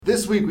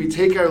This week we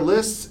take our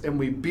lists and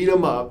we beat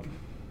them up.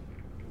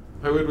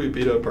 Why would we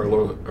beat up our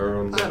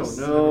own lists? I don't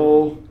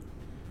know.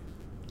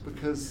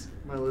 Because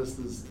my list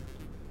is...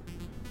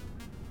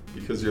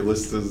 Because your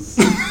list is...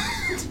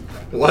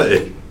 What?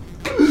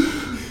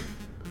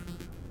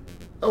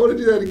 I want to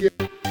do that again.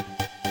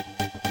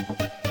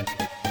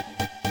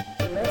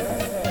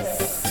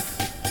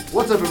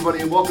 What's up,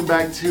 everybody, and welcome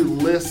back to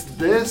List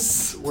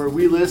This, where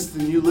we list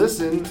and you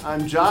listen.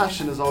 I'm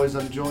Josh, and as always,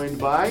 I'm joined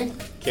by...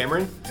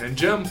 Cameron? And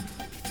Jim.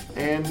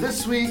 And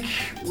this week,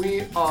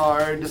 we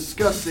are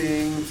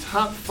discussing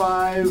top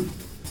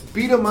 5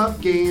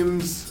 beat-em-up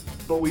games,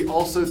 but we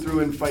also threw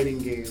in fighting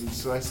games.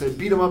 So I said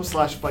beat-em-up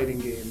 / fighting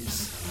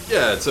games.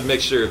 Yeah, it's a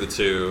mixture of the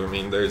two. I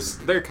mean,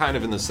 they're kind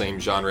of in the same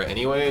genre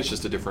anyway. It's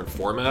just a different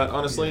format,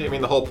 honestly. I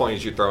mean, the whole point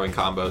is you throw in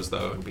combos,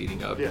 though, and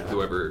beating up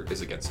whoever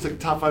is against It's you. like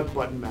top 5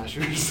 button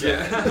mashers.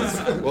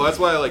 Yeah. Well, that's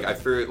why I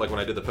threw it, when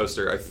I did the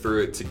poster, I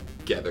threw it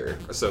together.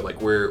 So,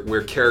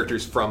 we're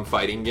characters from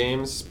fighting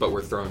games, but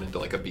we're thrown into,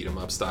 a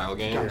beat-em-up style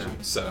game. Gotcha.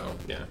 So,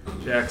 yeah.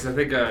 Yeah, because I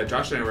think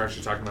Josh and I were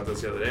actually talking about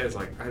this the other day. It's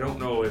I don't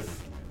know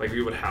if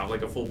we would have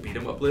a full beat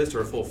 'em up list or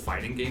a full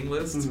fighting game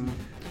list. Mm-hmm.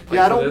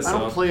 I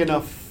don't play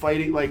enough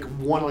fighting like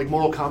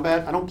Mortal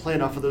Kombat. I don't play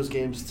enough of those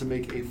games to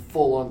make a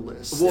full-on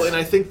list. Well, and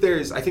I think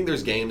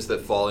there's games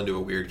that fall into a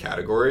weird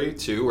category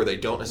too, where they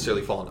don't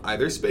necessarily fall in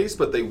either space,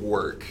 but they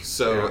work.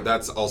 So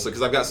that's also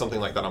because I've got something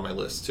like that on my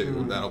list too.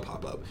 Mm-hmm. That'll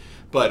pop up.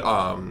 But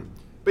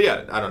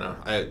yeah, I don't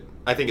know.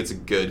 I think it's a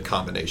good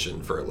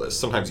combination for a list.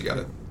 Sometimes you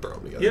gotta throw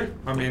them together. Yeah,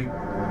 I mean,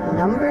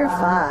 Number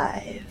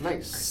 5.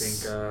 Nice. I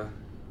think.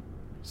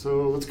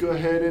 So let's go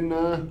ahead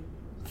and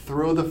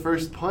throw the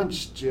first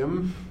punch,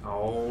 Jim.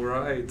 All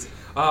right.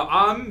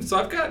 So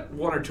I've got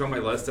one or two on my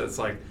list that's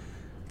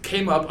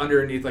came up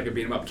underneath a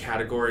beat 'em up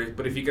category.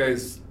 But if you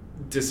guys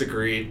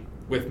disagree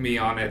with me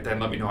on it, then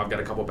let me know. I've got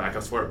a couple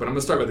backups for it. But I'm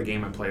gonna start with a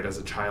game I played as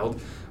a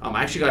child.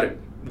 I actually got it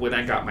when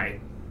I got my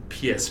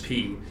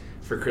PSP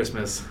for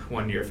Christmas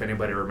one year. If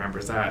anybody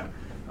remembers that.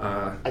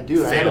 I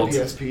do. I had a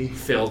PSP.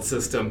 Failed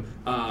system.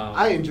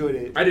 I enjoyed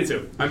it. I did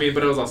too. I mean,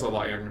 but I was also a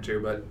lot younger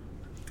too. But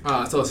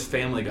so it's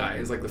Family Guy.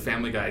 It's the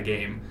Family Guy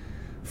game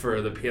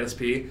for the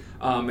PSP.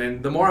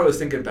 And the more I was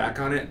thinking back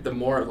on it, the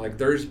more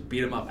there's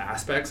beat 'em up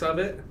aspects of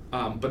it,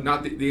 but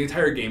not the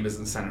entire game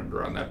isn't centered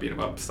around that beat 'em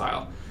up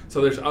style. So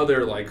there's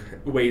other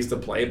ways to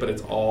play, but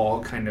it's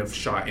all kind of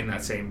shot in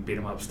that same beat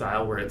 'em up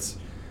style where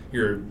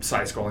you're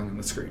side scrolling on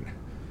the screen,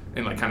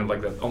 and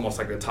almost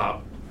the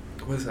top.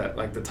 What is that?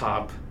 The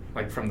top,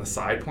 from the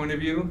side point of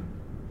view.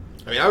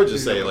 I mean, I would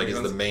just say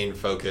is the main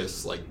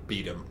focus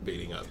beating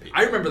up people.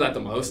 I remember that the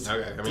most.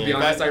 Okay, I mean, to be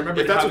honest, I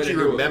remember if that's what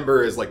you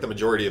remember is the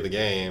majority of the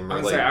game. I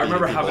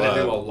remember having to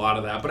do a lot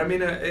of that, but I mean,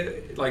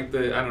 the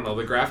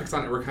graphics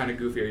on it were kind of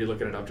goofy. Are you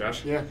looking it up,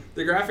 Josh? Yeah.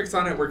 The graphics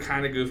on it were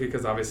kind of goofy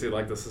because obviously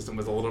the system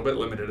was a little bit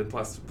limited, and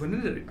plus, when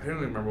did it? I don't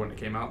even remember when it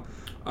came out.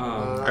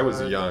 I was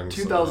young.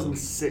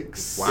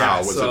 2006. So. Wow, yeah,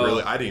 was it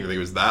really? I didn't even think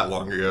it was that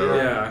long ago.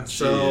 Yeah.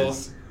 Jeez.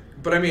 So.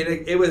 But I mean,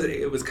 it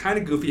was kind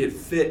of goofy. It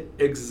fit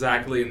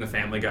exactly in the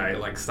Family Guy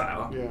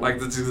style. Yeah.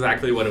 That's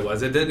exactly what it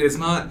was. It's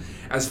not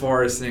as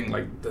far as seeing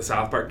the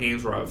South Park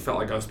games where I felt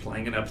like I was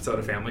playing an episode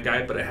of Family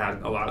Guy, but it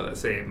had a lot of the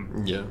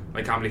same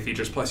comedy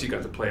features. Plus, you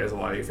got to play as a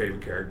lot of your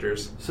favorite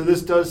characters. So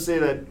this does say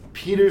that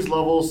Peter's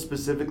levels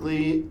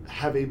specifically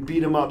have a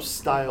beat 'em up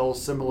style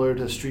similar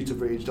to Streets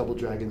of Rage, Double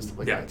Dragon, stuff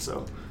like that.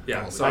 So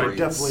yeah, so I would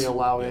definitely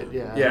allow it.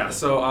 Yeah. Yeah.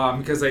 So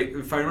because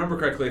if I remember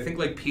correctly, I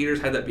think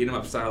Peter's had that beat 'em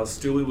up style.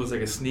 Stewie was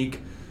a sneak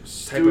type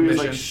of Stewie's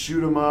mission.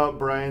 shoot 'em up.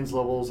 Brian's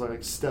levels are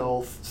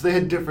stealth. So they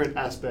had different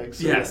aspects.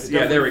 So yes.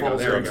 yeah, There we go.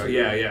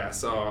 Yeah.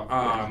 So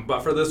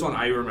but for this one,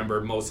 I remember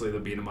mostly the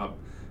beat 'em up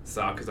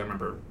style because I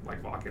remember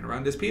walking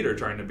around as Peter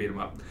trying to beat 'em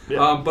up.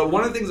 Yeah. But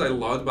one of the things I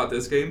loved about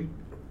this game,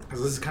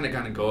 because this is kind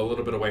of go a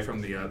little bit away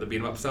from the beat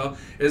 'em up style,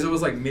 is it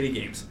was mini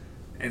games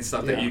and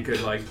stuff that you could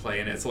play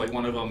in it. So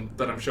one of them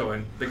that I'm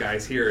showing the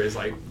guys here is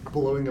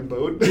blowing a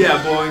boat.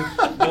 Yeah,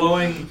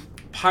 blowing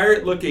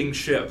pirate-looking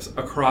ships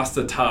across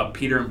the tub.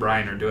 Peter and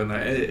Brian are doing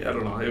that. I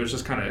don't know. It was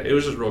just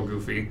real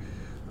goofy.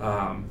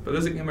 But it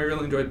was a game I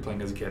really enjoyed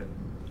playing as a kid.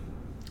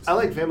 I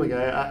like Family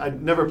Guy. I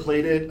never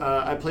played it.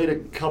 I played a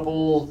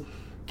couple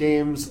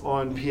games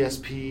on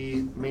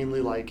PSP,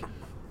 mainly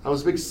I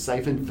was a big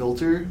Siphon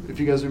Filter, if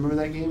you guys remember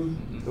that game.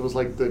 Mm-hmm. It was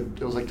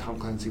like Tom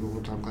Clancy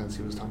before Tom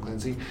Clancy was Tom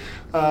Clancy.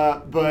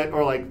 Or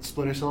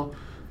Splinter Cell.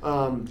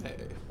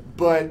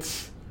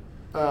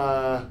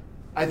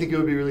 I think it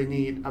would be really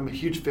neat. I'm a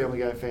huge Family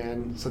Guy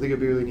fan, so I think it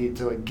would be really neat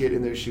to get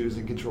in their shoes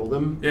and control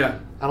them. Yeah.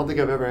 I don't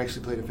think I've ever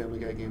actually played a Family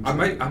Guy game. So.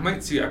 I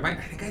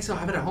think I still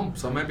have it at home,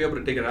 so I might be able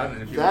to dig it out.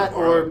 And if you that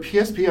or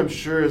PSP, I'm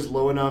sure is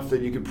low enough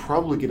that you could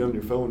probably get on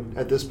your phone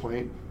at this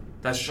point.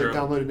 That's true.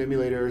 Download an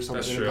emulator or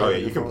something. That's true. Oh yeah,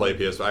 you can play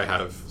PS. I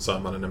have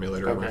some on an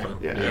emulator on my phone.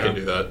 Yeah. You can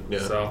do that. Yeah.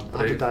 So I'll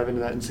have to dive into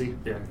that and see.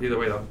 Yeah. Either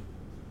way though.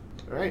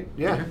 All right.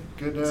 Yeah.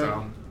 Okay.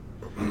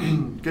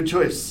 Good. Good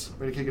choice.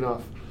 Ready to kick it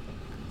off.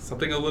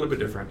 Something a little bit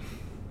different.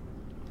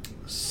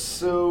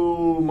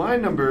 So my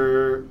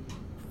number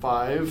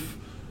 5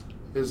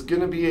 is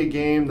gonna be a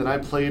game that I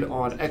played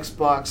on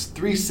Xbox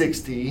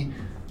 360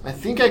 I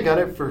think I got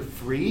it for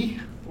free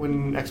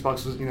when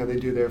Xbox was, they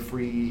do their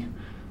free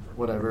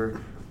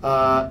whatever.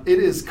 It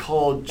is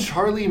called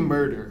Charlie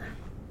Murder.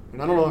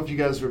 And I don't know if you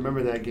guys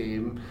remember that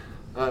game.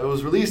 It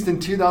was released in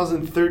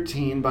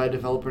 2013 by a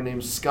developer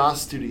named Ska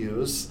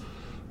Studios.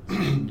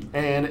 And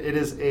it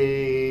is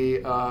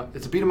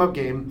it's a beat 'em up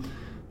game,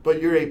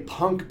 but you're a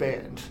punk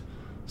band.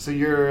 So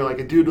you're like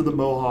a dude with a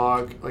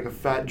mohawk, like a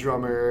fat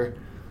drummer,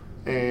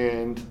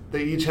 and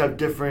they each have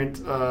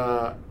different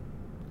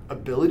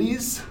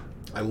abilities.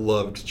 I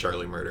loved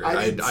Charlie Murder.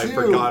 I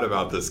forgot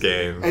about this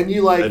game. And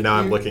and now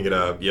I'm looking it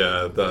up.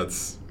 Yeah,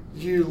 that's...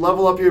 You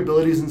level up your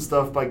abilities and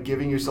stuff by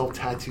giving yourself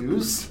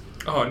tattoos.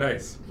 Oh,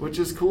 nice. Which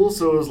is cool.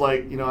 So it was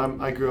like,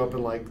 I grew up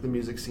in like the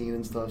music scene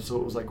and stuff, so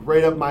it was like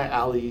right up my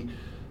alley.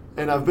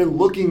 And I've been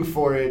looking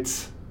for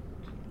it.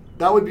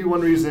 That would be one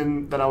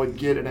reason that I would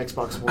get an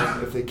Xbox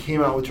One. If they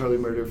came out with Charlie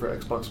Murder for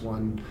Xbox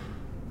One,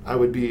 I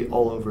would be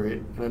all over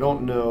it. And I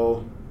don't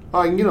know... Oh,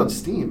 I can get it on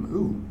Steam.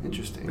 Ooh,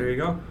 interesting. There you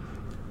go.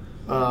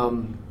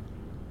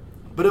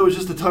 But it was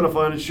just a ton of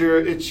fun. It's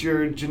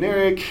your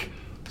generic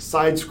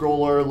side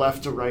scroller,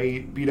 left to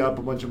right, beat up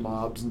a bunch of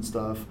mobs and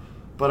stuff.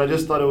 But I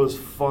just thought it was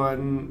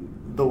fun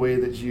the way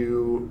that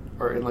you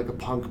are in like a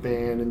punk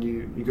band and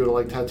you go to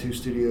like tattoo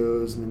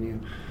studios and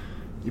then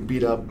you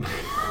beat up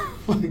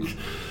like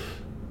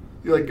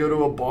you like go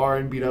to a bar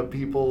and beat up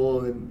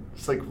people and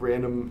it's like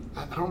random.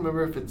 I don't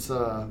remember if it's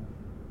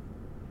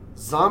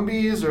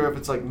zombies or if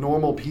it's like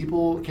normal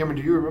people. Cameron,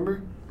 do you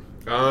remember?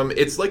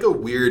 It's like a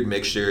weird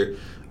mixture.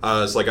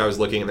 It's like I was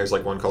looking and there's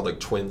like one called like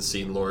Twin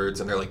Scene Lords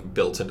and they're like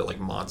built into like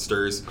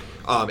monsters.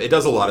 It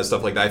does a lot of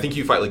stuff like that. I think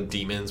you fight like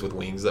demons with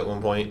wings at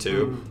one point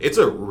too. It's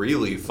a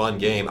really fun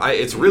game.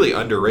 It's really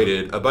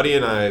underrated. A buddy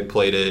and I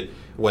played it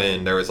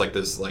when there was like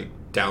this like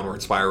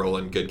downward spiral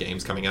in good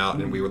games coming out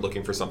and we were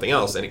looking for something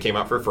else and it came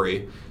out for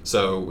free.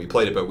 So we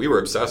played it, but we were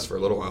obsessed for a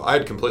little while. I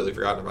had completely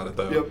forgotten about it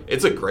though. Yep.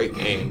 It's a great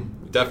game.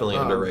 Definitely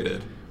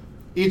underrated.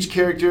 Each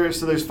character,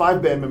 so there's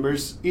 5 band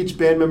members. Each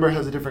band member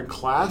has a different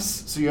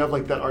class. So you have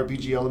like that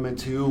RPG element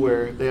too,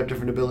 where they have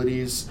different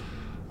abilities.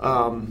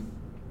 And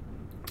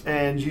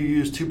you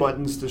use 2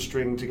 buttons to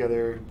string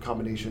together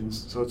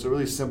combinations. So it's a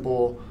really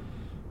simple,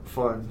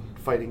 fun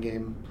fighting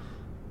game.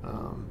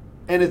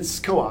 And it's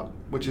co-op,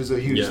 which is a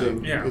huge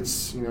thing. Yeah.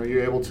 It's,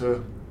 you're able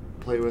to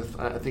play with,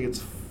 I think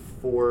it's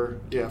 4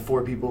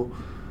 people.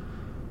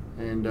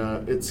 And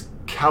it's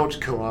couch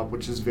co-op,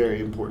 which is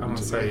very important. I'm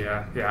gonna say,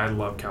 I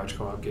love couch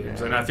co-op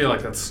games, and I feel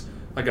like that's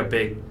like a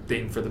big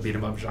thing for the beat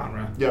 'em up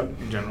genre. Yep.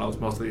 In general,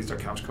 most of these are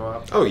couch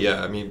co-op. Oh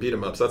yeah, I mean beat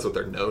 'em ups. That's what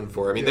they're known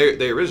for. I mean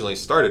they originally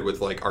started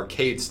with like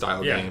arcade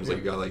style games. Like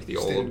you got like the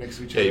old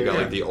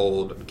like the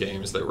old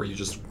games that where you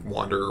just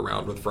wander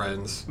around with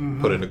friends,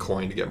 put in a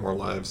coin to get more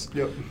lives.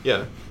 Yep.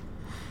 Yeah.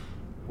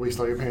 Waste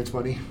all your parents'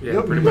 money.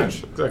 Yeah, pretty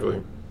much.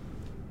 Exactly.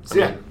 So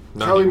yeah,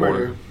 Not Charlie anymore.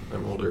 Murder.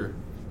 I'm older.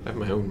 I have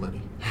my own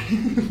money.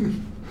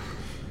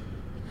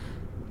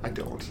 I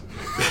don't.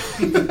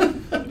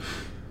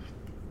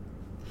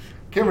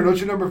 Cameron, what's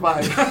your number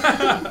 5?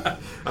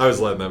 I was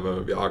letting that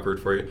moment be awkward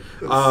for you.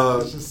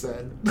 That's just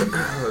sad.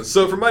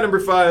 So for my number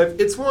 5,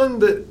 it's one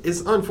that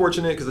is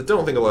unfortunate because I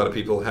don't think a lot of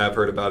people have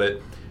heard about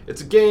it.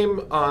 It's a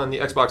game on the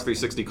Xbox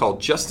 360 called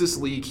Justice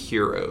League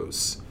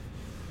Heroes.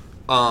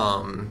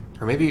 Or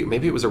maybe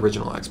it was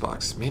original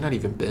Xbox. May not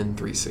even been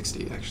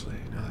 360 actually.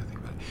 Now that I think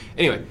about it.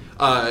 Anyway,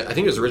 I think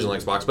it was original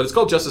Xbox, but it's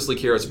called Justice League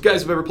Heroes. If you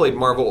guys have ever played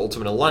Marvel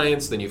Ultimate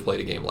Alliance, then you've played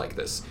a game like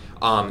this.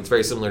 It's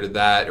very similar to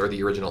that, or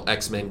the original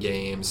X-Men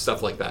games,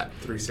 stuff like that.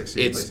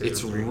 360.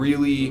 It's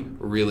really,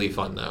 really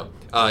fun though.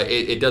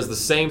 It does the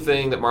same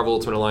thing that Marvel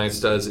Ultimate Alliance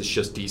does. It's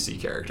just DC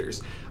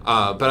characters.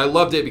 But I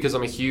loved it because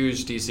I'm a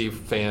huge DC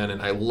fan,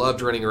 and I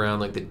loved running around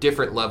like the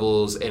different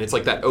levels, and it's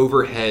like that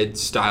overhead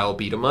style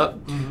beat 'em up,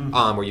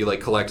 where you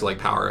like collect like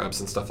power ups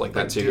and stuff like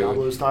that too.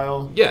 Diablo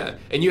style. Yeah,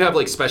 and you have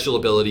like special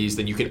abilities.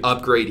 Then you can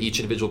upgrade each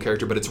individual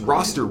character, but its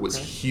roster was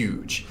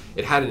huge.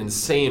 It had an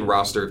insane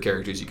roster of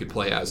characters you could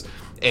play as,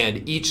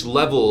 and each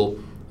level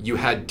you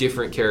had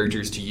different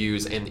characters to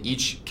use, and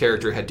each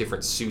character had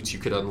different suits you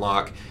could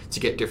unlock to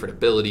get different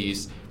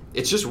abilities.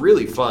 It's just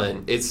really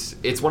fun.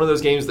 It's one of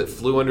those games that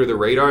flew under the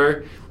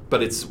radar,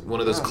 but it's one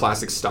of those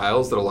classic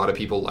styles that a lot of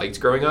people liked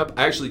growing up.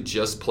 I actually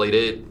just played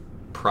it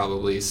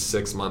probably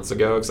 6 months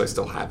ago because I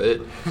still have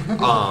it.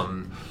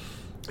 And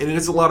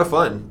it's a lot of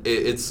fun.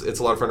 It's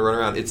a lot of fun to run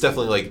around. It's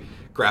definitely like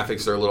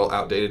graphics are a little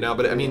outdated now,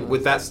 but I mean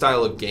with that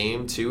style of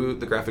game too,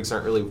 the graphics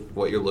aren't really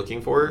what you're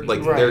looking for.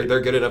 Like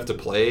they're good enough to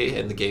play,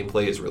 and the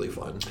gameplay is really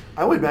fun.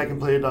 I went back and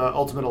played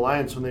Ultimate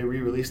Alliance when they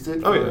re-released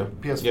it for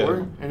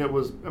PS4, and it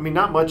was, I mean,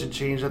 not much had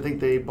changed. I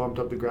think they bumped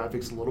up the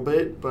graphics a little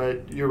bit,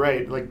 but you're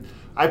right. Like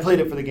I played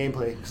it for the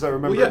gameplay because I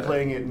remember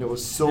playing it, and it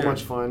was so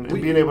much fun,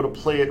 and being able to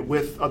play it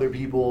with other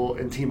people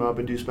and team up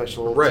and do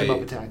special team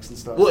up attacks and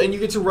stuff. Well, and you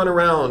get to run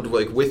around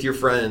like with your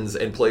friends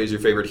and play as your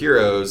favorite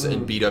heroes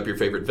and beat up your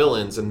favorite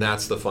villains, and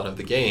that's the fun of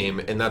the game,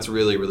 and that's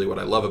really, really what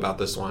I love about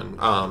this one.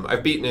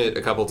 I've beaten it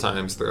a couple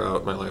times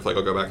throughout my life. Like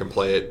I'll go back and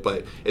play it,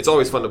 but it's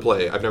always fun to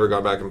play. I've never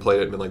gone back and played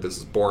it and been like, this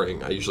is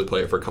boring. I usually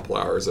play it for a couple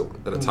hours at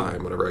a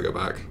time whenever I go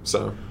back,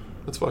 so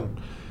it's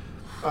fun.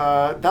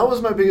 That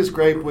was my biggest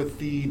gripe with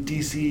the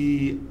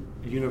DC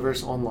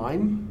Universe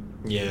Online.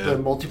 Yeah. The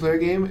multiplayer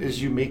game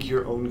is you make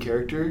your own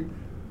character.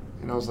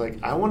 And I was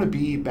like, I want to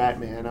be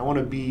Batman. I want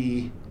to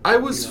be... I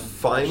was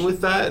fine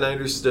with that, and I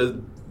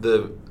understood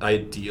the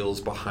ideals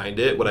behind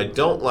it. What I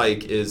don't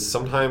like is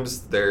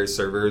sometimes their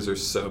servers are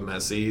so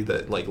messy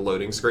that, like,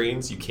 loading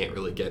screens, you can't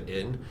really get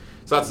in.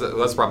 So that's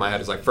the problem I had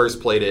is I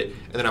first played it,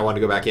 and then I wanted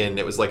to go back in.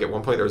 It was like at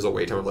one point there was a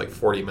wait time of like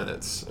 40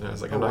 minutes. And I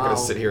was like, I'm not going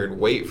to sit here and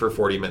wait for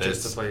 40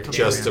 minutes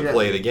just to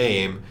play the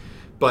game.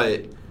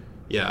 But...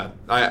 yeah,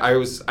 I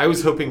was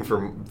hoping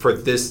for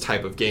this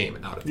type of game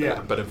out of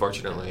that, but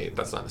unfortunately,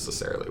 that's not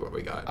necessarily what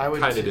we got.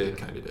 Kind of did,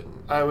 kind of didn't.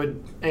 I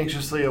would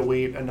anxiously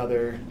await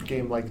another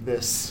game like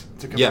this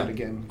to come out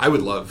again. I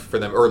would love for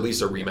them, or at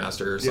least a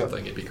remaster or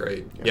something. It'd be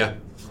great. Yeah.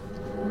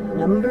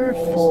 Number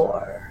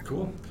 4.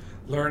 Cool.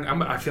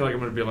 I feel like I'm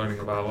going to be learning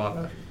about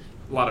a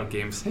lot of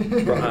games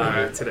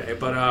today,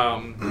 but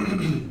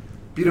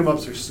beat 'em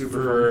ups are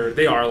super fun.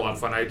 They are a lot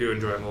of fun. I do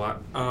enjoy them a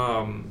lot.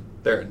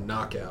 They're a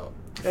knockout.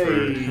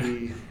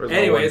 Hey.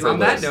 Anyways, on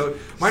that note,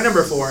 my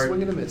number 4.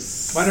 Swing and a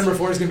miss. My number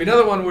 4 is going to be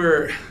another one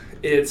where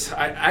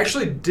I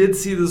actually did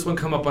see this one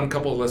come up on a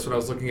couple of lists when I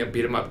was looking at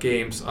beat 'em up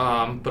games.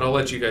 But I'll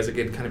let you guys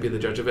again kind of be the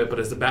judge of it. But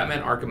it's the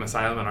Batman Arkham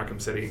Asylum and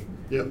Arkham City.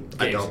 Yep.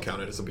 I don't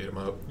count it as a beat 'em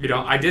up. You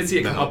don't? I did see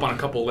it come up on a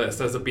couple lists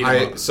as a beat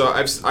 'em up. So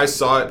I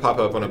saw it pop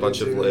up on a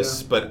bunch of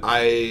lists, but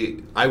I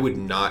would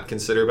not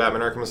consider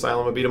Batman Arkham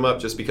Asylum a beat 'em up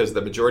just because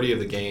the majority of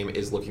the game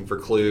is looking for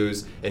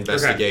clues,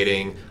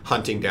 investigating,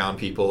 hunting down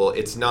people.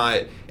 It's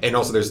not, and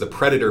also there's the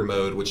Predator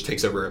mode, which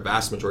takes over a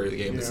vast majority of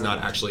the game. It's not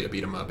actually a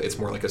beat 'em up. It's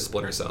more like a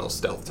Splinter Cell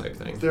stealth type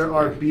thing. There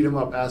are beat 'em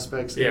up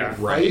aspects in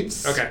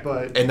fights,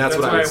 but and that's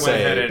what I would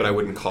say, but I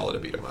wouldn't call it a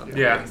beat 'em up.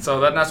 Yeah, so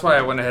that's why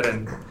I went ahead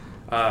and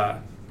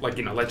let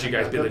you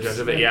guys be the judge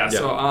of it. Yeah.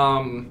 So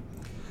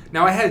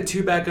now I had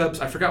 2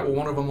 backups. I forgot what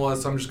one of them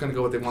was, so I'm just gonna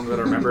go with the one that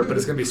I remember. But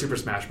it's gonna be Super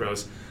Smash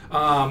Bros.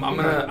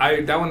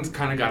 That one's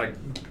kind of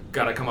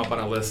gotta come up on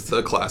a list.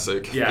 The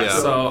classic. Yeah.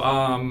 So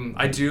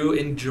I do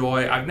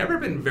enjoy. I've never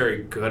been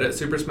very good at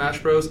Super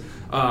Smash Bros.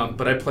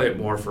 But I play it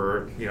more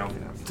for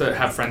to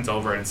have friends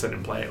over and sit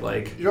and play it.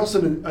 Like you're also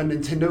a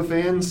Nintendo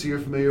fan, so you're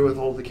familiar with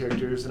all the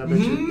characters, and I bet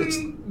you it's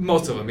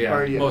most of them.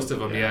 Yeah. Most of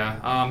them.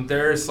 Yeah.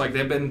 There's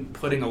they've been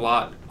putting a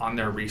lot on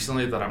there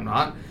recently that I'm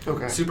not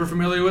super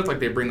familiar with. Like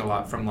they bring a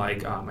lot from I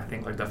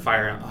think the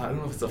Fire. I don't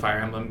know if it's the Fire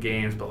Emblem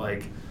games, but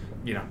a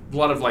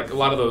lot of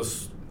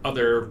those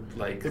other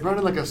they brought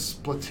in a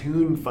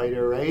Splatoon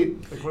fighter,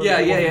 right?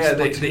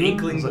 The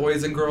Inkling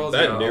boys and girls.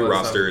 That new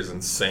roster is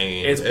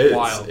insane. It's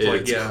wild.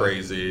 It's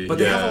crazy. But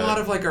they have a lot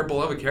of our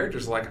beloved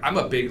characters. I'm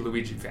a big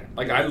Luigi fan.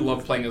 I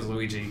love playing as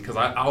Luigi because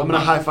I'm gonna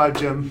high five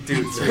Jim,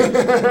 dude.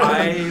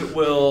 I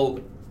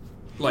will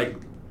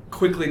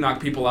quickly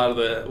knock people out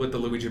of with the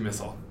Luigi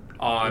missile.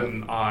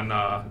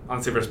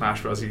 On Super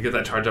Smash Bros. You get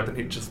that charge up,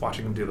 and just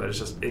watching him do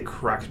that, it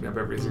cracks me up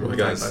every single time.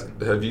 Guys,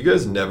 have you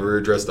guys never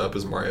dressed up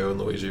as Mario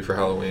and Luigi for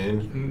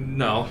Halloween?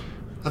 No.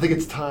 I think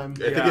it's time.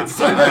 I think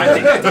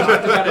I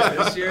talked about it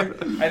this year.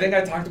 I think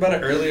I talked about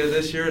it earlier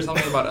this year or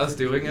something about us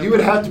doing it. You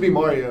would have to be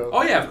Mario.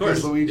 Oh yeah, of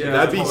course. Luigi. Yeah,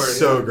 that'd be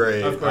so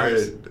great. Of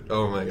course.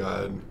 Oh my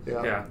god.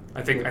 Yeah.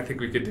 I think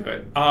we could do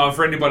it.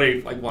 For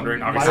anybody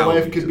wondering, obviously. My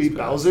wife could be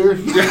Bowser.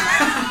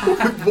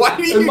 Why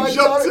do you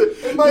jump to?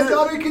 And my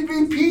daughter could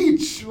be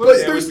Peach.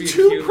 But there's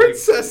 2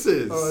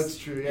 princesses. Oh, that's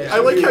true. Yeah. I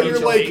like how you're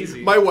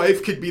my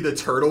wife could be the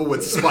turtle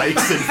with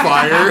spikes and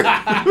fire.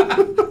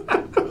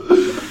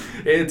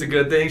 It's a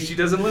good thing she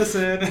doesn't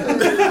listen.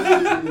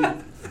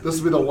 This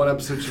will be the one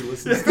episode she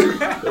listens to.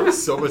 There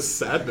was so much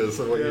sadness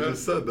in what you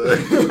just said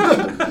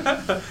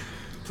there.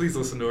 Please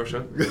listen to our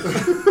show.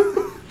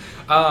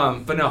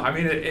 But no, I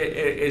mean,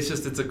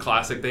 it's a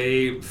classic.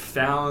 They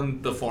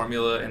found the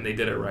formula and they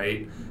did it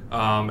right.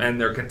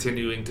 And they're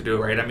continuing to do it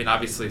right. I mean,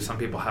 obviously, some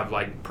people have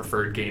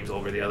preferred games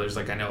over the others.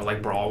 I know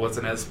Brawl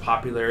wasn't as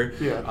popular.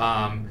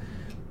 Yeah.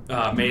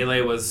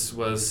 Melee was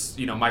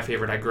my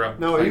favorite. I grew up.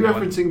 No, are you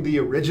referencing the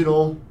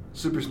original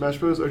Super Smash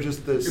Bros. Or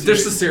just the series?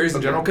 Just the series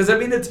in general? Because I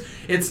mean,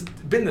 it's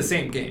been the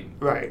same game,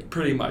 right?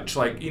 Pretty much,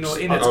 in its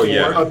core,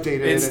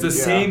 updated. It's the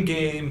same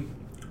game.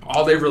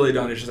 All they've really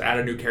done is just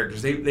added new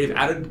characters. They've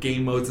added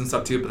game modes and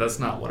stuff too, but that's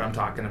not what I'm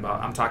talking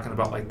about. I'm talking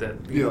about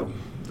the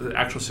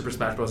actual Super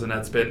Smash Bros. And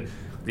that's been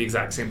the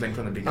exact same thing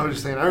from the beginning. I was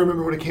just saying. I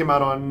remember when it came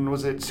out on,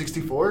 was it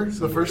 64?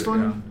 The first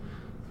one,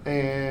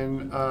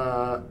 and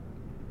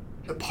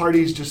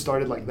parties just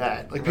started like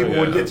that. People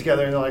would get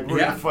together and they're like, we're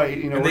gonna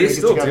fight. And they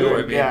still do.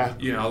 I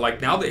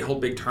mean, now they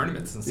hold big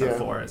tournaments and stuff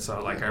for it.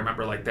 So I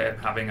remember them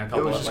having a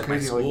couple of my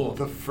school.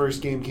 The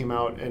first game came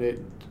out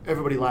and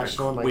everybody latched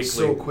on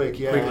so quick.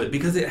 Yeah, quickly,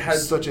 because it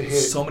has such a hit.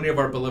 So many of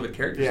our beloved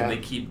characters, and they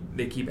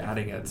keep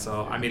adding it.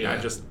 So I mean,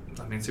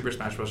 Super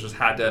Smash Bros. Just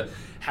had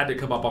to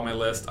come up on my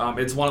list.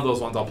 It's one of those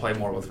ones I'll play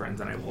more with friends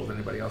than I will with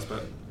anybody else.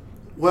 But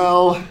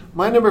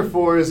my number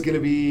 4 is gonna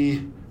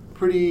be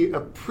a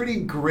pretty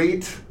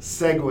great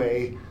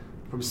segue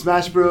from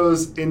Smash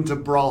Bros. Into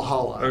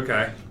Brawlhalla.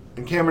 Okay.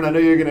 And Cameron, I know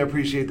you're gonna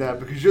appreciate that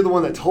because you're the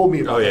one that told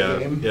me about that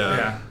game.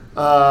 Yeah.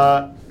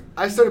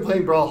 I started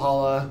playing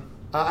Brawlhalla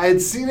I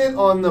had seen it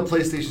on the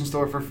PlayStation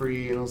Store for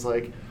free, and I was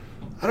like,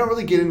 I don't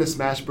really get into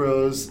Smash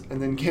Bros. And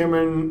then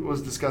Cameron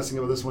was discussing it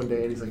with us one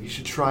day, and he's like, you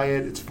should try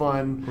it. It's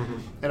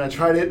fun. And I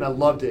tried it, and I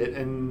loved it.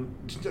 And,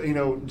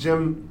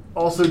 Jim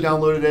also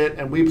downloaded it,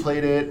 and we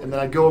played it. And then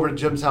I'd go over to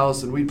Jim's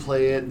house, and we'd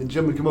play it. And then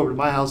Jim would come over to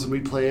my house, and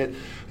we'd play it.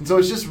 And so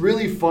it's just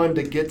really fun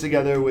to get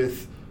together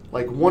with,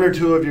 like, one or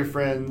two of your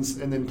friends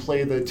and then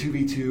play the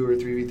 2v2 or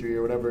 3v3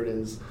 or whatever it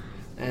is.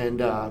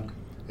 And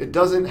it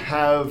doesn't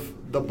have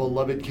the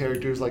beloved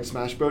characters like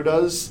Smash Bros.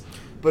 Does.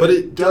 But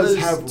it does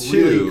have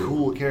really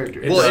cool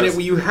characters.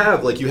 You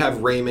have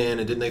Rayman,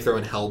 and didn't they throw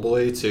in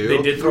Hellboy too?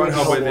 They did throw in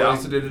Hellboy. They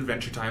also did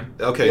Adventure Time.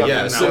 Okay,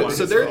 yeah. So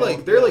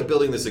they're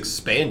building this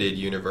expanded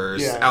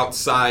universe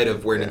outside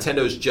of where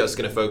Nintendo's just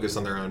going to focus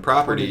on their own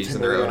properties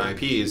and their own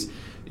IPs.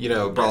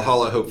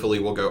 Brawlhalla hopefully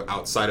will go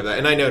outside of that.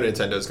 And I know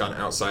Nintendo's gone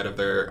outside of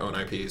their own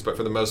IPs, but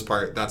for the most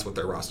part, that's what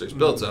their roster's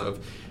built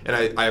of. And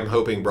I am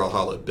hoping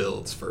Brawlhalla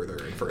builds further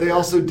and further. They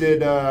also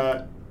did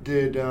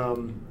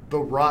The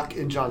Rock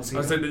and John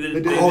Cena. That's right.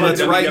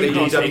 They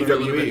did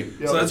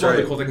WWE. So that's one of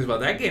the cool things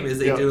about that game is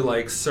they do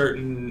like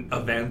certain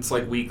events,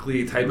 like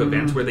weekly type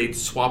events, where they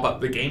swap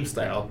up the game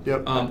style,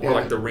 or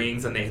like the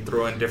rings, and they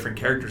throw in different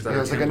characters that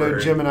are it's like I know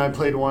Jim and I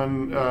played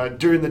one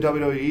during the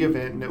WWE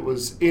event, and it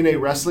was in a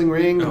wrestling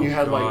ring, and you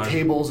had like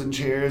tables and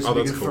chairs, and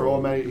you could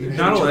throw them at you.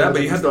 Not only that,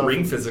 but you had the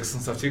ring physics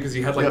and stuff too, because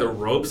you had like the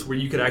ropes where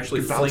you could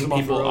actually fling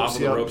people off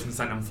of the ropes and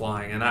send them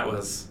flying, and that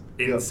was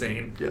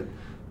insane. Yeah.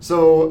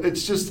 So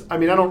it's just, I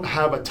don't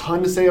have a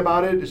ton to say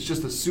about it. It's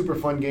just a super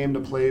fun game to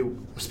play,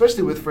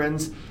 especially with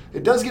friends.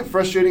 It does get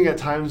frustrating at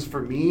times for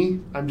me.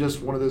 I'm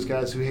just one of those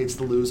guys who hates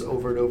to lose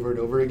over and over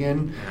and over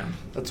again. Yeah.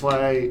 That's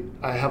why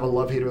I have a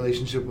love-hate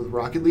relationship with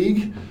Rocket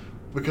League,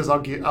 because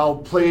I'll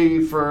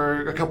play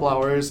for a couple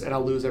hours and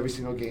I'll lose every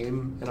single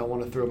game, and I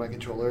want to throw my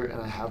controller,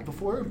 and I have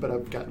before, but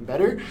I've gotten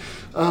better.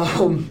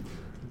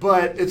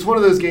 But it's one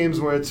of those games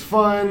where it's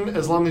fun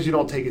as long as you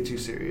don't take it too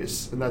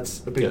serious. And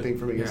that's a big thing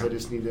for me, is I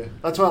just need to...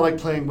 That's why I like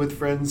playing with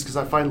friends, because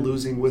I find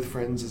losing with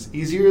friends is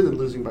easier than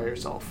losing by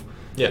yourself.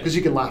 Yeah. Because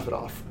you can laugh it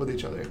off with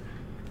each other.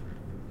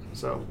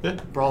 So,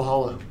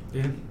 Brawlhalla.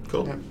 Yeah.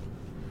 Cool. Yeah.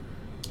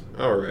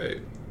 All right.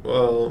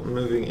 Well,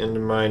 moving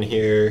into mine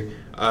here.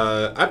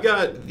 I've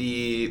got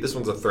this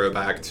one's a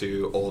throwback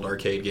to old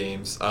arcade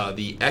games.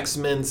 The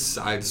X-Men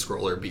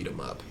side-scroller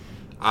beat-em-up.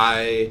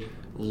 I...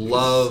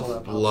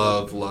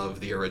 love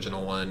the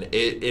original one.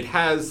 It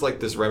has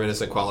like this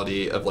reminiscent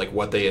quality of like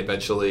what they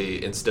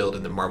eventually instilled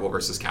in the Marvel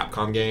vs.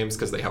 Capcom games,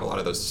 because they have a lot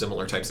of those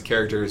similar types of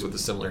characters with the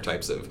similar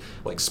types of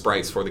like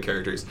sprites for the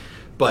characters.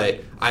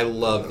 But I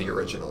love the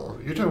original.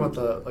 You're talking about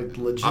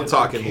the legit I'm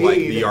talking arcade, like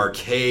the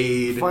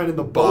arcade. Finding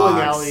the bowling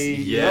alley.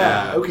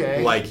 Yeah.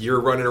 Okay. Like you're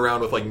running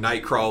around with like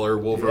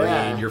Nightcrawler,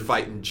 Wolverine, you're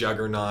fighting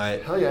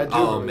Juggernaut. Hell yeah, I do.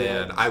 Oh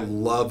man, I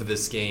love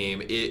this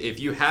game.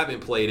 If you haven't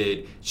played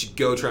it, you should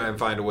go try and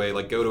find a way.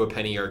 Like go to a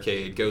Penny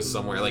Arcade, go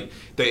somewhere. Like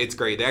it's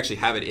great. They actually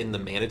have it in the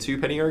Manitou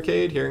Penny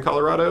Arcade here in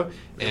Colorado,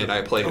 and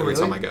I play it every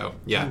time I go.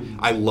 Yeah,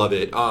 I love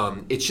it.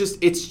 It's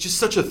just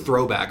such a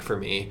throwback for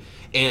me.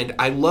 And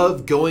I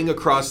love going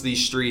across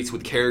these streets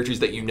with characters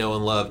that you know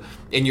and love,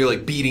 and you're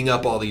like beating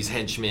up all these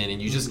henchmen,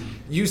 and you just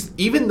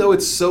even though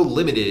it's so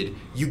limited,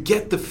 you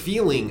get the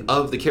feeling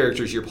of the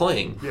characters you're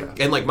playing. Yeah.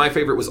 And like my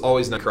favorite was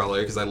always Nightcrawler,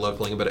 because I love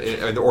playing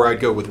it, or I'd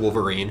go with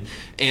Wolverine,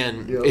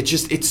 and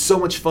it's so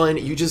much fun.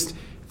 You just,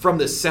 from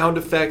the sound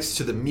effects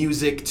to the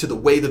music to the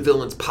way the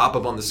villains pop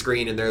up on the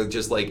screen, and they're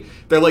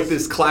like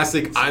this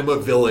classic I'm a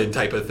villain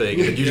type of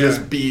thing, and you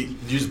just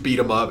beat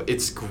them up.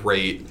 It's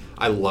great.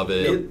 I love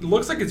it. It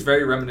looks like it's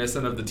very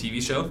reminiscent of the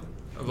TV show.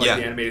 Of like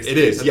the animated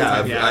series. It is,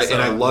 and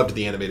I loved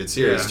the animated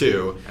series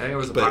too. I think it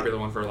was a popular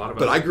one for a lot of us.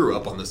 But I grew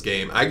up on this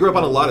game. I grew up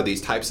on a lot of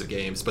these types of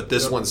games, but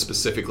this one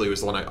specifically was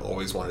the one I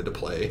always wanted to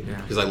play,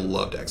 because I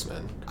loved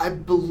X-Men. I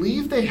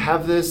believe they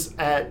have this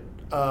at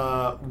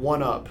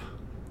 1UP.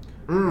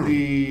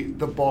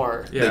 The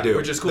bar. Yeah, they do.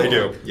 Which is cool. They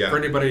do. Yeah. For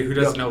anybody who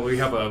doesn't know, we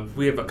have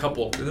a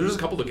couple. There's a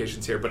couple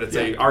locations here, but it's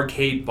a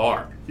arcade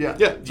bar. Yeah.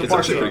 It's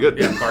actually pretty good.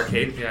 Yeah,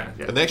 barcade. Yeah.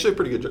 And they actually have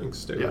pretty good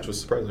drinks too, which was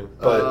surprising.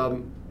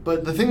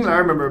 But the thing that I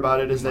remember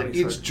about it is that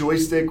each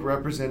joystick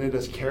represented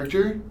a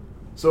character.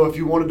 So if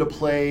you wanted to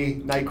play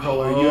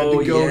Nightcrawler, you had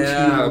to go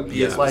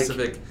to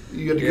specific.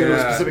 You had to go to a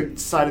specific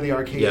side of the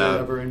arcade or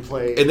whatever and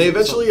play. And they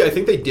eventually, I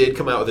think they did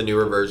come out with a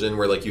newer version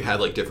where like you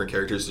had like different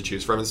characters to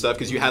choose from and stuff,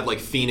 because you had like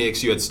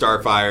Phoenix, you had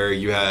Starfire,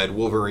 you had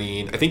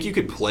Wolverine. I think you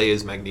could play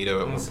as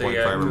Magneto at one point,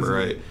 if I remember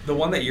right. The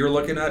one that you're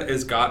looking at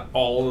has got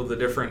all of the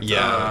different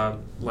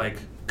like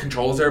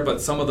controls there,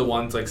 but some of the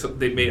ones like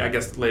they made, I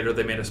guess later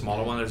they made a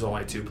smaller one. There's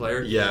only 2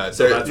 player. Yeah,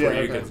 so that's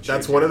where you could.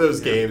 That's one of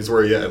those games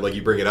where like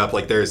you bring it up,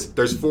 like there's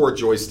 4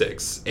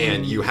 joysticks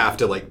and you have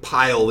to like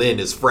pile in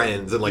as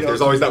friends, and like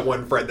there's always that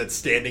one friend that's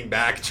standing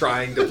back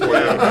trying to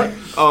play.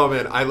 Oh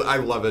man, I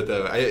love it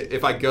though.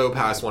 If I go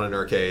past one in an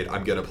arcade,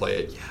 I'm gonna play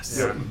it.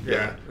 Yes.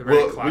 Yeah.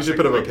 Well, we should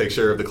put up a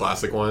picture of the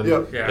classic one.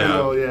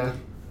 Yeah.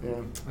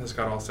 It's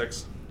got all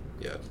 6.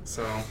 Yeah.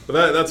 So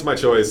But that's my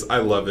choice. I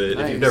love it.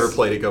 Nice. If you've never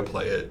played it, go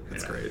play it.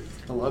 It's Yeah. great.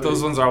 I love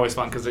those it. ones are always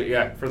fun because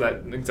for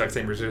that exact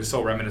same reason, they're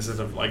so reminiscent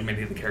of like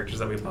many of the characters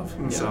that we love.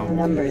 So.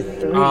 Number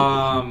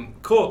 3.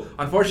 Cool.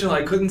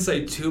 Unfortunately, I couldn't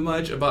say too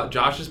much about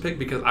Josh's pick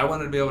because I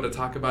wanted to be able to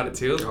talk about it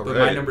too. All but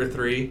my right. number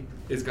 3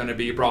 is going to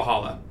be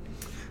Brawlhalla.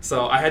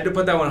 So I had to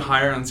put that one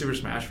higher on Super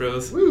Smash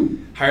Bros. Woo.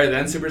 Higher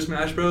than Super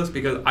Smash Bros.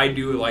 Because I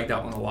do like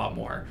that one a lot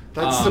more.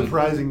 That's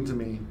surprising to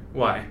me.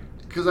 Why?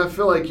 Because I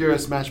feel like you're a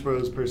Smash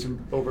Bros.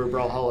 Person over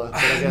Brawlhalla.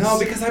 But I guess No,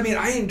 because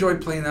I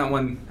enjoyed playing that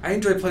one. I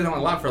enjoyed playing that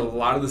one a lot for a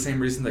lot of the same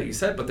reason that you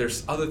said. But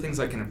there's other things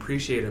I can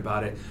appreciate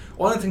about it.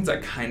 One of the things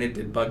that kind of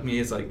did bug me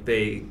is like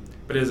it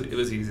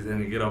was easy then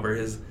to get over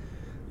is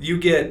you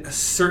get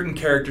certain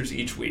characters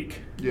each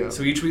week. Yeah.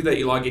 So each week that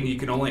you log in, you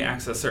can only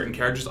access certain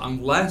characters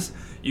unless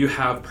you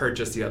have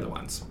purchased the other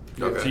ones.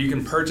 Okay. So you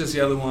can purchase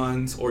the other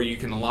ones, or you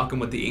can unlock them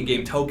with the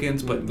in-game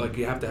tokens. But like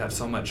you have to have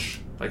so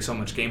much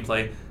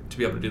gameplay to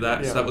be able to do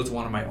that. Yeah. So that was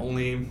one of my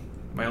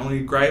only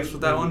gripes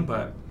with that one.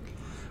 But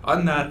other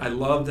than that, I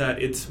love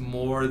that it's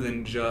more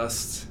than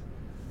just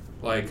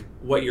like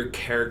what your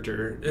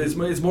character is.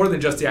 It's more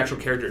than just the actual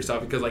character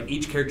itself because like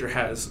each character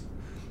has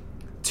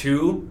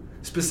 2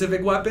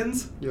 specific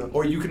weapons, Yeah.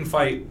 or you can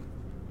fight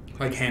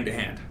like hand to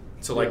hand.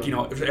 So like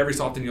Yeah. every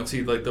so often you'll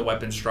see like the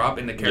weapons drop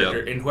and the character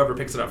and whoever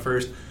picks it up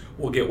first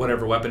will get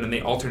whatever weapon, and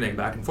they alternate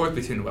back and forth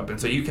between the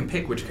weapons. So you can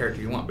pick which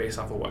character you want based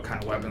off of what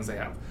kind of weapons they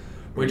have,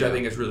 which I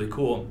think is really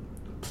cool.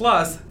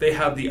 Plus they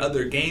have the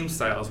other game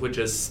styles, which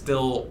is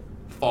still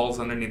falls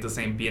underneath the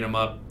same beat 'em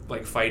up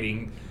like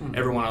fighting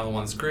everyone on the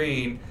one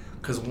screen.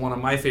 Because one of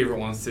my favorite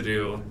ones to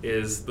do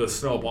is the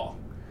snowball.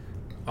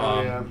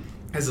 Yeah.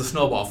 Is a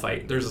snowball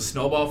fight. There's a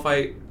snowball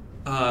fight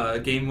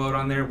game mode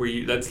on there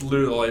where that's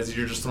literally as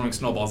you're just throwing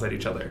snowballs at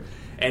each other,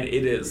 and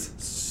it is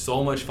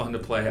so much fun to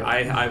play.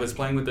 I was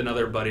playing with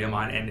another buddy of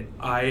mine, and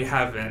I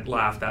haven't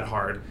laughed that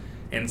hard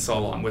in so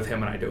long with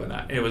him and I doing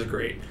that. It was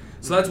great.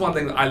 So that's one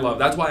thing that I love.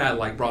 That's why I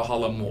like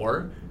Brawlhalla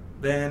more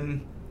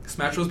than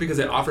Smash Bros. Because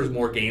it offers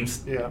more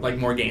games, like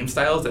more game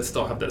styles that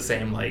still have the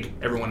same like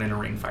everyone in a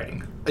ring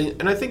fighting.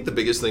 And I think the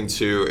biggest thing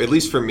too, at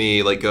least for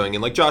me, like going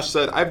in, like Josh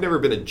said, I've never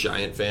been a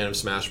giant fan of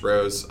Smash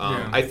Bros.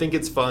 I think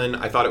it's fun.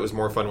 I thought it was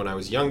more fun when I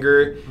was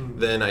younger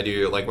than I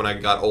do. Like when I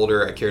got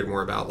older, I cared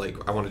more about like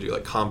I want to do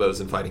like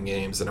combos and fighting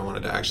games, and I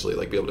wanted to actually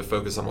like be able to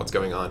focus on what's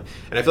going on.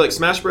 And I feel like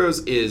Smash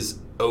Bros. Is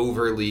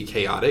overly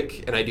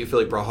chaotic, and I do feel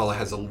like Brawlhalla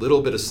has a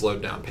little bit of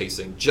slowed down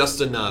pacing, just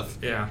enough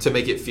to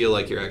make it feel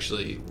like you're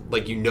actually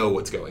like you know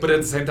what's going on. But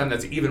at the same time,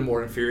 that's even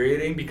more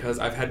infuriating because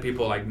I've had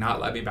people like not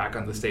let me back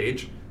on the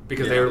stage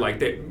because they were like,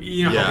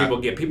 how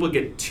people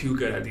get too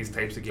good at these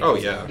types of games. Oh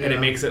yeah, and it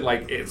makes it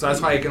like so that's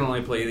why I can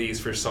only play these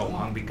for so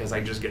long because I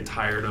just get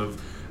tired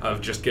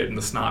of just getting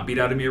the snot beat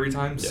out of me every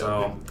time. Yeah.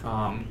 So,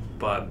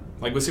 but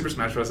like with Super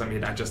Smash Bros, I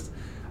mean, I just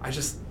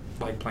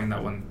like playing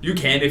that one. You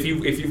can if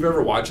you've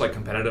ever watched like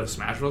competitive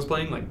Smash Bros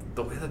playing, like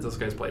the way that those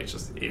guys play is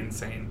just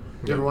insane.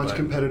 You ever watch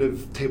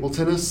competitive table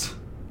tennis?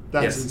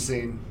 That's Yes.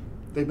 insane.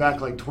 They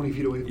back like 20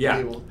 feet away from the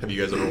table. Have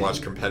you guys ever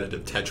watched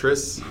competitive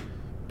Tetris?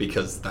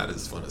 Because that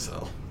is fun as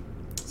hell.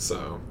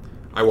 So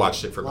I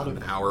watched it for about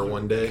an hour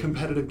one day.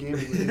 Competitive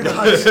gaming.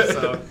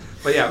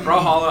 But yeah,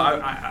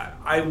 Brawlhalla,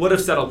 I would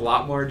have said a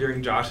lot more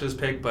during Josh's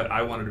pick, but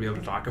I wanted to be able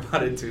to talk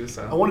about it too.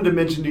 So I wanted to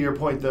mention to your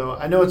point though,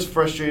 I know it's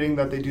frustrating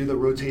that they do the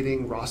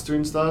rotating roster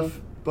and stuff,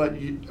 but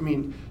you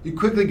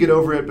quickly get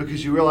over it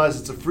because you realize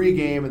it's a free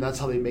game and that's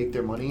how they make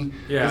their money.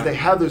 Yeah. Because they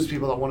have those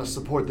people that want to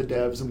support the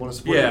devs and want to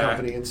support the Yeah.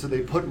 company, and so they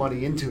put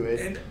money into it.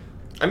 And,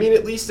 I mean,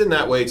 at least in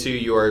that way too,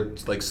 you are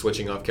like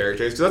switching off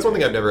characters. Because that's one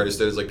thing I've never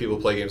understood is like people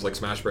play games like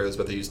Smash Bros,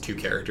 but they use 2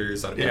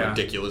 characters out of a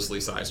ridiculously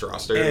sized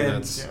roster. And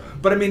that's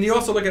But I mean, you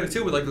also look at it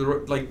too with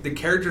like the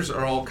characters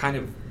are all kind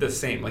of the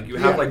same. Like you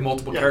have like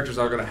multiple characters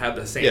that are going to have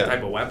the same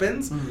type of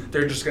weapons.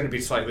 They're just going to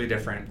be slightly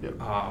different. Yep.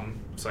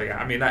 So yeah,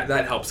 I mean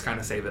that helps kind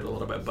of save it a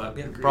little bit. But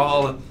yeah,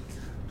 Brawlhalla.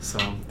 So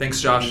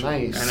thanks, Josh.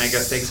 Nice. And I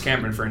guess thanks,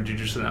 Cameron, for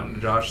introducing that one to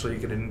Josh so you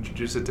could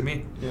introduce it to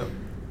me. Yep.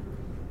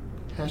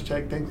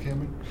 Hashtag thanks,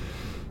 Cameron.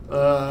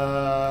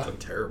 a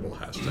terrible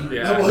hashtag.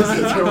 Yeah. That was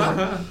a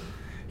terrible.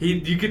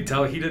 You could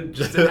tell he didn't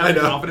have I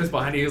know. confidence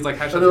behind it. He was like,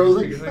 I know, I was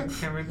like- thanks,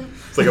 Cameron.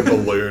 It's like a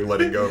balloon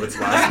letting go of its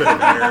last bit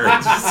of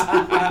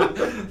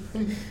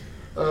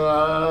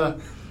air.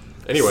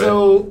 Anyway.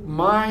 So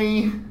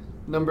my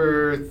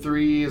number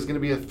 3 is going to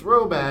be a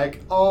throwback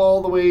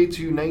all the way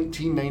to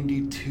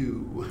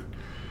 1992.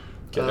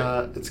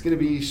 Okay. It's going to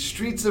be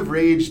Streets of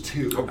Rage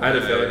 2. I had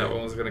a feeling that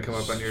one was going to come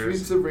up on yours.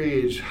 Streets of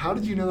Rage. How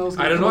did you know that was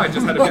going I to don't know. I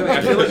just had a feeling.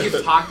 I feel like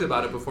you've talked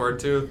about it before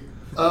too.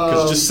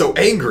 Because it's just so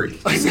angry.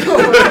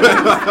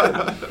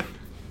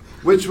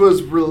 Which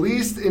was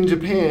released in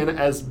Japan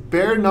as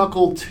Bare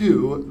Knuckle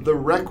 2, The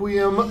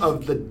Requiem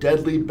of the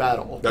Deadly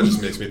Battle. That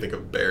just makes me think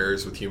of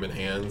bears with human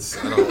hands.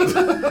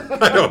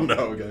 I don't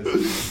know, guys.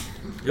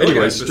 You're looking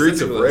Anyway, at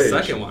Streets of specifically the Rage.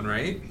 second one,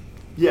 right?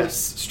 Yes,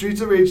 Streets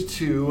of Rage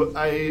 2.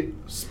 I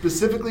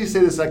specifically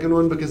say the second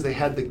one because they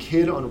had the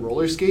kid on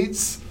roller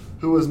skates,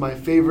 who was my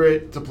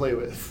favorite to play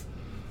with.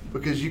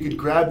 because you could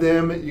grab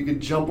them, you could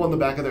jump on the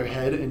back of their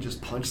head and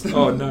just punch them.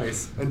 Oh,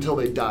 nice. Until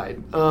they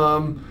died.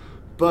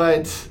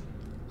 But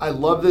I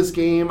love this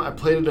game. I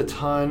played it a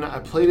ton. I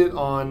played it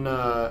on,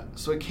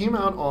 so it came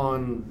out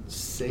on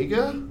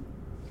Sega.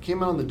 It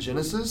came out on the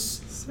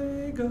Genesis.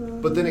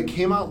 Sega. But then it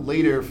came out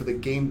later for the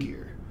Game Gear.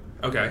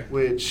 Okay.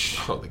 Which...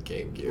 Oh, the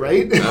Game Gear.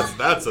 Right?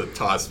 That's a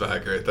toss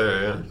back right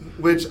there, yeah.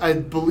 Which I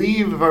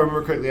believe, if I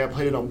remember correctly, I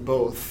played it on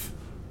both.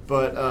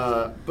 But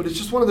it's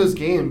just one of those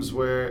games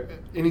where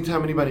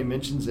anytime anybody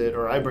mentions it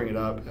or I bring it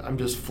up, I'm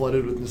just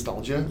flooded with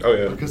nostalgia. Oh,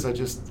 yeah. Because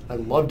I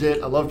loved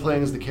it. I loved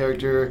playing as the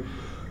character.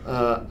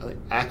 Like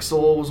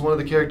Axel was one of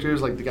the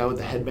characters, like the guy with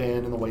the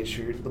headband and the white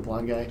shirt, the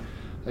blonde guy.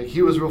 Like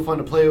he was real fun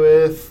to play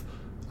with.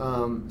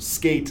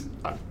 Skate,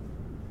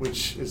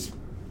 which is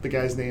the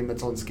guy's name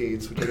that's on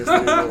skates, which I guess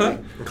they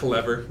really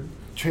Clever.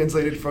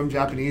 translated from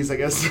Japanese, I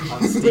guess.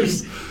 On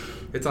Steam.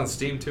 It's on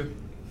Steam too.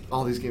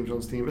 All these games are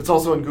on Steam. It's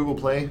also on Google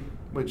Play,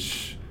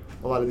 which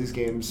a lot of these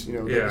games, you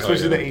know, Yeah.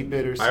 especially Oh, yeah. the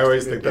 8-bit or 16-bit. I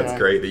always think that's yeah.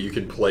 great that you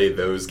can play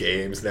those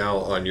games now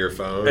on your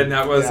phone. And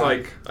that was Yeah.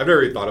 like, I've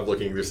never even thought of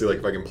looking to see like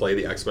if I can play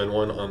the X-Men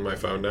one on my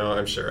phone now.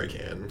 I'm sure I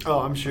can. Oh,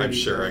 I'm sure. I'm you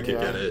sure can, I could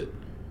yeah. get it.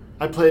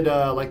 I played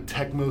like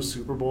Tecmo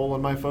Super Bowl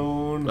on my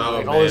phone. Oh,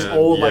 like all those man,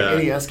 old yeah.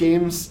 like NES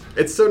games.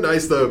 It's so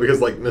nice though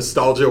because like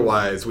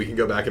nostalgia-wise, we can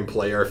go back and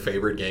play our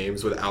favorite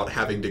games without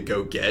having to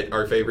go get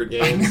our favorite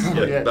games.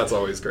 know, yeah. That's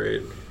always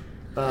great.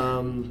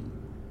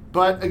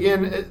 But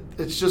again,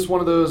 it's just one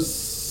of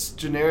those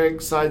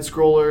generic side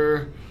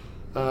scroller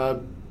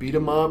beat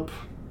 'em up.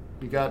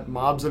 You got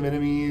mobs of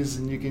enemies,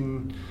 and you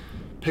can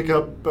pick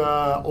up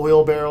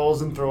oil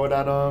barrels and throw it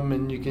at them,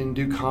 and you can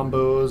do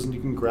combos, and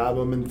you can grab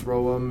them and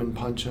throw them and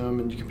punch them,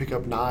 and you can pick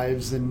up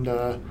knives and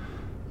what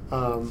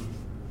are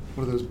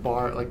those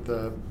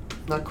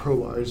not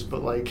crowbars,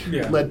 but like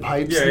Yeah. lead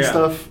pipes Yeah, and yeah.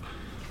 stuff.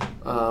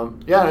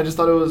 Yeah, I just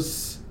thought it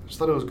was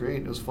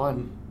great. It was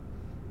fun.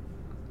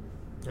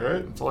 All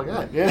right. That's all I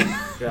got. Yeah.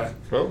 yeah,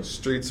 Well,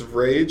 Streets of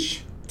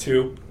Rage,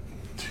 two.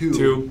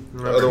 Two.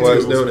 Remember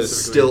otherwise two known as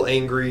specifically. Still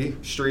Angry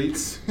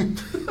Streets.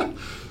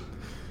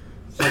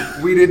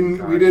 Like we didn't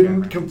God,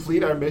 Cameron.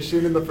 complete our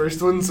mission in the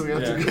first one, so we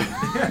have Yeah.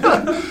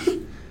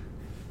 to.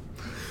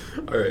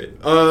 All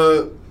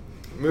right.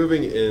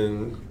 Moving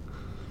in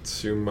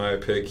to my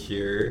pick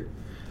here.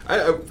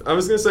 I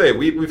was gonna say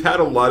we've had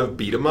a lot of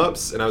beat 'em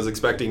ups, and I was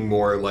expecting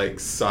more like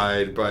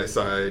side by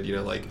side, you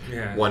know, like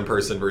Yeah. one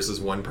person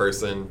versus one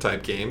person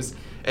type games,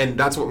 and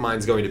that's what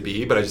mine's going to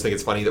be. But I just think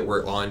it's funny that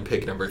we're on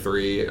pick number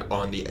 3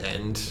 on the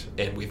end,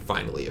 and we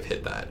finally have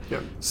hit that.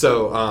 Yep.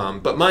 So,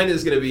 but mine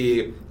is gonna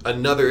be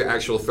another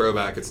actual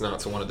throwback. It's not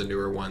to one of the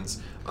newer ones,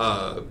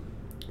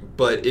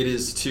 but it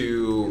is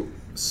to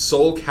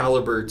Soul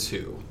Calibur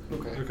 2.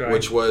 Okay.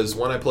 Which was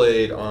one I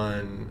played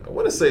on, I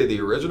want to say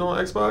the original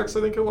Xbox,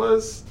 I think it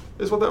was,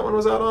 is what that one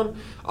was out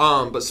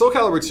on. But Soul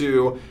Calibur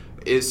 2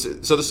 is,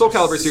 so the Soul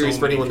Calibur So series,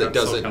 for many anyone that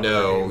Soul doesn't Calibur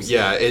know, games.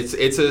 yeah, it's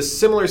a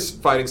similar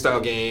fighting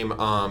style game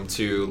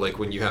to like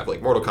when you have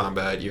like Mortal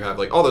Kombat, you have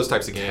like all those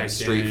types of games,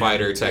 Tekken, Street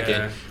Fighter, Tekken.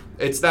 yeah.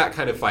 It's that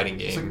kind of fighting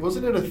It's game. like,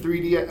 wasn't it a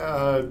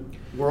 3D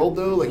world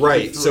though? Like you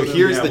Right. could So throw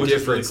here's Yeah, the which is really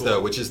difference, cool.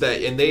 though, which is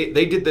that, and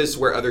they did this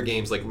where other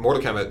games like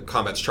Mortal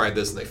Kombat's tried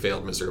this and they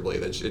failed miserably.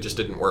 It just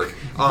didn't work.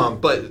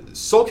 But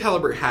Soul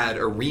Calibur had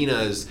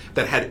arenas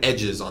that had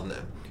edges on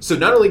them. So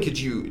not only could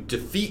you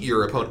defeat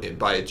your opponent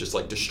by just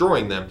like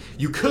destroying them,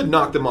 you could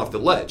knock them off the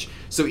ledge.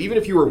 So even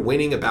if you were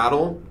winning a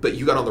battle, but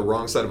you got on the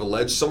wrong side of a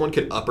ledge, someone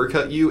could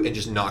uppercut you and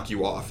just knock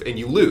you off, and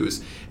you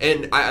lose.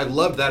 And I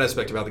love that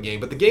aspect about the game.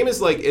 But the game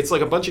is like, it's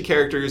like a bunch of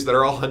characters that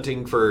are all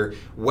hunting for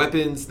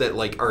weapons that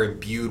like are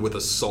imbued with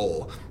a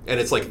soul. And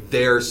it's like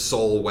their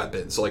soul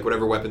weapon. So like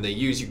whatever weapon they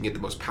use, you can get the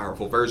most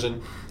powerful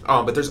version.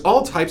 But there's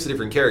all types of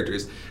different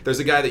characters. There's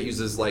a guy that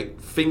uses like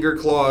finger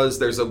claws.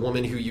 There's a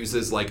woman who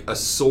uses like a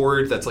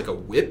sword that's like a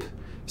whip.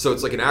 So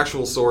it's like an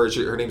actual sword.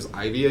 Her name's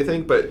Ivy, I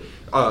think, but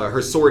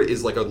her sword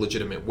is like a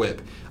legitimate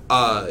whip.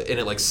 And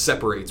it like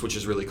separates, which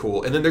is really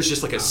cool. And then there's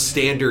just like a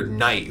standard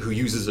knight who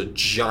uses a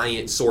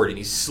giant sword, and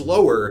he's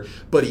slower,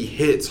 but he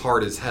hits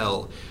hard as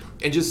hell.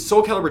 And just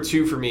Soul Calibur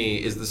 2 for me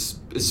is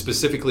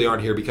specifically on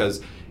here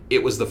because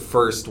it was the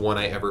first one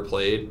I ever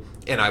played,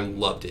 and I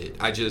loved it.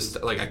 I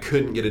just, like, I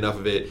couldn't get enough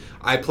of it.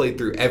 I played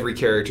through every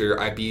character.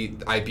 I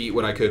beat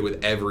what I could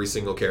with every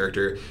single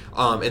character.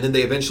 And then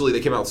they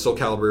came out with Soul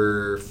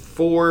Calibur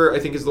 4, I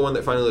think is the one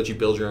that finally let you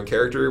build your own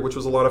character, which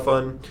was a lot of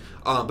fun.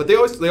 But they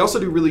also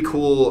do really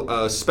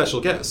cool special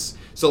guests.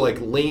 So,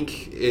 like,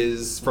 Link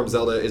from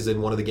Zelda is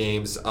in one of the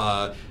games.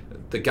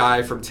 The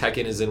guy from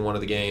Tekken is in one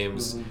of the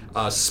games.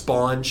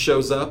 Spawn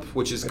shows up,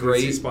 which is I did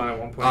great. see Spawn at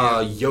one point.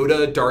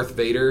 Yoda, Darth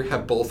Vader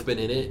have both been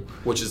in it,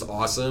 which is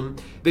awesome.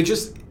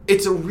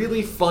 It's a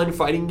really fun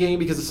fighting game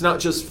because it's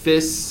not just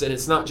fists and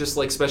it's not just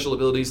like special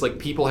abilities. Like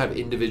people have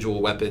individual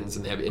weapons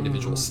and they have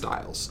individual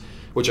styles,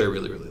 which I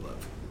really, really love.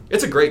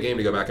 It's a great game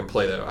to go back and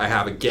play, though. I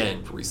have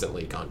again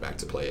recently gone back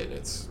to play it. And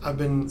it's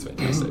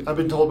fantastic. I've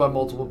been told by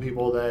multiple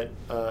people that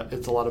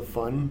it's a lot of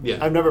fun. Yeah.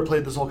 I've never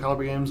played the Soul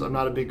Calibur games. I'm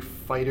not a big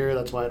fighter.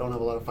 That's why I don't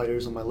have a lot of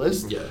fighters on my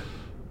list. Yeah.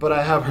 But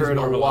I have He's heard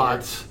a more of a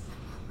lot.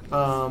 lover.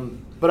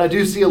 But I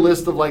do see a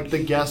list of like the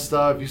guest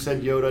stuff. You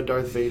said Yoda,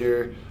 Darth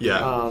Vader.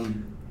 Yeah.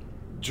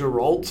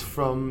 Geralt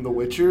from The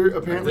Witcher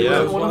apparently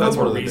Yeah, was one of that's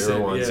them. one of the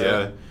newer ones.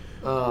 Yeah.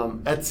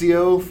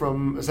 Ezio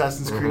from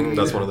Assassin's Creed.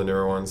 That's one of the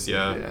newer ones.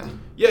 Yeah. Yeah.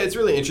 Yeah, it's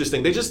really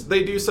interesting. They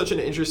do such an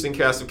interesting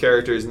cast of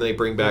characters, and they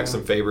bring back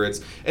some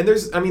favorites. And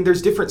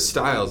there's different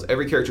styles.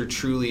 Every character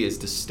truly is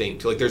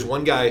distinct. Like there's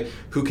one guy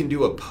who can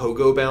do a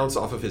pogo bounce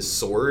off of his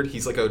sword.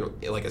 He's like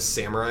a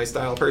samurai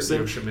style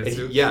person.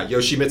 Yoshimitsu.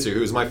 Yoshimitsu,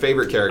 who's my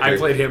favorite character. I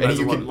played him and as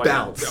you one, can like,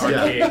 bounce. the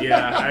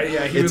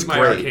arcade. He It's was my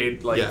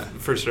great. arcade,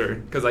 for sure.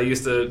 Because I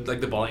used to like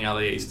the bowling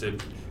alley. I used to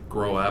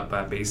grow up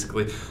at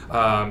basically. They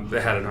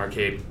had an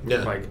arcade.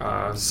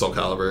 Yeah. Soul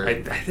Calibur. I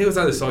think it was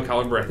either Soul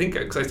Calibur. I think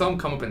because I saw him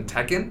come up in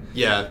Tekken.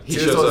 Yeah, he So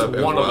shows it was up.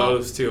 one of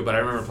those too. But I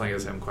remember playing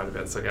as him quite a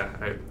bit. So yeah,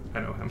 I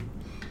know him.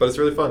 But it's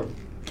really fun.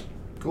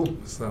 Cool.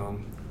 So,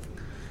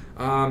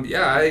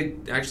 I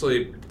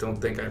actually don't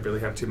think I really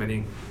have too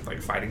many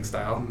like fighting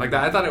style like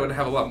that. I thought I would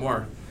have a lot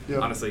more,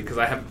 honestly, because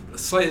I have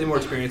slightly more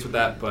experience with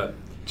that. But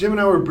Jim and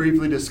I were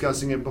briefly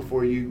discussing it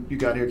before you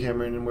got here,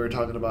 Cameron, and we were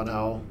talking about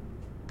how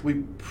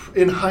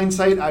in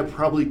hindsight, I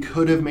probably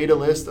could have made a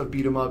list of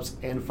beat 'em ups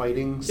and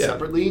fighting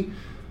separately.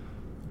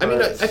 I mean,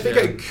 I think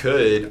I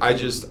could.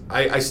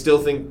 I still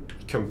think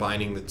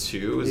combining the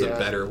two is a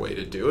better way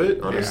to do it,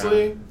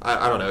 honestly. Yeah.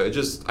 I don't know.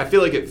 I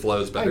feel like it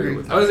flows better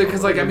with how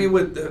because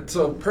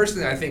so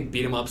personally, I think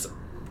beat 'em ups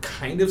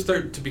kind of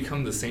start to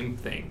become the same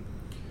thing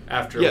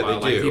after a while.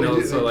 They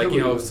do.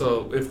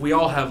 So if we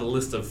all have a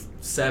list of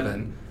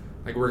 7,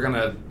 like we're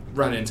gonna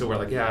run into where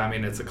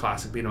it's a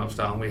classic beat 'em up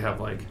style, and we have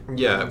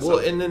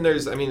and then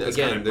there's again there's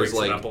kind of breaks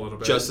it up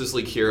a Justice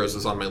League Heroes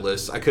is on my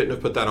list. I couldn't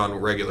have put that on a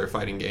regular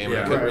fighting game.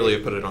 I couldn't really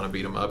have put it on a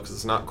beat 'em up because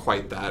it's not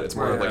quite that. It's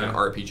more of like an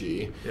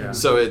RPG. Yeah.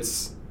 So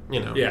it's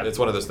it's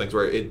one of those things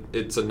where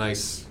it's a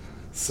nice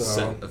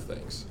set of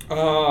things.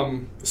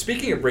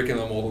 Speaking of breaking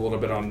the mold a little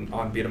bit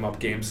on beat 'em up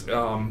games,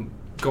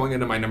 going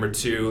into my number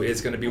 2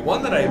 is going to be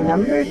one that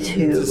I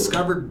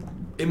discovered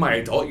in my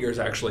adult years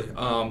actually,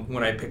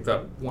 when I picked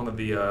up one of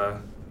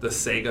the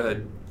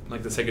Sega,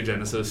 like the Sega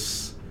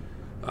Genesis,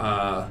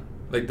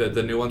 like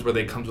the new ones where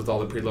they comes with all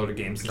the preloaded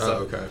games and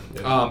stuff. Oh, okay.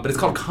 Yeah. But it's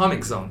called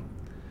Comic Zone.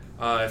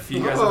 If you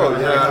guys have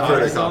I've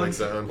heard of Comic Comic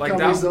Zone. Like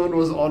Comic Zone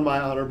was on my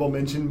honorable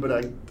mention, but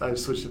I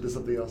switched it to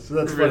something else. So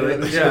that's funny.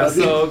 Really? Yeah.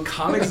 So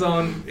Comic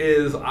Zone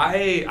is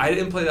I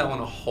didn't play that one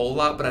a whole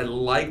lot, but I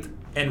liked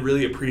and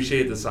really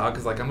appreciated the style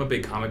because I'm a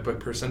big comic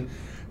book person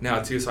now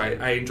too. So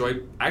I enjoy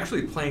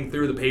actually playing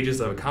through the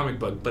pages of a comic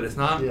book, but it's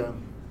not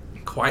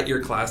quite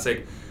your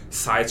classic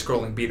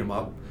side-scrolling beat 'em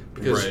up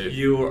because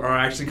you are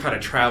actually kind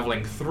of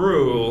traveling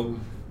through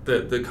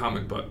the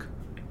comic book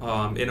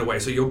in a way.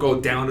 So you'll go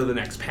down to the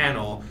next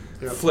panel,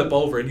 flip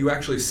over, and you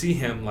actually see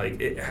him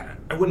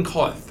I wouldn't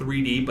call it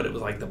 3D, but it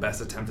was like the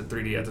best attempt at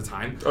 3D at the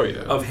time. Oh yeah.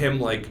 Of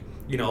him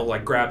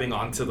grabbing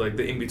onto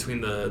the in between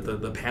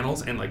the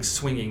panels and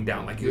swinging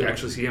down. You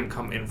actually see him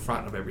come in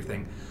front of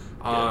everything.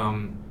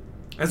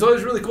 And so it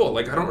was really cool.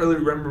 I don't really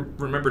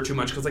remember too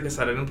much because, like I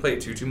said, I didn't play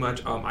it too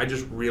much. I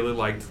just really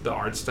liked the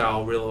art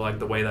style, really liked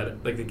the way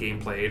that the game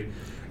played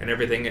and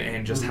everything,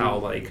 and just how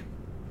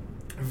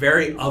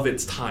very of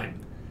its time.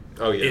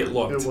 Oh yeah, It it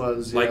looked.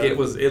 was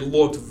It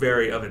looked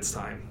very of its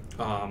time,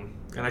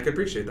 and I could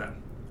appreciate that.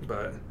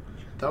 But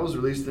that was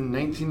released in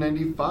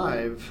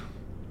 1995.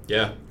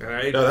 Yeah.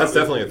 No, that's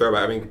definitely a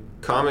throwback. I mean,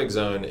 Comic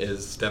Zone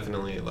is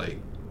definitely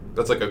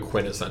that's a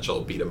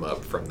quintessential beat 'em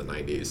up from the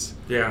 90s.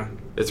 Yeah.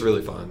 It's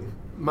really fun.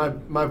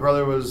 My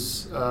brother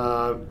was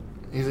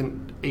he's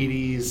in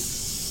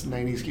 80s,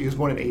 90s. He was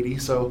born in 80,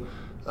 so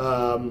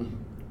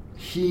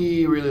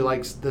he really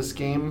likes this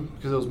game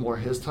because it was more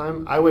his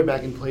time. I went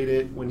back and played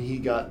it when he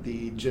got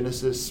the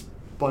Genesis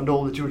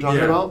bundle that you were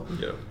talking about.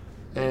 Yeah.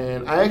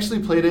 And I actually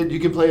played it. You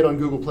can play it on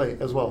Google Play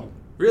as well.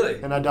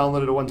 Really? And I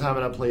downloaded it one time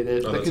and I played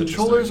it. Oh, the that's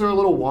controllers are a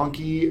little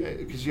wonky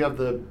because you have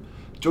the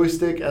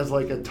joystick as a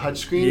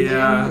touchscreen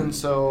game, and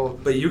so.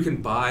 But you can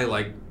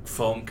buy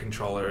foam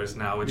controllers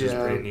now, which is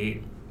pretty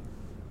neat.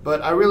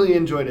 But I really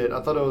enjoyed it. I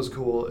thought it was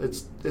cool.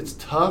 It's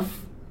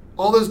tough.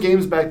 All those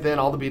games back then,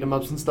 all the beat 'em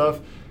ups and stuff.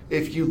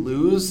 If you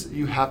lose,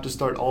 you have to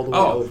start all the way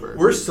over.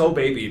 We're so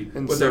babied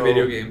And with so- our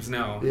video games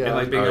now. Yeah.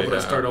 And being able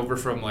to start over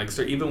from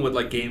even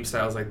with game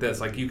styles like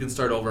this, you can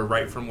start over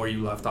right from where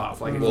you left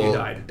off, if you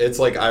died. It's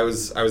I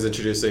was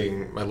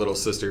introducing my little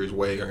sister who's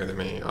way younger than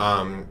me,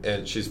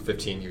 and she's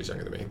 15 years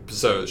younger than me.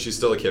 So she's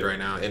still a kid right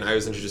now, and I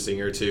was introducing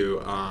her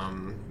to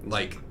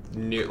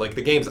new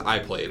the games I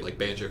played, like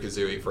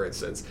Banjo-Kazooie, for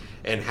instance,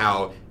 and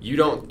how you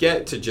don't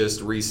get to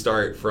just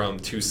restart from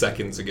 2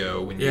 seconds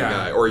ago when you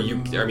die, or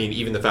I mean,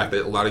 even the fact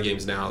that a lot of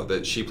games now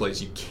that she plays,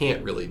 you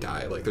can't really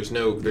die. There's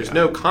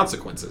no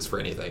consequences for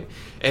anything,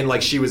 and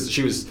she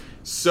was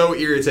so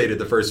irritated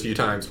the first few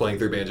times playing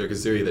through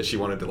Banjo-Kazooie that she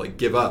wanted to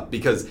give up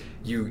because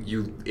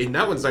you and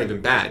that one's not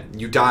even bad.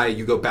 You die,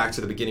 you go back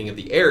to the beginning of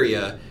the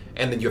area,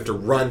 and then you have to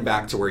run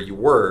back to where you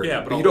were.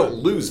 Yeah, but you don't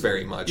lose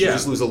very much. You Yeah.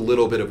 just lose a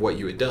little bit of what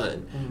you had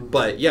done.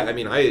 But yeah, I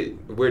mean,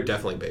 we're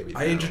definitely babies.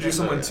 I now. introduced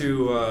someone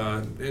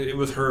to it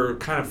was her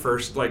kind of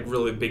first like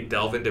really big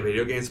delve into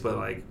video games, but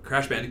like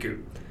Crash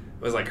Bandicoot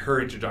was like her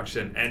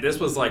introduction, and this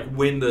was like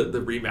when the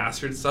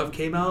remastered stuff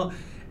came out,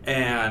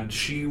 and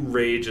she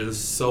rages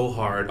so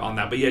hard on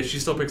that, but yeah, she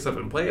still picks up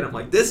and play it. I'm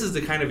like, this is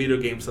the kind of video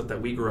game stuff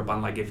that we grew up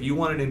on. Like, if you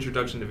want an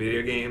introduction to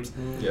video games,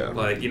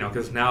 like, you know,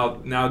 because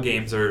now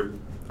games are,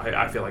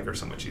 I feel like, are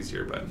so much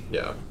easier. But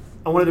yeah.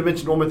 I wanted to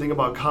mention one more thing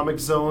about Comic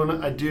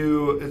Zone.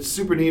 It's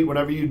super neat.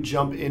 Whenever you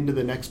jump into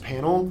the next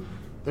panel,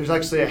 there's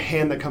actually a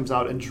hand that comes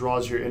out and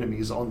draws your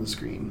enemies on the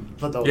screen. I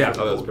thought that was really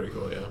Oh, that's cool. pretty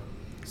cool. Yeah.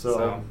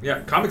 So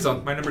yeah, Comic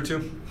Zone, my number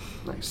 2.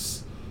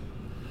 nice.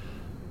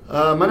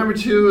 My number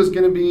 2 is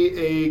going to be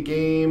a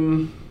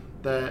game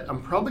that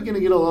I'm probably going to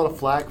get a lot of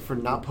flack for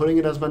not putting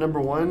it as my number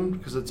 1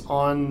 because it's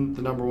on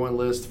the number 1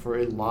 list for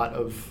a lot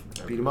of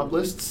beat 'em up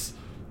lists.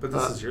 But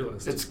this is your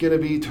list. It's going to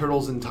be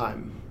Turtles in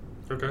Time.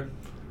 Okay.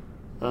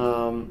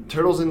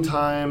 Turtles in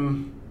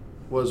Time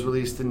was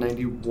released in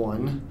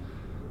 '91.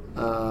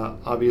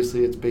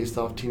 Obviously, it's based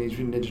off Teenage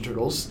Mutant Ninja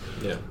Turtles.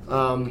 Yeah.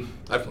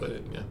 I played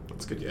it. Yeah,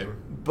 it's a good game.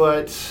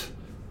 But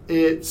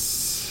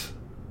it's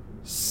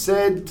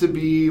said to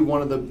be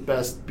one of the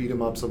best beat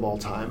 'em ups of all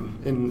time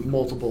in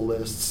multiple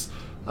lists.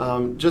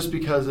 Just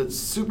because it's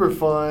super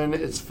fun,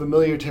 it's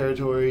familiar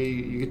territory.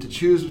 You get to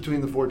choose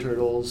between the 4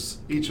 turtles.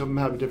 Each of them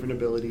have different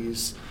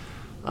abilities,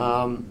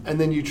 and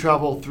then you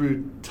travel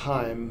through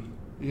time.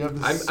 You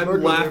have this smirk I'm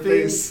on your laughing.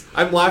 face.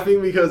 I'm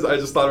laughing because I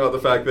just thought about the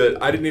fact that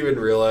I didn't even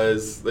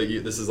realize that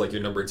this is like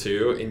your number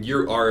 2, and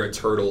you are a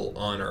turtle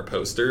on our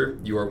poster.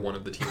 You are one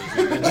of the Teenage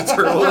Mutant Ninja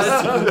Turtles.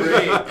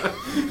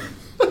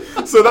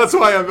 That's So that's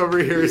why I'm over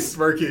here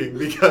smirking,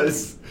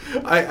 because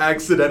I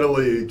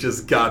accidentally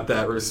just got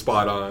that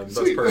spot on. That's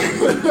Sweet.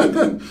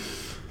 perfect.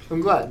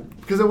 I'm glad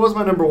because it was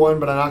my number 1,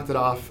 but I knocked it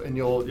off, and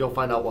you'll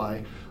find out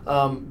why.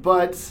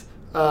 But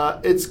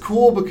it's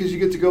cool because you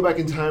get to go back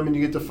in time and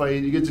you get to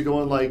fight. You get to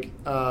go in like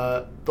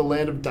the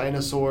land of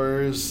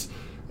dinosaurs,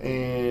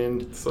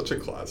 and Such a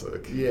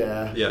classic.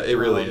 yeah, Yeah, it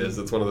really is.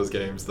 It's one of those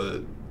games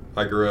that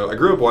I grew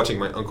up watching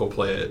my uncle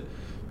play it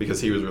because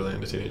he was really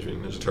into Teenage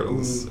Mutant Ninja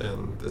Turtles,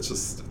 and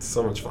it's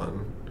so much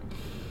fun.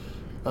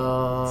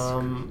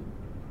 I'm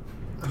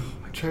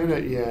trying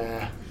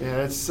to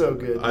it's so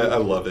good. I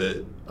love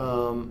it.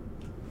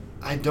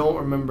 I don't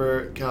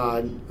remember.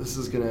 God,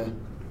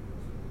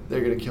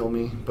 they're gonna kill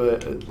me.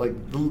 But like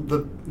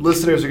the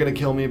listeners are gonna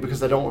kill me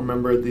because I don't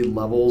remember the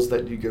levels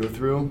that you go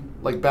through,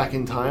 like back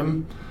in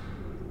time.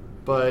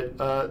 But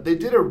they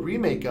did a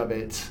remake of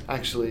it.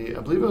 Actually, I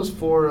believe it was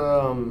for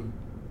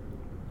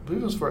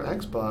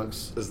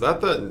Xbox. Is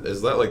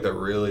that like the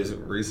really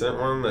recent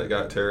one that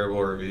got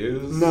terrible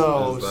reviews?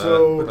 No, Is that-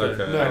 so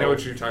okay. no. I know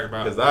what you're talking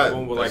about. Is that-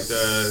 one with like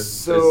the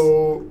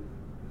So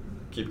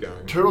Keep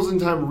going. Turtles in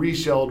Time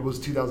Reshelled was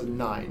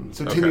 2009,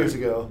 so 10 Okay. years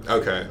ago.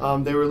 Okay.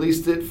 They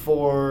released it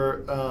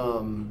for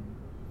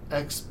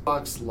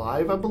Xbox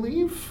Live, I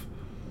believe.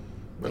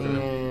 Okay.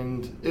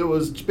 And it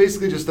was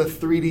basically just a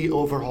 3D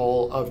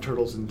overhaul of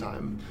Turtles in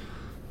Time.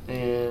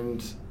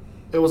 And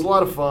it was a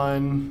lot of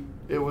fun.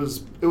 It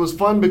was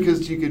fun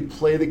because you could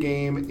play the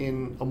game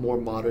in a more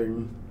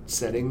modern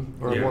setting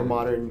or a Yeah. more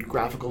modern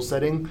graphical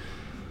setting.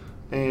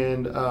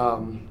 And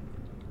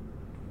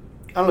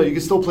I don't know, you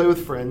can still play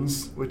with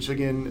friends, which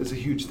again is a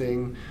huge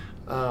thing.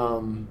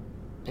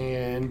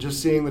 And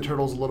just seeing the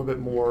turtles a little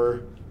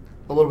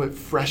bit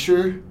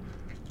fresher,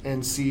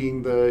 and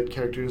seeing the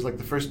characters, like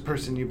the first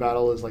person you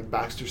battle is like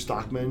Baxter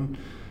Stockman,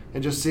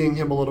 and just seeing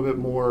him a little bit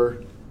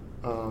more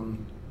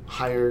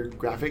higher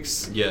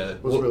graphics Yeah,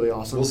 was really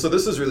awesome. Well, so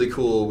this is really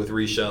cool with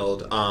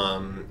Reshelled.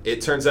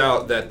 It turns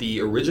out that the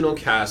original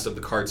cast of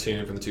the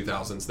cartoon from the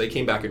 2000s, they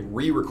came back and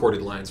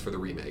re-recorded lines for the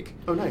remake.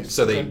 Oh, nice.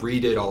 So they Okay.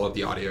 redid all of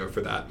the audio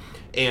for that.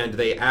 And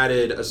they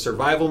added a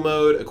survival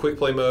mode, a quick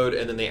play mode,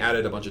 and then they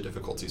added a bunch of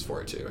difficulties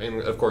for it too.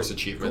 And of course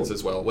achievements Cool.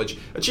 as well, which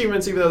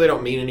achievements, even though they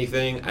don't mean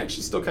anything, I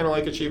actually still kind of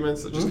like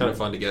achievements. They're just Mhm. kind of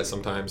fun to get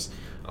sometimes.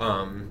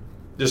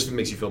 Just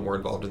makes you feel more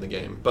involved in the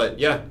game. But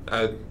yeah,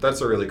 that's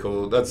a really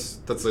cool. That's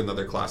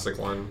another classic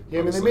one. Yeah, I mean, they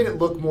obviously. made it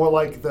look more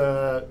like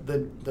the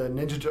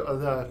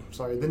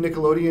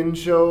Nickelodeon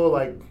show,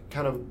 like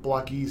kind of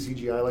blocky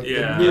CGI, like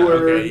yeah. the newer,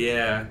 Okay.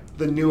 Yeah.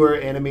 the newer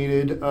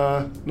animated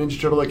Ninja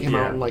Turtle that came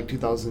out Yeah. in like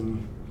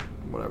 2000,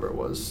 whatever it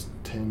was,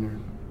 10 or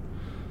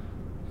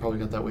probably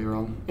got that way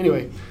wrong.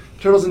 Anyway,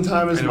 Turtles in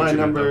Time is I know what my you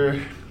meant, number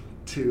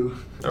 2.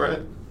 All right.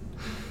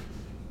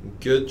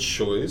 Good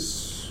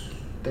choice.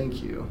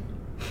 Thank you.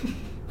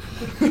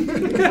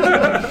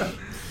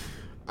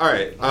 All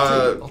right.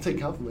 I'll take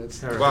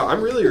compliments. Wow,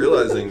 I'm really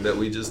realizing that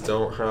we just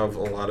don't have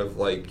a lot of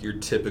like your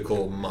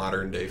typical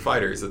modern day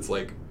fighters. It's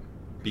like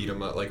beat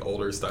 'em up, like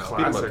older style beat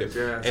 'em up Classic. games.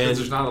 Yeah. And And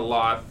there's not a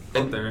lot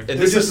out there. and They're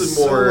this just is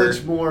more. so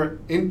much more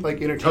Oh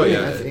entertaining,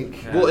 yeah. I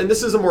think. Yeah. Well, and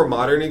this is a more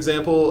modern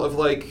example of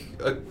like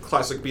a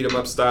classic beat 'em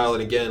up style.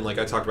 And again, like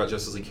I talked about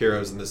Justice League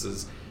Heroes, and this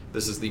is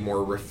the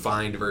more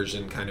refined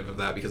version kind of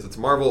that because it's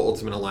Marvel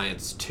Ultimate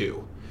Alliance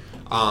 2.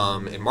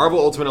 And Marvel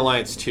Ultimate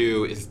Alliance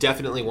 2 is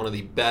definitely one of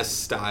the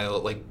best style,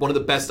 like one of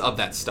the best of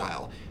that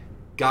style.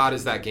 God,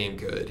 is that game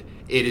good.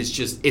 It is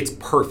just, it's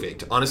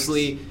perfect.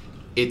 Honestly,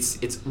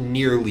 it's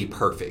nearly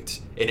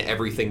perfect in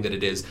everything that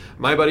it is.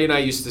 My buddy and I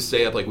used to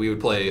stay up, like we would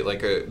play,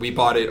 we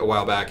bought it a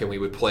while back and we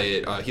would play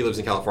it, he lives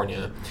in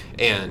California,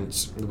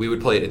 and we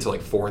would play it until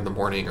like 4 in the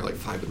morning or like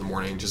 5 in the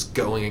morning, just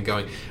going and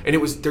going. And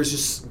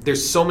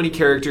there's so many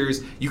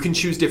characters. You can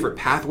choose different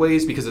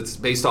pathways because it's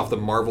based off the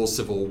Marvel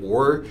Civil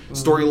War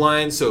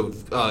storyline, so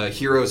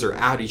heroes are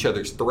at each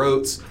other's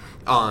throats.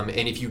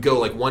 And if you go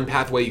like one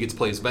pathway, you get to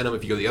play as Venom.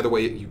 If you go the other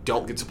way, you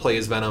don't get to play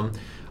as Venom.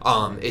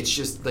 It's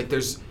just like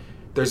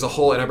there's a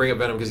whole, and I bring up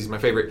Venom because he's my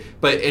favorite,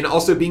 and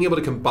also being able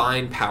to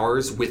combine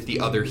powers with the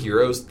other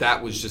heroes,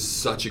 that was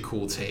just such a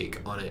cool take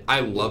on it.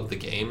 I love the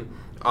game.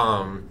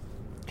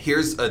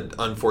 Here's an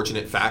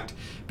unfortunate fact.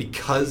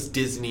 Because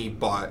Disney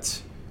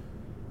bought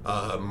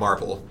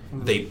Marvel,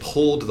 they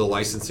pulled the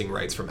licensing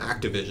rights from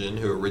Activision,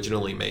 who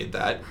originally made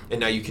that, and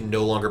now you can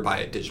no longer buy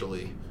it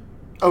digitally.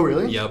 Oh,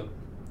 really? Yep.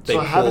 So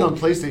I have it on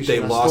PlayStation. They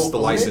lost the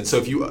license. So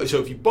if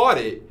you bought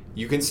it,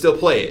 you can still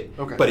play it.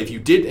 Okay. But if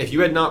you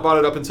had not bought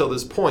it up until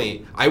this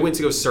point, I went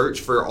to go search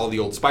for all the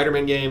old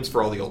Spider-Man games,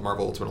 for all the old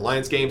Marvel Ultimate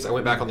Alliance games. I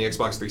went back on the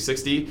Xbox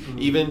 360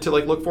 even to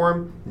like look for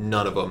them.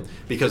 None of them,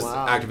 because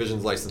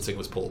Activision's licensing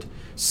was pulled.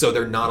 So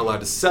they're not allowed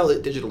to sell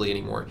it digitally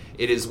anymore.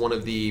 It is one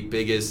of the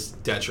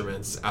biggest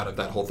detriments out of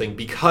that whole thing,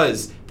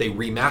 because they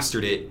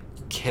remastered it.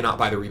 You cannot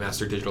buy the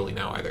remaster digitally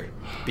now either,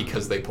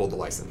 because they pulled the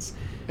license.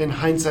 In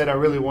hindsight, I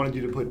really wanted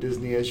you to put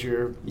Disney as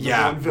your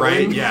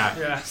villain.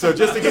 Yeah. So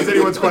just in case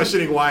anyone's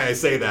questioning why I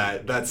say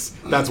that, that's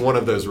one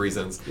of those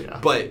reasons. Yeah.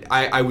 But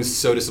I was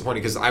so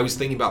disappointed because I was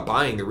thinking about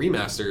buying the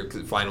remaster.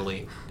 'Cause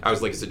finally, I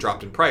was like, "Is it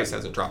dropped in price?" It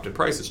hasn't dropped in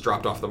price. It's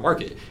dropped off the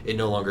market. It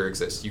no longer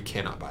exists. You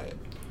cannot buy it.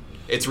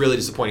 It's really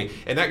disappointing,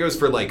 and that goes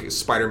for like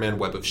Spider-Man: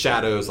 Web of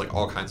Shadows, like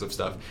all kinds of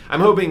stuff.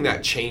 I'm hoping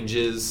that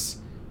changes.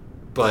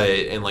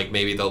 And like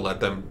maybe they'll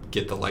let them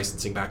get the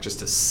licensing back just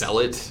to sell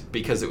it,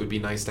 because it would be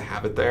nice to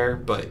have it there.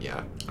 But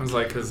yeah, I was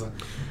like, because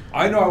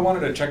I know I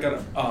wanted to check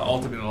out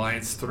Ultimate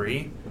Alliance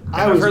 3.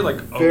 I was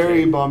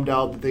very bummed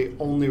out that they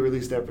only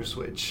released that for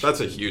Switch.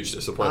 That's a huge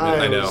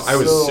disappointment. I know. I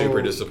was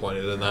super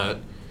disappointed in that.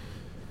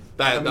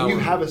 You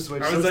have a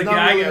Switch. I was so like, it's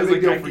not really a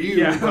big deal for you.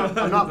 Yeah. But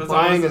I'm not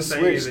buying a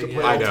Switch to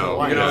play. I know.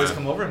 Ultimate You can always Alliance.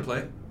 come over and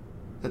play.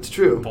 That's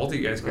true. Both of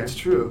you guys can. That's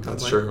true.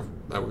 That's true.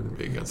 I wouldn't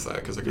be against that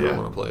because I kind of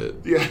want to play it.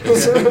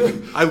 Yeah.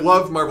 I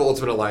love Marvel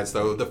Ultimate Alliance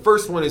though. The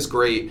first one is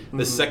great.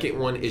 The second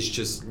one is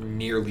just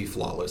nearly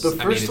flawless. The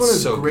first one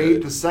is great.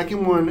 Good. The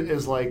second one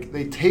is like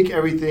they take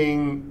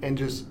everything and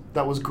just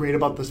that was great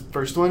about this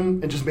first one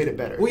and just made it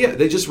better. Well, yeah,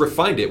 they just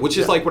refined it, which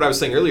is like what I was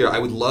saying earlier. I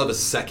would love a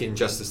second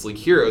Justice League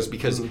Heroes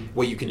because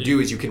what you can do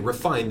is you can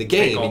refine the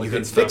game and you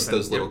can fix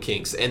those little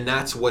kinks, and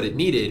that's what it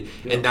needed,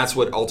 and that's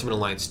what Ultimate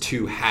Alliance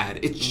 2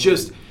 had. It's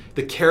just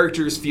the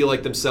characters feel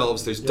like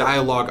themselves. There's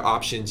dialogue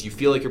options. You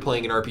feel like you're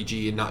playing an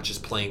RPG and not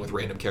just playing with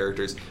random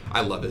characters. I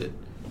love it.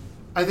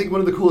 I think one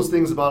of the coolest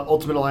things about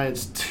Ultimate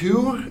Alliance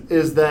 2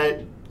 is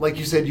that, like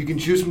you said, you can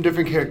choose from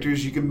different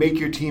characters. You can make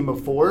your team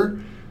of 4,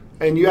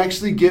 and you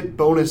actually get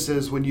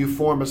bonuses when you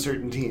form a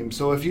certain team.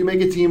 So if you make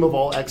a team of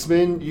all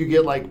X-Men, you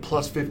get like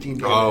plus 15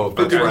 damage,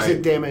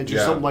 50% damage or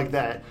something like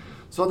that.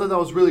 So I thought that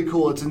was really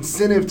cool. It's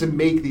incentive to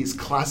make these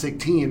classic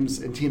teams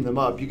and team them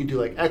up. You can do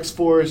like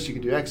X-Force, you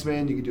can do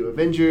X-Men, you can do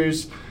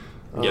Avengers,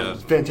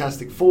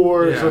 Fantastic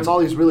Four. So it's all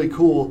these really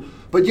cool.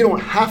 But you don't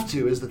have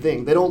to is the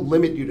thing. They don't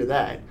limit you to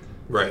that.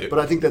 Right. But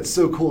I think that's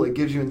so cool. It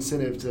gives you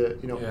incentive to,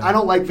 I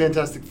don't like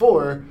Fantastic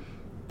Four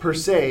per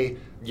se.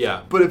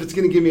 Yeah. But if it's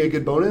going to give me a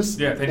good bonus,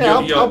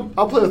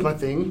 I'll play with my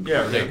thing.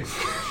 Yeah, right.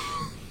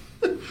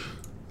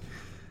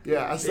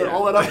 Yeah, I set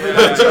all that up for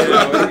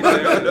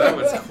that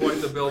was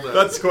quite the build-up.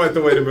 That's quite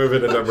the way to move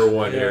into number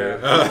 1 here.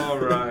 All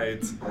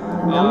right.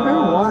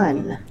 Number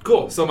 1.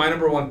 Cool. So my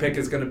number 1 pick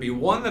is going to be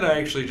one that I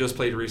actually just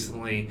played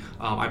recently.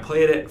 I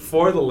played it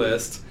for the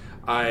list.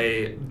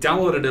 I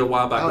downloaded it a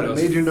while back. Oh, when it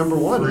was made your number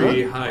 1,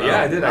 free. huh?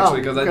 Yeah, I did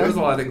actually, because there was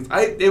a lot of things.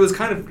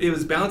 It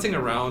was bouncing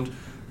around.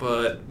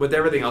 But with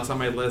everything else on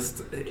my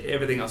list,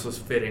 everything else was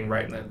fitting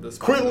right in the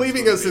spot. Quit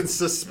leaving us in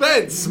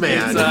suspense,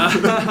 man.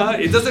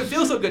 It doesn't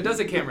feel so good, does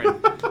it, Cameron?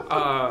 Do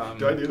I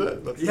do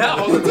that?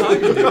 All the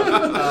time you do.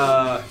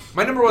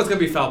 My number 1 is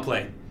going to be Foul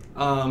Play.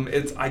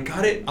 I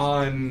got it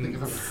on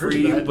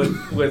free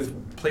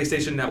with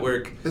PlayStation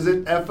Network. Is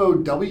it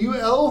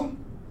FOWL?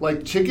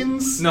 Like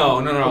chickens? No.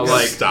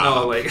 Okay.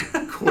 Stop.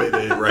 Quit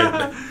it right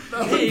now.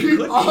 Hey,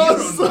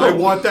 awesome. I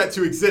want that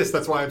to exist.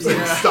 That's why I'm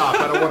saying stop.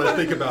 I don't want to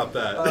think about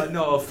that.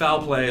 No,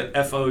 Foul Play,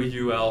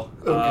 FOUL.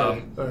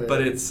 Okay. Right.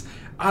 But it's,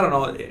 I don't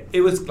know. It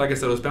was, like I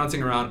said, it was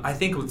bouncing around. I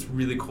think what's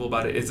really cool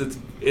about it is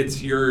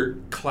it's your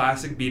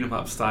classic beat 'em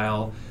up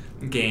style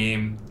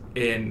game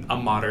in a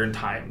modern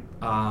time.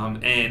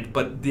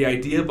 But the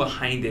idea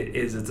behind it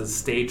is it's a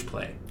stage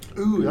play.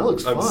 Ooh, that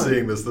looks fun. I'm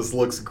seeing this. This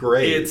looks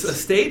great. It's a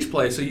stage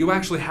play, so you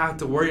actually have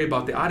to worry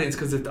about the audience,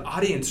 because if the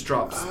audience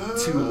drops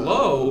too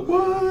low,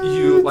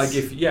 if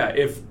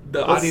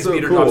the audience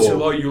meter drops too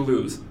low, you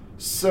lose.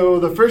 So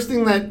the first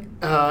thing that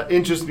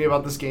interests me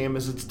about this game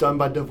is it's done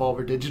by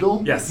Devolver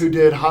Digital. Yes. Who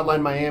did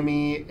Hotline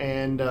Miami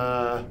and...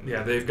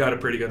 Yeah, they've got a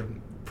pretty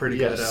good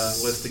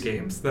list of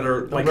games that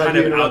are like I'm kind glad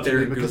of you out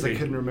there interrupted and me because I goofy.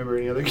 couldn't remember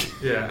any other game.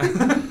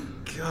 Yeah.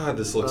 God,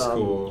 this looks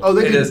cool. Oh,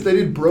 they It is.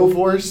 did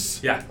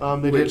Broforce. Yeah.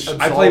 They Which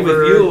did I played with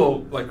Absolver,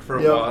 you like for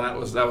a Yep. while, and that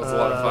was a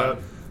lot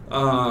of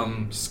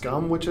fun.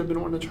 Scum, which I've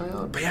been wanting to try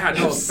out. But yeah, They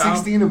no, have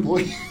 16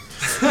 employees.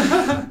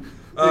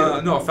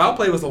 No, Foul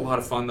Play was a lot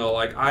of fun though.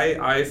 Like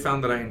I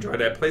found that I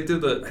enjoyed it. I played through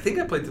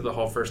the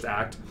whole first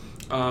act.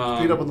 Pick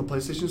it up on the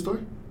PlayStation Store?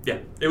 Yeah,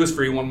 it was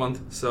free 1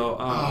 month. So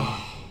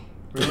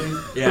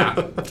Really?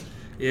 yeah,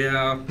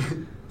 yeah.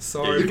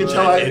 Sorry, You can buddy.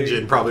 tell I-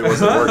 Engine probably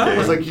wasn't working. I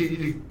was like,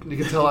 you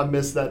can tell I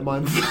missed that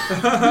month.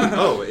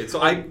 Oh, it's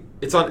on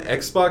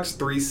Xbox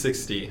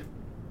 360.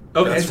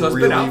 Okay, That's so it's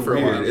really been out for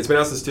a weird. while. It's been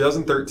out since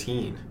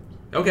 2013.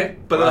 Okay,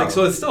 but Wow. like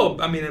so it's still.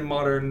 I mean, in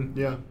modern.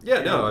 Yeah.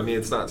 Yeah, no, I mean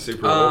it's not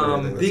super old or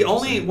anything. That's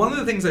interesting. One of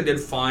the things I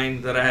did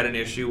find that I had an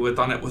issue with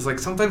on it was like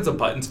sometimes the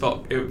buttons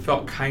felt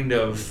kind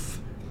of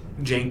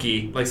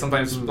janky. Like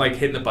sometimes like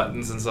hitting the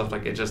buttons and stuff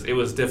like it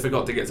was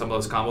difficult to get some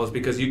of those combos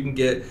because you can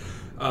get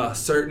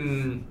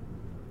certain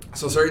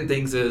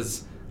things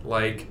is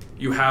like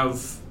you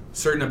have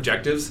certain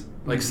objectives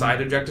like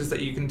side objectives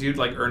that you can do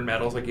like earn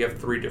medals. Like you have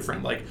 3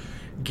 different like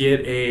get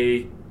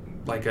a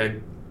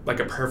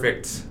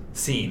perfect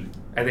scene.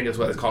 I think is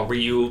what it's called, where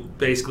you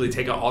basically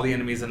take out all the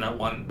enemies in that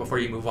one before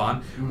you move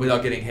on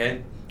without getting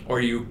hit, or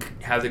you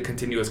have the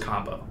continuous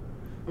combo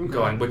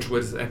going, which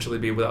would essentially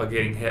be without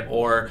getting hit,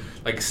 or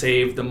like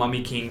save the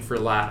Mummy King for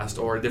last,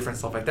 or different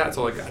stuff like that.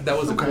 So like that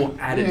was a cool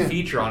added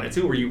feature on it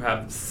too, where you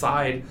have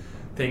side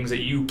things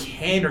that you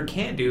can or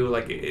can't do.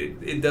 Like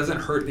it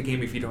doesn't hurt the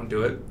game if you don't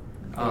do it.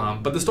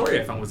 But the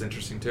story I found was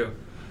interesting too.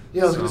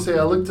 Yeah, I was going to say,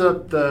 I looked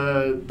up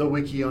the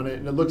wiki on it,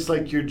 and it looks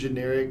like your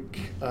generic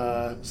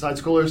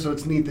side-scroller, so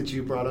it's neat that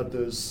you brought up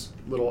those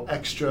little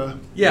extra...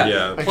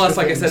 Yeah. Plus,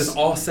 like I Extra said, it's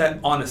all set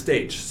on a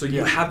stage. So you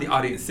Yeah. have the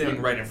audience sitting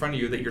Yeah. right in front of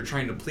you that you're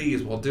trying to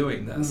please while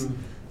doing this.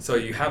 So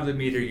you have the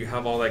meter, you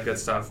have all that good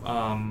stuff.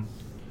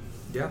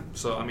 Yeah,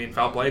 so I mean,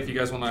 Foul Play, if you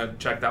guys want to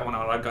check that one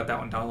out, I've got that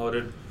one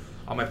downloaded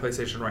on my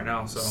PlayStation right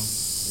now.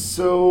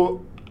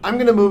 So I'm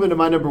going to move into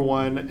my number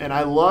 1, and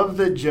I love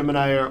that Jim and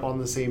I are on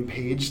the same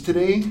page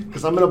today,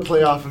 because I'm going to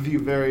play off of you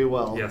very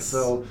well. Yes.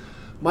 So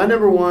my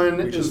number 1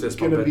 We just is fist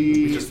going to bumped it.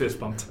 be... We just fist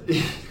bumped.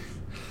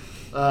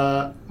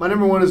 my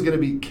number 1 is going to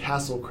be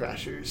Castle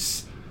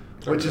Crashers,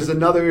 which is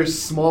another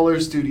smaller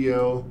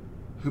studio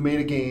who made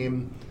a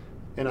game,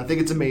 and I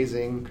think it's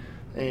amazing.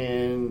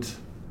 And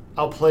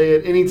I'll play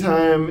it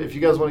anytime. If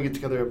you guys want to get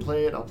together and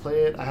play it, I'll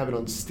play it. I have it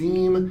on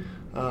Steam.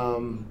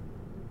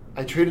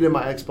 I traded in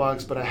my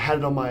Xbox, but I had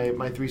it on my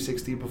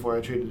 360 before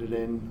I traded it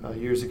in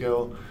years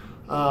ago.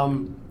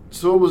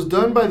 So it was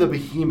done by the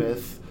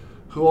Behemoth,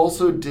 who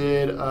also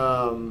did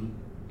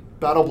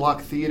Battle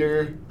Block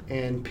Theater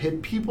and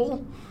Pit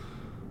People.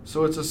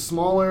 So it's a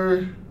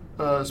smaller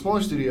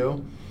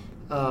studio,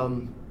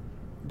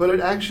 but it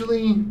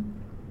actually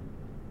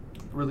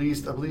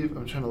released, I believe,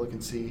 I'm trying to look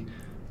and see.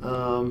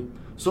 So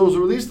it was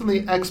released on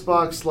the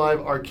Xbox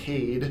Live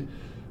Arcade,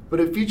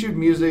 but it featured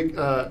music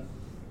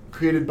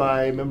created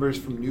by members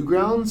from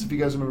Newgrounds. If you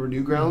guys remember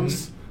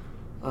Newgrounds,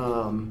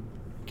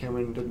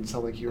 Cameron doesn't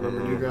sound like you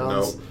remember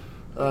Newgrounds.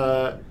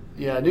 Nope.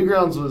 Yeah,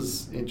 Newgrounds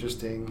was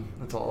interesting.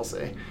 That's all I'll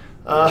say.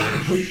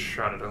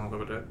 Shot it down a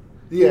little bit.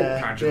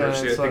 Yeah,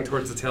 Controversy, yeah, I think,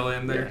 towards the tail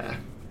end there. Yeah.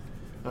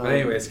 But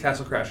anyways,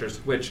 Castle Crashers,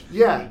 which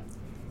Yeah.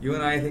 you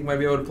and I think might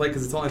be able to play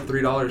because it's only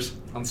 $3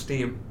 on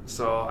Steam.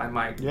 So I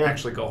might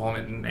actually go home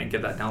and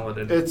get that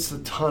downloaded. It's a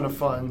ton of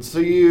fun. So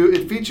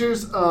it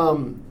features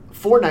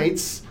 4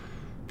 knights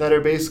that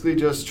are basically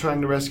just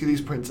trying to rescue these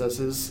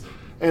princesses.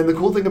 And the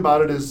cool thing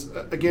about it is,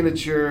 again,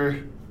 it's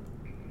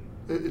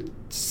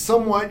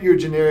somewhat your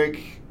generic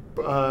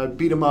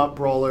beat 'em up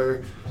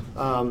brawler,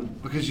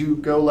 because you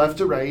go left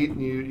to right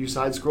and you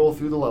side scroll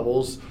through the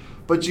levels,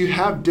 but you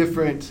have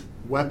different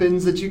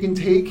weapons that you can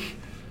take.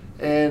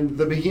 And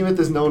the Behemoth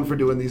is known for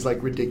doing these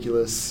like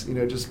ridiculous,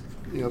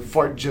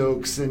 fart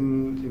jokes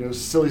and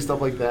silly stuff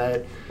like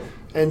that.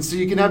 And so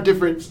you can have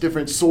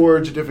different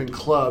swords or different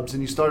clubs,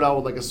 and you start out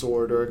with like a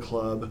sword or a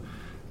club,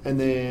 and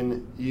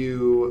then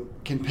you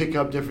can pick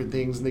up different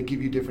things, and they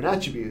give you different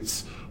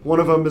attributes.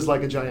 One of them is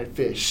like a giant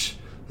fish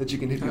that you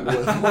can hit people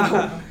with.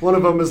 One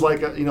of them is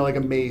like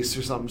a mace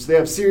or something. So they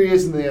have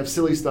serious and they have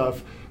silly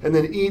stuff, and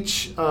then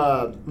each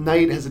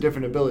knight has a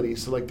different ability.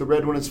 So like the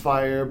red one is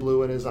fire,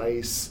 blue one is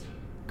ice,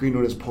 green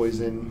one is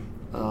poison.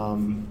 Oh,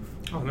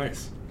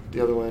 nice.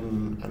 The other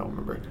one, I don't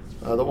remember.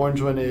 The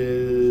orange one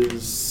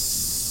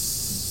is...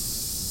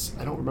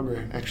 I don't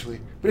remember, actually.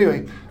 But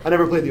anyway, I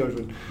never played the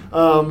orange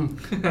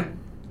one.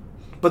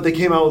 But they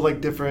came out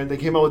with they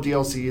came out with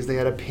DLCs. They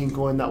had a pink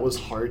one that was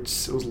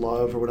hearts. It was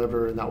love or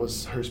whatever, and that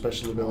was her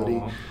special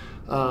ability.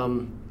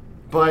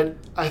 But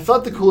I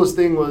thought the coolest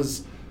thing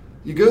was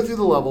you go through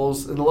the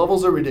levels, and the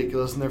levels are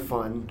ridiculous, and they're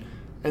fun.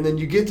 And then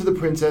you get to the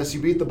princess,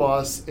 you beat the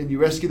boss, and you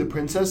rescue the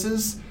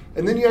princesses,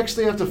 and then you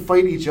actually have to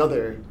fight each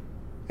other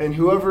and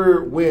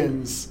whoever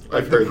wins,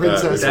 I've the heard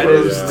princess that. That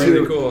goes is to.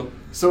 really cool.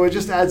 So it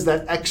just adds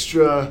that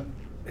extra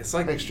It's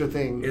like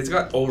thing. it's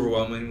got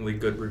overwhelmingly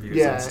good reviews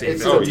Yeah, on Steam.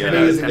 it's- Oh it's yeah,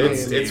 amazing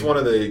it's game. one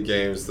of the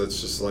games that's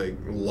just like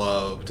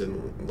loved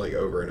and like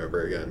over and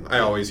over again. I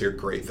always hear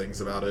great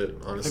things about it.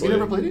 Honestly, Have you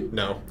never played it?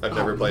 No, I've Oh,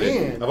 never played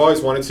man. it. I've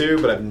always wanted to,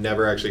 but I've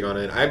never actually gone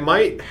in. I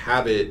might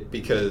have it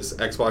because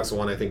Xbox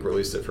One I think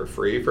released it for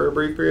free for a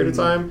brief period of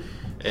time,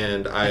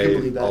 and can I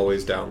believe that.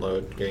 always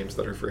download games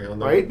that are free on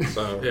there. Right?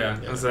 So Yeah,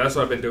 and so that's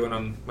what I've been doing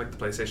on like the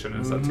PlayStation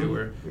and stuff too.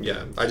 Where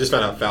yeah, I just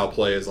found out Foul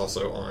Play is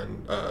also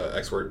on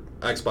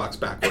Xbox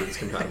backwards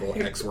compatible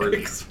X-Word.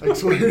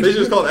 Excellent. They should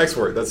just call it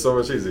X-Word. That's so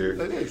much easier.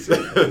 That is.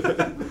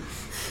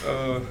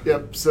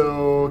 Yep.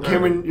 So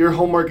Cameron, your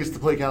homework is to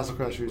play Castle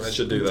Crushers. I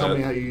should do Tell that.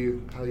 me how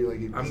you like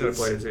it. I'm gonna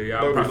play it too.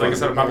 Yeah, That would be like I fun.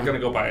 said, I'm probably gonna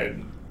go buy it,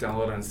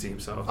 download it on Steam.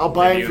 So I'll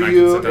buy maybe it for and I can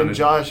you, sit down and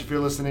Josh, if you're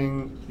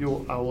listening,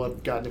 I will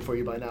have gotten it for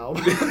you by now.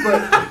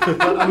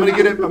 but I'm gonna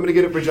get it. I'm gonna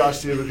get it for Josh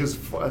too because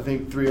I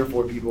think 3 or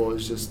 4 people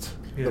is just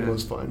Yeah. the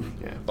most fun.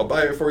 Yeah. I'll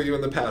buy it for you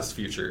in the past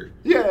future.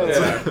 Yeah.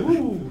 Yeah.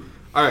 Woo.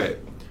 All right.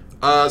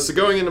 So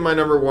going into my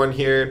number one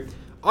here,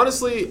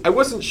 honestly, I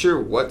wasn't sure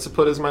what to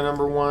put as my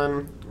number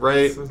one,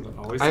 right? This isn't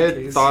always I the had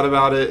case. thought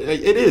about it.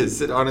 It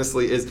is. It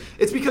honestly is.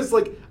 It's because,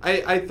 like,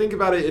 I think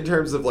about it in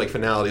terms of, like,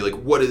 finality. Like,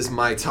 what is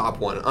my top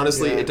one?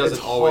 Honestly, Yeah, it doesn't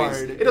it's always...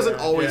 hard. It doesn't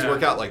Yeah. always Yeah.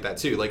 work out like that,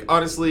 too. Like,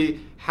 honestly,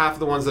 half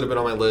the ones that have been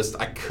on my list,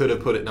 I could have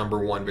put at number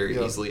one very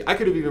Yeah. easily. I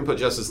could have even put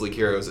Justice League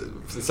Heroes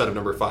instead of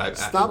number 5 at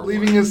Stop number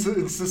leaving one. us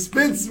in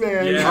suspense,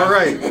 man. Yeah. All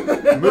right.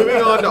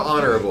 Moving on to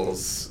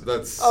honorables.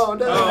 That's... Oh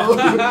no.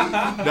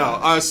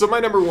 No, so my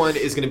number one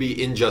is going to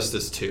be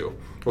Injustice 2,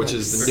 which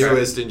is the Okay.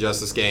 newest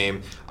Injustice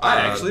game. I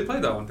actually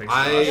played that one. Thanks.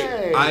 Josh.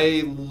 Yay.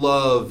 I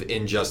love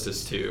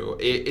Injustice 2.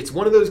 It's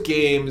one of those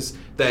games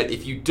that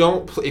if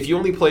you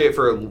only play it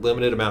for a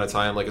limited amount of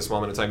time, like a small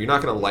amount of time, you're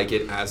not going to like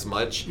it as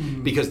much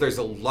because there's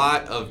a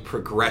lot of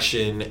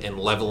progression and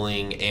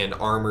leveling and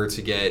armor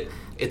to get.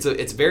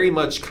 It's very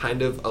much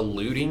kind of a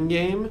looting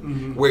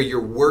game where you're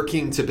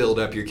working to build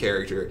up your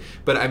character.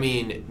 But I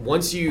mean,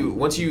 once you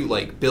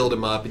like build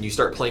them up and you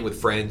start playing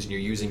with friends and you're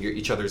using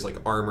each other's like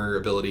armor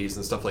abilities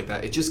and stuff like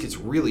that, it just gets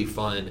really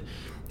fun.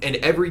 And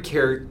every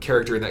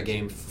character in that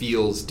game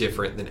feels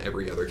different than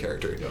every other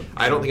character. Yep.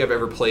 I don't think I've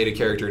ever played a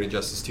character in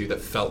Injustice 2 that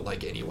felt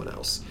like anyone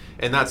else.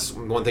 And that's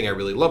one thing I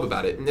really love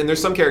about it. And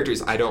there's some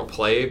characters I don't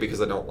play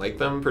because I don't like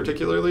them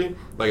particularly.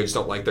 Like, I just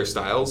don't like their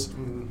styles.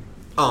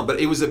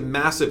 But it was a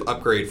massive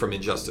upgrade from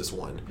Injustice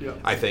 1, Yeah.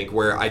 I think,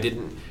 where I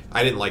didn't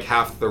like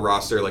half the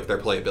roster, like their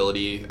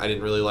playability. I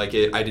didn't really like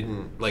it.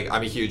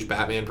 I'm a huge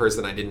Batman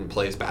person. I didn't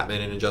play as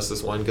Batman in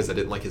Injustice 1 because I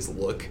didn't like his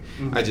look.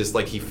 I just,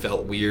 like, he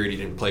felt weird. He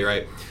didn't play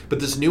right. But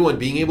this new one,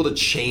 being able to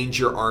change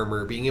your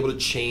armor, being able to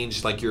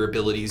change, like, your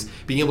abilities,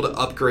 being able to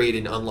upgrade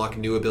and unlock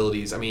new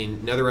abilities. I mean,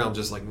 NetherRealm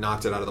just, like,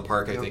 knocked it out of the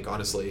park, I think,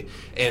 honestly.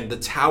 And the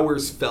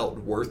towers felt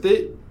worth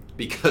it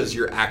because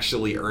you're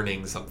actually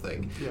earning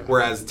something. Yeah.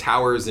 Whereas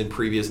towers in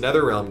previous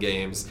NetherRealm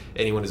games,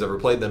 anyone who's ever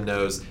played them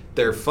knows,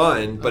 they're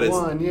fun, but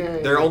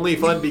they're only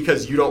fun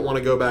because you don't want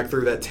to go back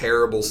through that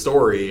terrible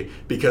story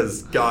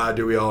because, God,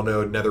 do we all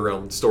know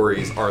NetherRealm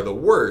stories are the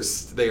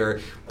worst. They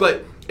are,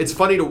 but it's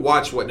funny to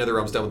watch what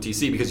NetherRealm's done with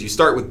DC because you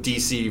start with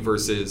DC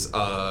versus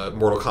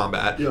Mortal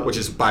Kombat, Yeah. which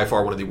is by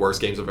far one of the worst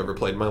games I've ever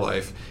played in my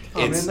life. Oh,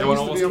 man, that That one used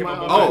to almost be on came my up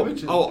on honorable my-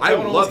 mention. I That one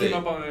almost love came it.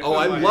 up on- Oh,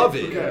 on I my- love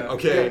it. Okay.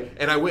 Okay. Yeah.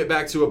 And I went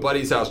back to a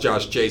buddy's house,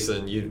 Josh,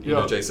 Jason. You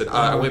Yeah. know Jason.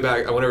 I went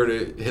over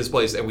to his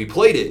place and we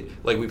played it.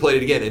 Like, we played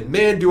it again. And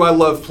man, do I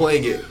love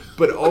playing it.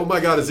 But oh my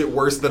God, is it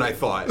worse than I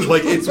thought?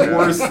 Like, it's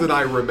worse than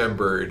I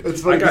remembered.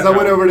 It's funny I got because I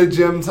went that over to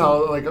Jim's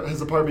house, like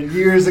his apartment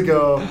years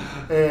ago,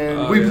 and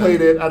Oh, we yeah. played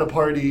it at a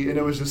party, and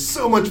it was just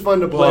so much fun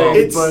to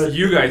play. Well, but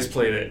you guys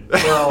played it.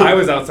 Well, I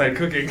was outside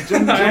cooking.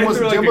 Jim was, I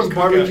threw, like, Jim a was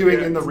cookout, barbecuing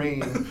yeah. in the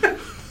rain.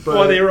 But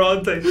While they were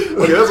on thing.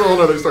 Okay, that's a whole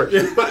other story.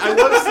 But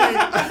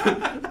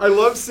I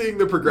love seeing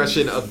the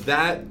progression of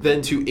that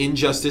then to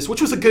Injustice,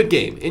 which was a good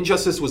game.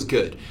 Injustice was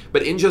good.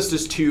 But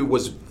Injustice 2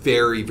 was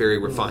very, very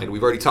refined.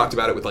 We've already talked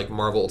about it with like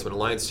Marvel Ultimate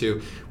Alliance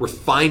 2.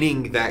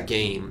 Refining that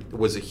game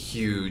was a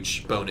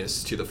huge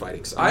bonus to the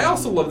fighting side. I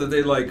also love that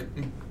they like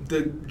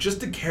just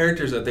the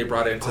characters that they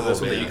brought into Oh, this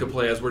one that man. you could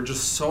play as were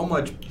just so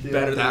much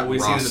better than That what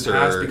we've seen in the roster.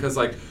 past because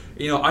like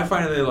I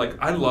find that like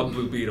I love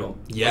Blue Beetle.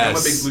 Yes. Like, I'm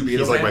a big Blue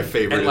Beetle He's, like, fan, my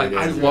favorite and in like the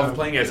I game. love Yeah.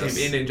 playing as Yes.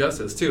 him in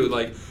Injustice too.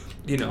 Like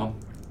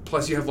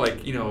plus you have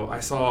like I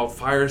saw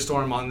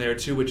Firestorm on there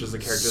too, which is the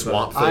character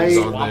Swamp that Thing's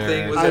on Swamp there.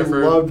 Thing was I there for.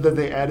 loved that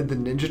they added the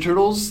Ninja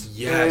Turtles.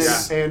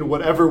 Yes. And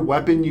whatever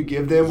weapon you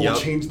give them Yep. will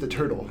change the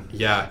turtle.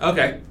 Yeah.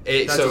 Okay.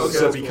 So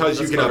that's because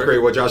cool. you can That's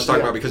upgrade what Josh talked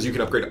Yeah. about, because you can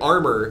upgrade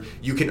armor,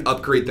 you can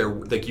upgrade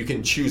you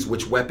can choose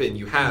which weapon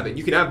you have, and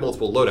you can have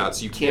multiple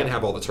loadouts. You can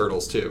have all the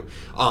turtles too,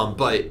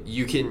 but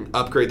you can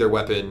upgrade their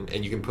weapon,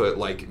 and you can put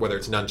like whether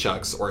it's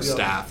nunchucks or a Yeah.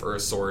 staff or a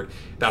sword.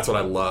 That's what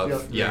I love.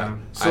 Yep. Yeah.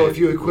 So I if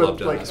you love equip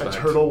that like aspect. a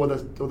turtle with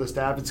the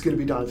staff, it's going to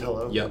be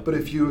Donatello. Yep. But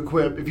if you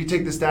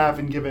take the staff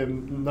and give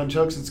him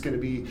nunchucks, it's going to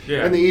be,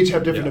 Yeah. and they each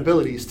have different Yeah.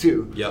 abilities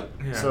too. Yep.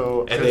 Yeah.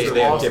 So And those they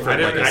are have awesome.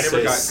 different like I never got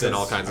assists and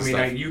all kinds of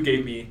stuff. you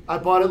gave me. I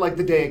bought it like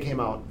the day it came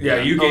out.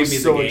 Yeah, you I gave was me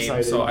the so game,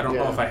 excited. so I don't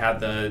know Yeah. if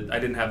I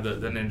didn't have the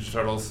Ninja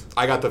Turtles.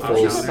 I got the Oh, Did full.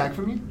 you get that back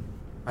from you?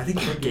 I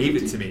think you gave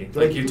it to me. Did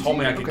I Like you give it told to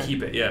me you? I could Okay.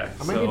 keep it. Yeah.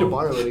 I might need to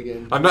borrow it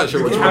again. I'm not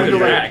sure which You one have of it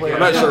you. back, I'm yeah.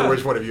 not sure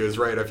which one of you is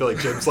right. I feel like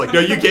Jim's like, no,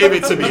 you gave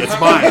it to me. It's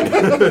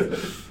mine.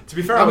 To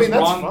be fair, I I was mean,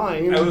 that's wrong.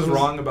 fine. I was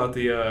wrong about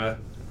the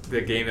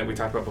game that we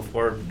talked about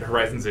before,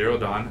 Horizon Zero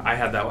Dawn. I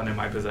had that one in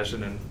my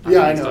possession, and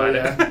Yeah, I still know, had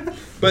yeah. it.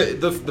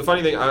 But the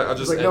funny thing, I'll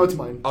just like, end, no, it's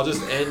mine. I'll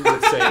just end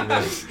with saying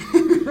this.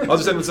 I'll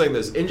just end with saying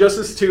this.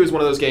 Injustice 2 is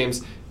one of those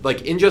games.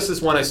 Like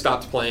Injustice 1, I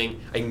stopped playing.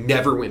 I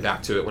never went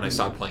back to it when I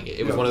stopped playing it.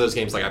 It was Yeah. one of those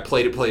games like I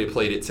played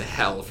it to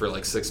hell for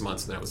like 6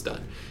 months and then I was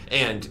done.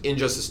 And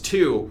Injustice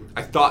 2,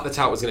 I thought that's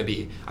how it was going to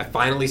be. I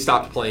finally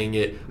stopped playing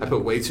it. I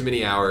put way too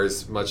many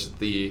hours, much at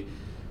the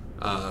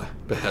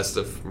behest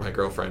of my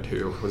girlfriend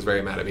who was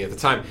very mad at me at the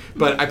time.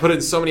 But I put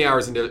in so many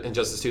hours into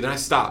Injustice 2, then I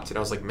stopped and I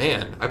was like,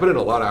 man, I put in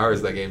a lot of hours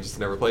in that game just to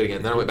never play it again.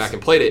 And then I went back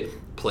and played it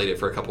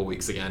for a couple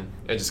weeks again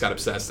and just got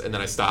obsessed, and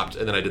then I stopped,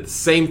 and then I did the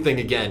same thing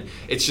again.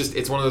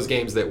 It's one of those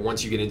games that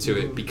once you get into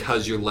it,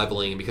 because you're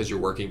leveling and because you're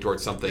working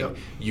towards something, Yep.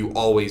 you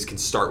always can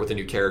start with a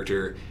new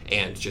character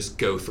and just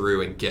go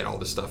through and get all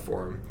the stuff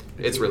for him.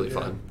 It's really Yeah.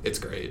 fun. It's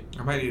great.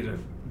 I might need to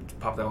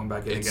pop that one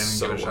back in It's again and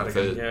so give it a shot worth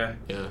again. it.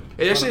 Yeah.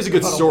 It actually has a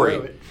good I'll story.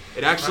 borrow it.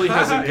 It actually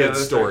has a Yeah, good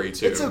that's story right.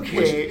 too. It's okay.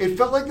 which- It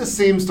felt like the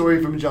same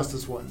story from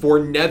Injustice 1. for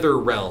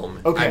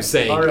NetherRealm, Okay, I'm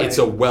saying all right. it's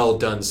a well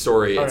done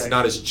story. All It's right.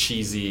 not as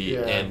cheesy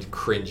Yeah. and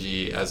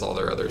cringy as all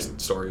their other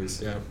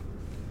stories. Yeah.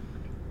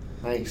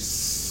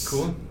 Nice.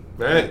 Cool. All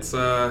right. It's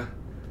a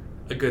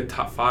good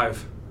top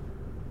 5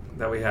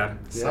 that we had.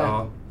 Yeah.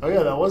 So Oh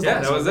yeah, that was. yeah,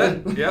 the that was last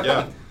it. one. Yeah.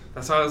 Yeah.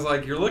 That's why I was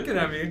like, you're looking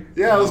at me.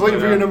 Yeah, I was waiting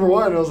for Yeah. your number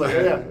one. I was like,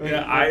 oh, yeah.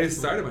 Yeah, I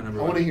started my number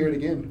I one. want to hear it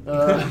again.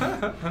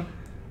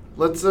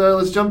 Let's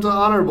jump to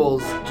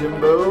honorables,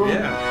 Jimbo.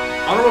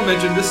 Yeah. Honorable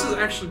mention, this is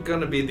actually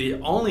going to be the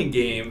only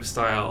game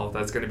style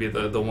that's going to be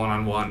the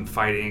one-on-one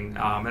fighting.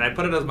 And I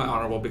put it as my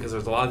honorable because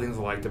there's a lot of things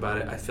I liked about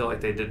it. I feel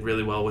like they did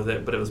really well with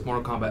it, but it was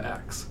Mortal Kombat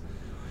X.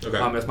 Okay.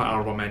 As my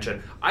honorable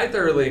mention. I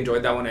thoroughly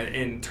enjoyed that one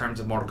in terms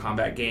of Mortal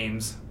Kombat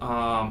games.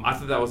 I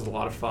thought that was a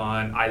lot of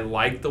fun. I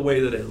liked the way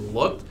that it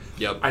looked.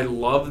 Yep. I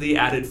love the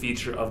added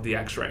feature of the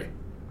X-ray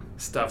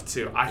stuff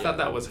too. I Yeah. thought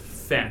that was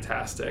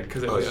fantastic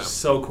because it Oh, was yeah. just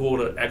so cool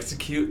to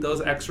execute those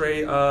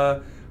X-ray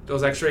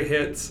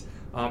hits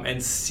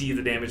and see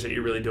the damage that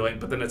you're really doing.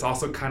 But then it's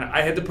also kind of,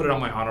 I had to put it on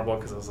my honorable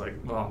because I was like,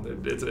 well,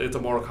 it's a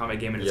Mortal Kombat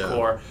game in its Yeah.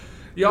 core.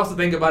 You also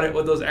think about it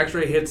with those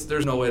X-ray hits.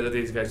 There's no way that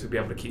these guys would be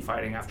able to keep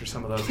fighting after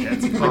some of those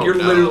hits. Like Oh, you're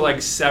no. literally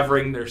like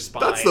severing their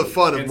spine. That's the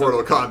fun of And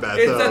Mortal Kombat,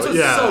 it- though. That's what's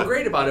Yeah. so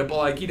great about it. But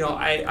like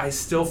I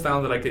still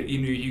found that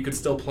you could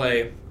still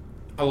play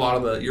a lot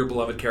of your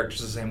beloved characters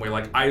the same way.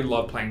 Like I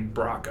love playing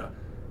Baraka.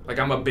 Like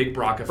I'm a big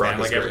Baraka fan.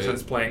 Baraka's Like ever great.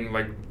 since playing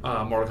like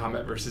Mortal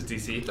Kombat versus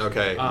DC.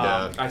 Okay,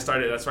 yeah. That's where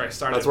I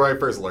started. That's where I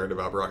first learned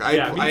about Brock.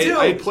 Yeah, me too.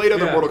 I played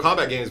other Yeah. Mortal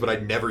Kombat games, but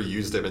I'd never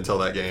used him until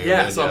that game.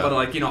 Yeah, And, so but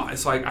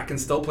like I can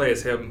still play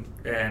as him,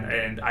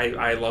 and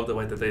I love the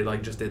way that they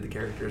like just did the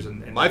characters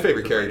and my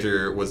favorite the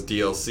character was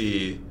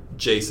DLC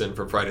Jason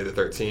from Friday the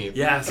 13th.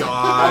 Yes.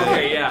 God,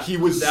 Okay, yeah. he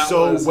was That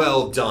so was-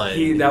 well done.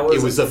 It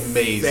was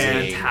amazing.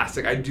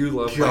 fantastic. I do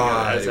love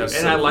God, playing it as was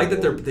and so I like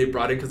cool. that they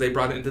brought in because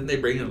didn't they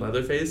bring in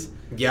Leatherface?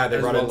 Yeah, they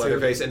as brought well, in too.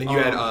 Leatherface, and then you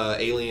had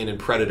Alien and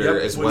Predator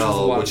Yep, as which was a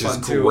well, lot which of is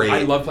fun, too. great.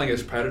 I love playing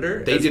as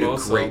Predator. They as did well, a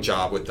great so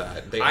job with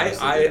that. They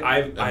honestly did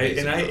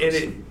amazing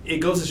jobs. it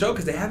goes to show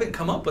because they haven't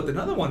come up with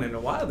another one in a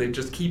while. They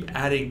just keep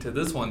adding to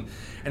this one,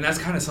 and that's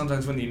kind of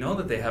sometimes when you know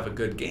that they have a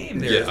good game.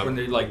 There, Yeah. when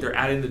they're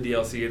adding the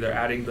DLC, they're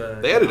adding the.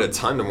 They added a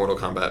ton to Mortal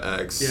Kombat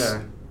X.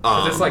 Yeah.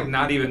 'Cause it's like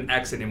not even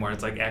X anymore.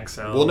 It's like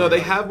XL. Well, no,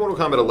 they have Mortal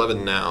Kombat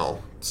 11 now.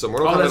 So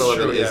Mortal Oh, Kombat that's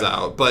 11 true, is yeah.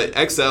 out. But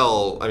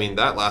XL, I mean,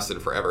 that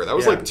lasted forever. That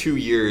was Yeah. like 2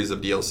 years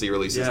of DLC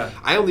releases. Yeah.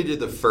 I only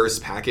did the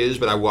first package,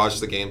 but I watched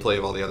the gameplay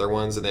of all the other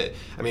ones. And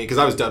because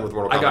I was done with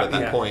Mortal Kombat at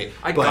that point.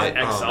 I but,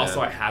 got XL, oh,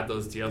 so man. I had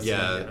those DLC.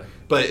 Yeah.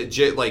 But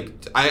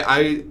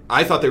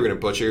I thought they were gonna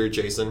butcher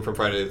Jason from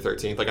Friday the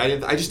 13th. Like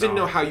I just didn't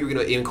No. know how you were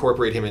gonna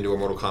incorporate him into a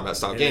Mortal Kombat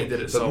style And game. they did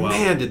it but so well.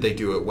 man, did they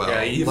do it well!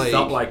 Yeah, he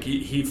felt like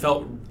he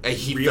felt.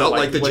 He real, felt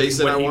like the what-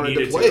 Jason what I he wanted to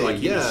needed play. Like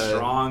he was Yeah.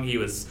 strong. He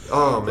was.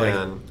 Oh like,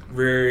 man.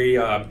 very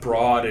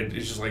broad, and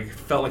it's just like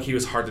felt like he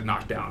was hard to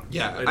knock down.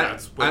 Yeah, and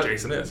that's what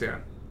Jason is. Yeah.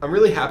 I'm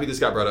really happy this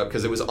got brought up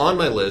because it was on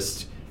my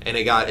list and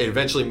it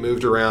eventually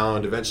moved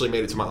around, eventually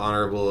made it to my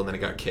honorable, and then it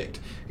got kicked.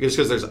 Just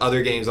because there's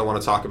other games I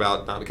want to talk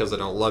about, not because I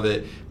don't love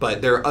it,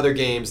 but there are other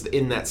games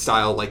in that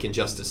style, like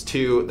Injustice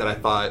 2, that I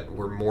thought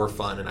were more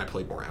fun and I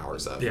played more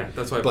hours of. Yeah,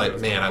 that's why. I put it But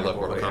as man, my I love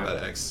honorable, Mortal but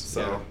Kombat X.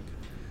 So. Yeah.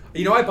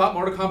 You know, I bought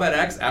Mortal Kombat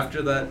X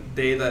after that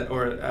day that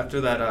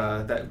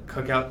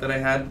cookout that I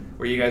had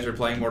where you guys were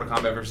playing Mortal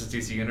Kombat versus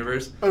DC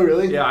Universe. Oh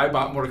really? Yeah, I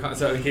bought Mortal Kombat.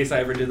 So in case I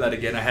ever did that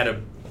again, I had a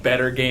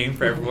better game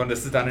for everyone to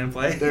sit down and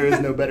play. There is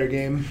no better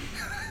game.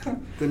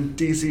 than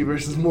DC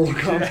versus Mortal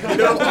Kombat. You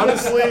know,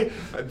 honestly,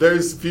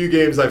 there's few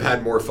games I've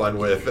had more fun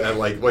with, and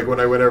like when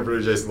I went over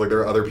to Jason, like there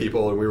were other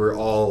people, and we were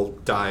all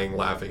dying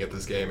laughing at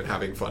this game and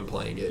having fun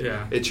playing it.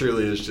 Yeah. It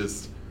truly is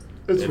just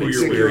It's an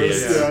ridiculous.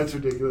 experience. Yeah, it's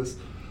ridiculous.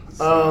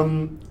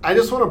 I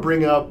just want to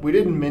bring up, we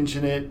didn't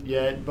mention it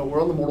yet, but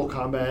we're on the Mortal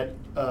Kombat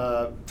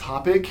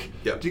topic.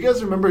 Yep. Do you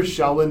guys remember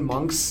Shaolin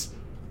Monks?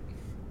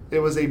 It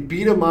was a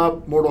beat 'em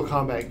up Mortal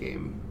Kombat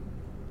game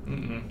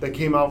that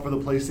came out for the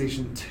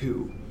PlayStation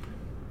 2.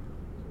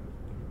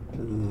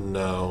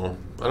 No,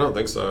 I don't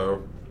think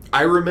so.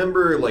 I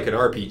remember like an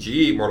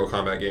RPG Mortal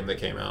Kombat game that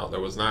came out that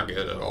was not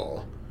good at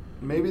all.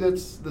 Maybe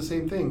that's the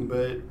same thing,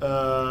 but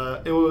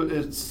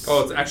it's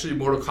Oh, it's actually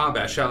Mortal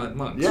Kombat Shaolin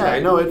Monks. yeah,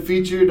 right? no, it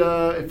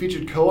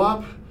featured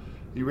co-op.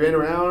 You ran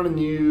around and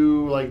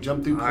you like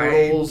jumped through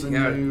portals and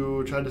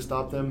you tried to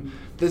stop them.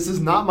 This is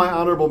not my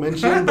honorable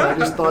mention, but I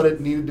just thought it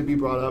needed to be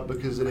brought up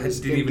because it I is.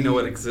 didn't even know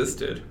it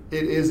existed.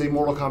 It is a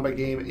Mortal Kombat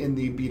game in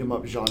the beat 'em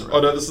up genre. Oh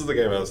no, this is the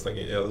game I was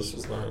thinking. Yeah, this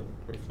was not.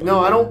 No,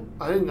 I don't.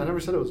 I never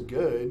said it was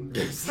good.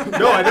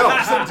 No, I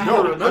know. Do you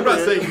No, remember I'm not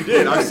it? saying you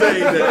did. I'm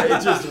saying that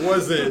it just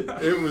wasn't.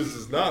 It was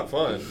just not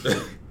fun.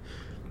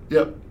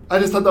 Yep. I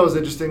just thought that was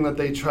interesting that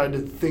they tried to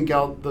think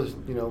out the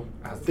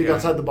think Yeah.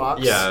 outside the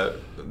box. Yeah,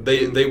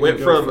 they went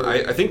Go from for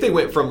it. I think they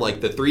went from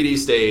like the 3D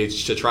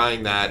stage to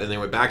trying that, and they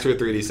went back to a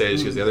 3D stage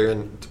because the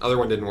other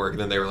one didn't work,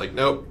 and then they were like,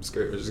 nope,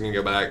 screw it, we're just gonna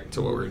go back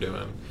to what we were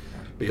doing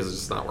because it's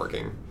just not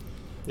working.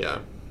 Yeah.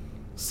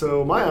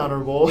 So my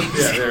honorable.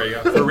 Yeah, there you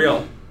go. For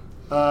real.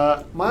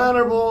 My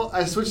honorable,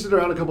 I switched it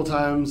around a couple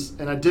times,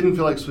 and I didn't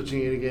feel like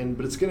switching it again,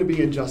 but it's going to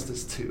be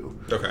Injustice 2.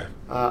 Okay.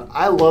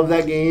 I love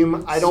that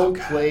game. I don't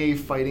good. play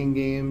fighting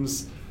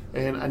games,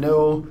 and I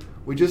know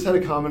we just had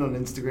a comment on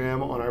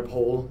Instagram on our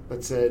poll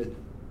that said,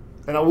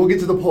 and I will get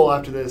to the poll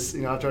after this,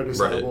 after our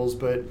deciderables,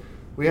 but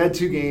we had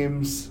two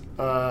games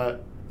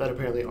that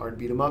apparently aren't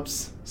beat 'em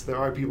ups, so there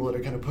are people that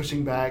are kind of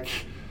pushing back.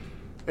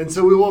 And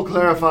so we will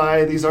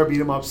clarify these are beat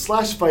 'em ups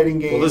 / fighting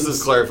games. Well, this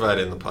is clarified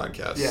in the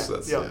podcast. Yeah, so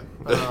that's, yeah.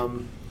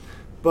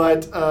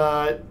 But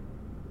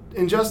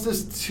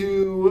Injustice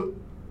 2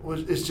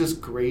 is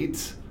just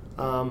great.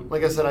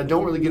 Like I said, I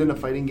don't really get into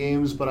fighting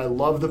games, but I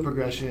love the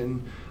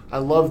progression. I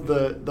love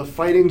the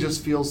fighting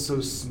just feels so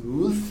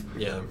smooth.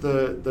 Yeah.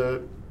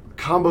 The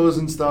combos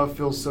and stuff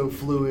feel so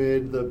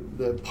fluid.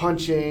 The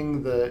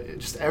punching,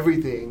 just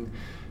everything.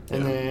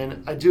 And Yeah.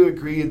 then I do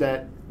agree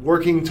that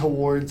working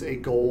towards a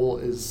goal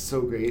is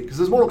so great because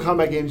there's Mortal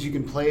Kombat games you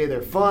can play, they're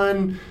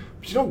fun,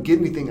 but you don't get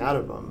anything out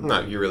of them.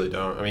 No, you really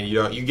don't. I mean,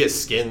 you get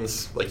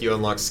skins, like you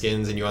unlock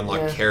skins and you unlock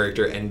Yeah.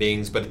 character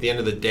endings, but at the end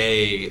of the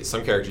day,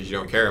 some characters you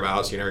don't care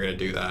about, so you're never going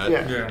to do that.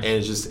 Yeah. Yeah.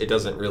 And it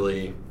doesn't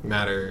really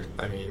matter.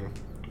 I mean,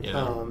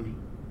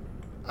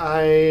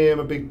 I am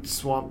a big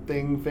Swamp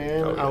Thing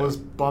fan. Oh, yeah. I was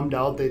bummed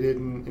out they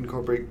didn't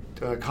incorporate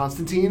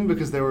Constantine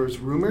because there was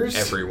rumors.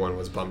 Everyone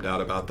was bummed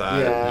out about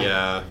that.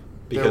 Yeah.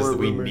 There Because were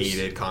we rumors.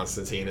 needed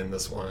Constantine in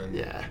this one.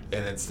 Yeah.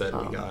 And instead we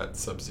Um, got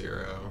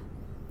Sub-Zero.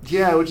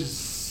 Yeah, which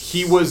is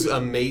He was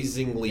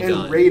amazingly and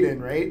done.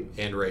 Raiden, right?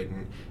 And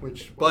Raiden.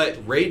 Which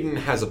But Raiden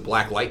has a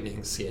Black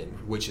Lightning skin,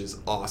 which is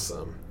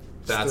awesome.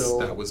 Still.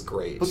 That was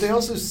great. But they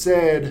also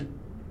said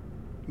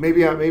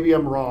maybe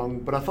I'm wrong,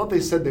 but I thought they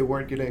said they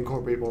weren't going to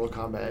incorporate Mortal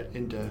Kombat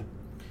into.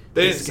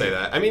 They this didn't say game.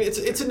 that. I mean,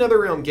 it's another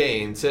round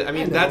game. So, I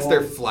mean, that's know.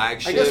 their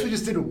flagship. I guess we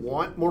just didn't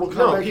want Mortal Kombat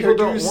No, people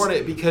characters. don't want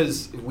it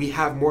because we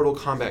have Mortal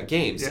Kombat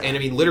games. Yeah. And I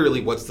mean,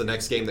 literally, what's the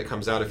next game that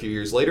comes out a few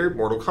years later?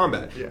 Mortal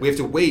Kombat. Yeah. We have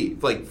to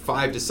wait like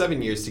 5 to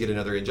 7 years to get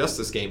another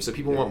Injustice game, so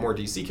people want more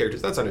DC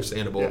characters. That's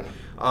understandable. Yeah.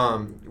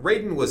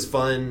 Raiden was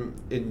fun,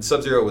 and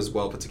Sub-Zero was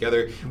well put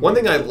together. One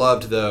thing I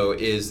loved, though,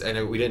 is,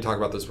 and we didn't talk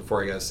about this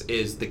before, I guess,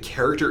 is the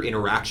character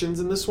interactions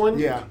in this one.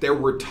 Yeah. There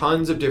were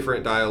tons of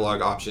different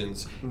dialogue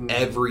options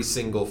every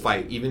single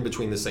fight, even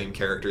between the same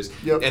characters.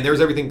 Yep. And there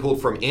was everything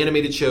pulled from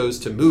animated shows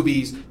to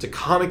movies to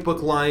comic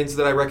book lines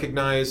that I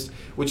recognized,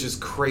 which is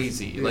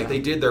crazy. Yeah. Like, they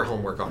did their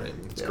homework on it.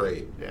 It's Yeah.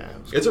 great. Yeah.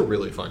 It's a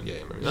really fun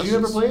game. I mean, Did that's you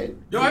ever just- play it?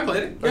 No, I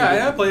played it. Oh, Yeah, you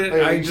did? I played it. Oh,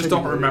 yeah, I you just said don't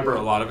you played it, remember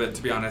yeah. a lot of it,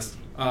 to be honest.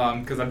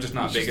 Because I'm just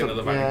not It's big just into a-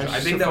 the fighting. yeah, it's I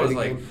just think a that was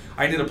fighting like game.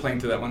 I ended up playing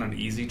through that one on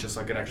easy just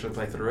so I could actually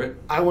play through it.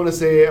 I want to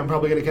say I'm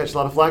probably going to catch a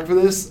lot of flack for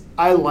this.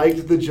 I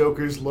liked the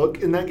Joker's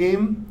look in that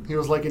game. He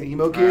was like an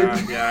emo kid.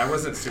 Yeah, I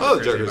wasn't super. Oh,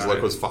 the crazy Joker's about look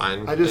it. was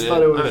fine. I just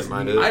thought it was I didn't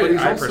mind it. neat. But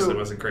he's I also- personally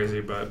wasn't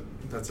crazy, but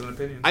that's an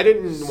opinion. I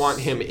didn't want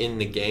him in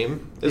the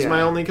game is Yeah.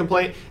 my only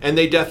complaint. And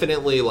they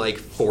definitely like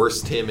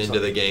forced him into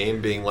the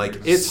game being like,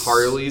 it's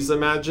Harley's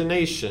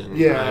imagination.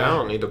 Yeah. I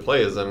don't need to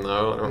play as him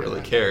though. I don't really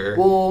care.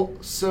 Well,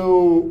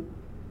 so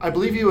I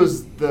believe he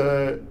was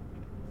the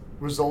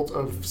result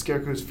of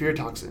Scarecrow's fear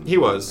toxin. He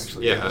was,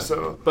 actually, yeah.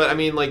 So But I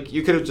mean, like,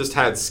 you could have just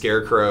had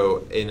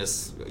Scarecrow in a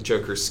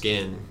Joker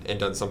skin and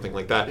done something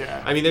like that.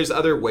 Yeah. I mean, there's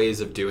other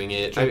ways of doing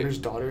it. Joker's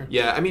daughter.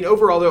 Yeah, I mean,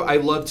 overall though, I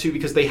love too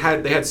because they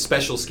had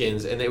special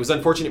skins, and it was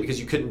unfortunate because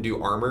you couldn't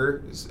do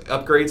armor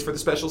upgrades for the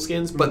special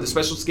skins, but the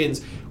special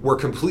skins were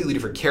completely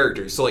different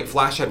characters. So like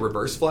Flash had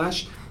Reverse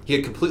Flash, He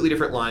had completely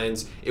different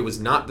lines. It was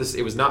not this.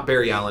 It was not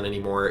Barry Allen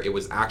anymore. It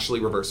was actually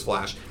Reverse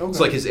Flash. Okay.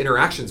 So like his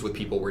interactions with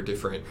people were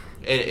different,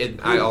 and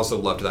I also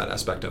loved that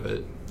aspect of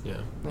it.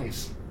 Yeah,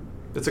 Nice.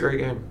 it's a great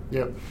game.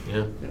 Yep. Yeah.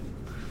 Yep.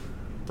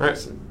 All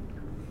right.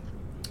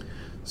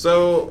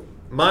 So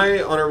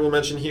my honorable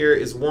mention here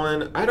is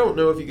one, I don't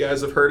know if you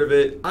guys have heard of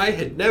it. I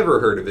had never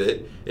heard of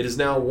it. It is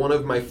now one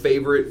of my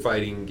favorite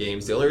fighting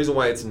games. The only reason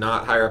why it's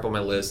not higher up on my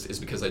list is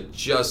because I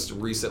just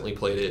recently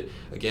played it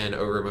again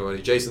over at my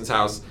buddy Jason's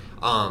house.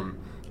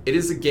 It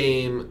is a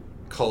game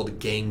called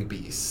Gang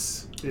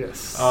Beasts.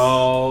 Yes.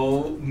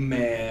 Oh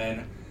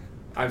man,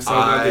 I'm so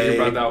glad that you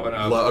brought that one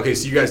up. Okay,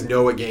 so you guys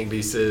know what Gang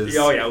Beasts is.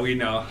 Oh yeah, we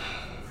know.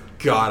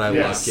 God, I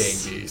Yes. love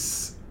Gang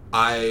Beasts.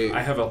 I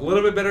have a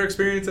little bit better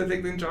experience, I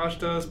think, than Josh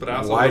does, but I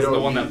also Why wasn't the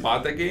don't one you- that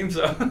bought that game,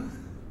 so.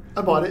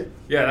 I bought it.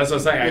 Yeah, that's what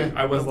I'm saying.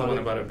 Yeah, I wasn't I the bought one it.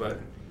 that bought it, but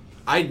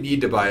I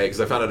need to buy it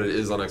because I found out it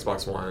is on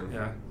Xbox One.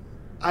 yeah.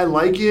 I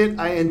like it.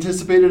 I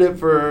anticipated it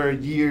for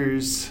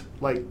years,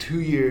 like 2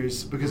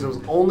 years, because it was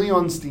only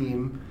on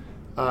Steam.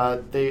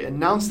 They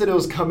announced that it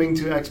was coming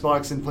to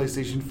Xbox and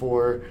PlayStation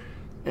 4,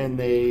 and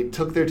they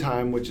took their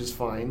time, which is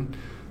fine.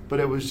 But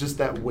it was just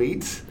that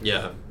wait.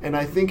 Yeah. And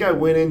I think I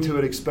went into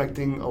it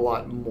expecting a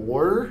lot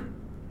more.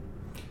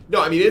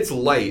 No, I mean, it's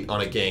light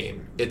on a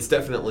game. It's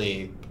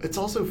definitely... It's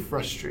also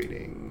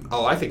frustrating.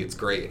 Oh, I think it's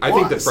great. I Well,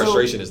 think the so-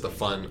 frustration is the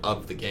fun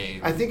of the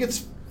game. I think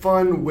it's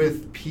fun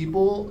with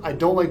people. I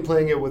don't like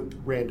playing it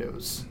with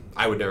randos.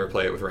 I would never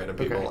play it with random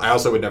people. Okay. I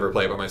also would never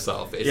play it by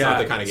myself. It's not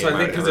the kind of game so I think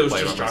would because ever it was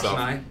play just by Josh myself.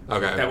 and I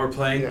Okay. that were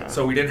playing, Yeah.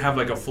 so we didn't have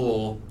like a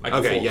full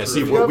Okay, full yeah, crew.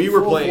 see, If Well, you we have were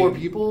full playing- 4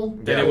 people,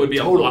 then it would be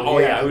totally, a lot. Oh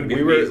yeah, it would be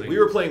we amazing.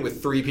 were playing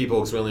with 3 people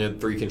because we only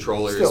had 3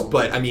 controllers. Still.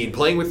 But I mean,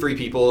 playing with 3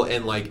 people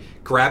and like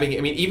grabbing.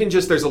 I mean, even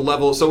just there's a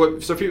level. So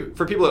for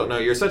people that don't know,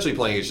 you're essentially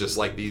playing as just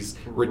like these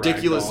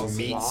ridiculous Ragdolls.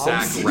 meat Blobs.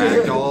 sack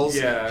ragdolls.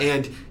 Yeah.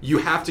 And you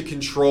have to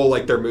control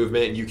like their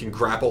movement, and you can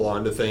grapple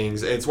onto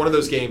things. And it's one of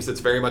those games that's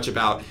very much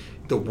about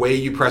the way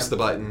you press the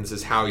buttons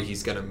is how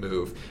he's going to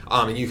move.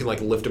 And you can like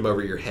lift him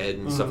over your head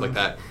and stuff like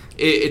that.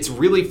 It's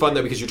really fun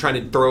though because you're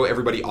trying to throw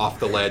everybody off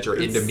the ledge or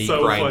It's into meat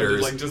so fun to,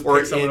 grinders like, just or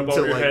pick someone above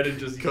into your like head and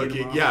just eat 'em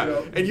cooking. off. Yeah.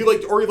 Yeah. And you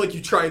like, or like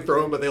you try and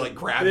throw them, but they like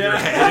grab your Yeah.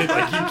 head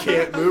and like you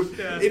can't move.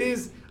 Yeah. It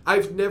is.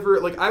 I've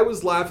never like I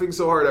was laughing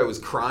so hard I was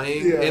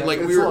crying, Yeah, and like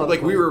it's we a were lot of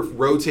like we fun. were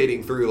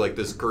rotating through like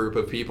this group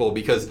of people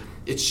because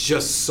it's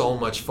just so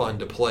much fun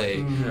to play.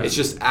 Mm-hmm. It's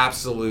just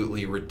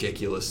absolutely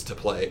ridiculous to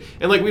play.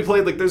 And like we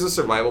played like there's a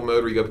survival mode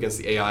where you go up against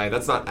the AI.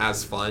 That's not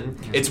as fun.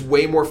 It's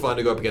way more fun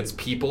to go up against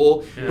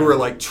people who Yeah. are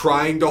like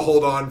trying to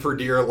hold on for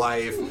dear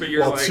life But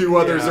you're while like, 2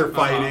 others yeah, are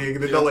fighting.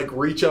 Then yeah. they'll like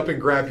reach up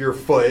and grab your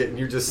foot, and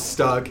you're just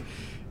stuck.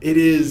 It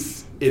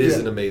is Yeah.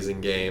 an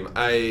amazing game.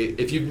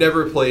 If you've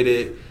never played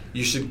it,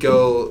 you should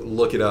go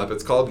look it up.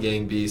 It's called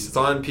Gang Beasts. It's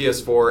on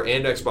PS4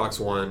 and Xbox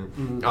One,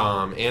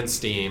 and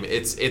Steam.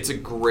 It's a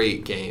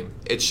great game.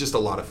 It's just a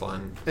lot of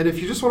fun. And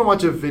if you just want to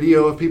watch a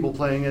video of people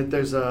playing it,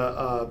 there's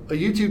a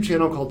YouTube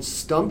channel called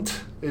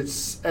Stumped.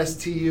 It's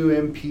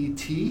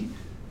STUMPT,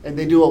 and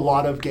they do a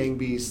lot of Gang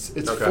Beasts.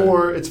 It's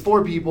Okay.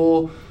 four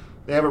people.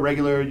 They have a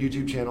regular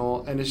YouTube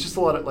channel, and it's just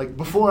a lot of like.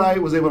 Before I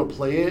was able to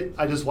play it,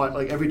 I just watched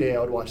like every day. I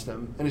would watch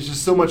them, and it's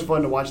just so much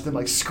fun to watch them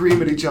like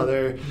scream at each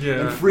other Yeah.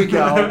 and freak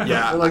out,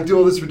 Yeah. and like do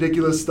all this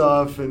ridiculous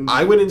stuff. And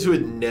I went into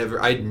it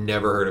I'd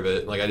never heard of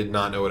it. Like I did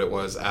not know what it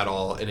was at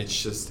all, and it's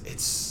just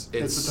it's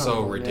It's a ton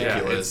so of fun, yeah. Yeah,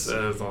 ridiculous.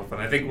 it's all fun.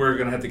 I think we're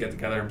gonna have to get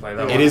together and play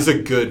that. It one. is a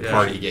good Yeah.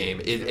 party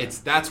game. It's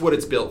that's what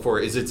it's built for.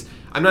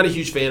 I'm not a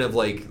huge fan of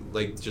like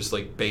just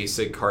like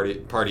basic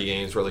party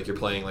games where like you're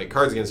playing like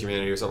Cards Against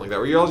Humanity or something like that,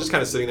 where you're all just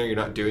kind of sitting there, you're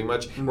not doing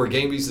much. Where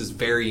Gang Beasts is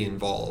very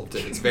involved,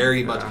 and it's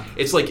very much.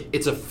 It's like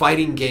it's a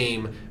fighting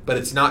game, but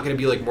it's not going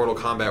to be like Mortal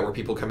Kombat where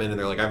people come in and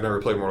they're like, I've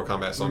never played Mortal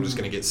Kombat, so I'm just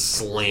going to get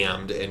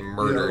slammed and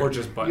murdered. or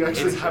just you buttons.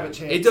 actually have a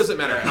chance. It doesn't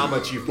matter how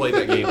much you've played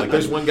that game. Like,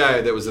 there's one guy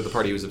that was at the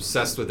party who was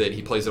obsessed with it.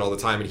 He plays it all the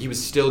time, and he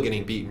was still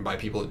getting beaten by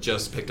people that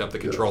just picked up the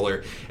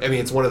controller. I mean,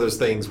 it's one of those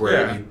things where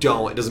Yeah. you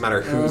don't. It doesn't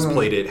matter who's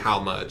played it, how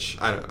much.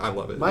 I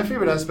love it. My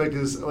favorite aspect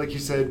is, like you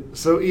said,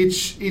 so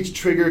each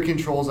trigger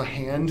controls a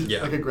hand,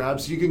 Yeah. like a grab.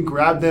 So you can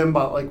grab them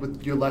by, like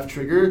with your left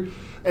trigger,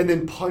 and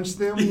then punch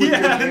them with your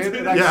Yeah, hand dude,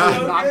 and yeah.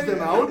 actually knock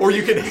them out. Or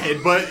you can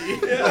headbutt.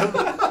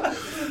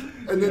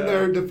 And then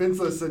they're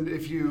defenseless. And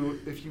if you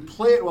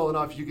play it well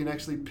enough, you can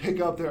actually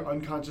pick up their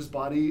unconscious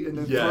body and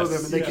then throw Yes.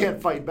 them, and they Yeah.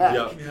 can't fight back.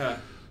 Yep. Yeah.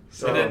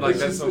 So, and then like it's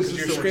that's just- so it's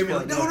because just you're so much screaming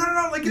like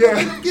fun. no, like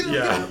Yeah. get him.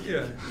 Yeah.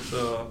 Yeah.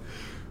 So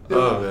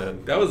Oh,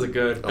 man. that was a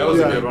good Yeah.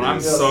 one. I'm Yeah.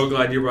 so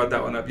glad you brought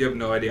that one up. You have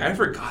no idea. I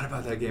forgot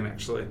about that game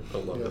actually. I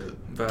love Yeah. it.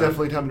 But,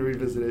 Definitely time to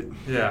revisit it.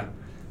 Yeah.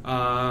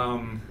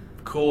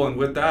 Cool. And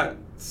with that,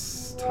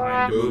 it's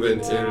time to Move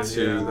into the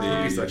the-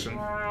 movie section.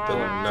 The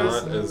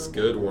not as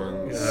good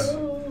ones. Yeah.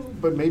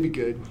 But maybe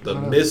good. The I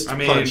don't know. missed I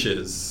mean-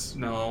 punches.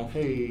 No.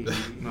 Hey.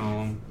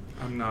 No,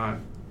 I'm not.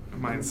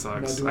 Mine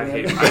sucks. Not I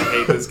doing hate. that? I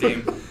hate this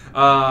game.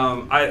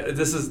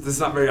 This is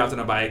not very often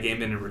I buy a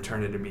game and then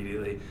return it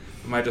immediately.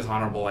 My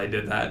dishonorable, I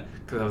did that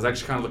because I was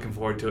actually kind of looking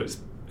forward to it.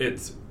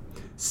 It's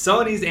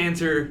Sony's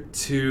answer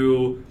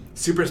to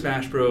Super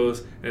Smash Bros.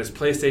 And it's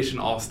PlayStation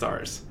All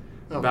Stars.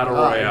 Battle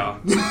God. Royale.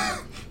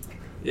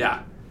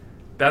 Yeah.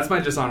 That's my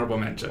dishonorable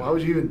mention. Why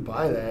would you even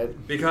buy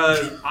that?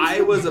 Because I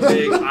was a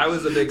big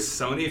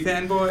Sony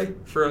fanboy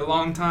for a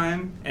long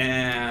time,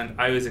 and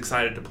I was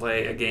excited to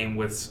play a game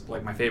with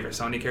like my favorite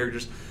Sony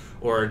characters,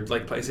 or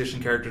like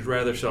PlayStation characters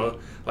rather. So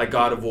like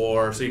God of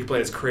War, so you can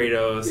play as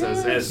Kratos,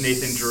 as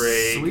Nathan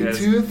Drake, Sweet as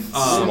Tooth,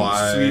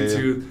 Sweet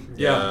Tooth,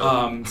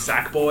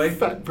 Sackboy,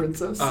 Fat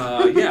Princess.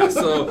 yeah.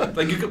 So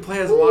like you could play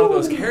as a lot of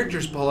those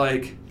characters, but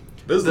like.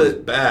 This is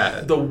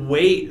bad. The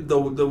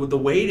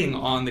weighting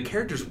on the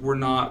characters were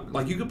not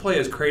like you could play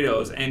as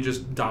Kratos and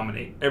just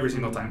dominate every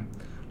single time.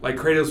 Like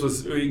Kratos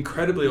was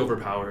incredibly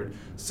overpowered,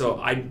 so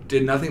I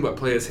did nothing but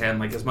play as him.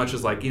 Like as much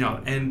as like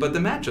but the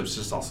matchups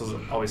just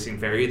also always seem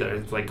fair either.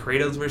 It's like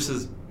Kratos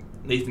versus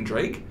Nathan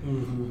Drake.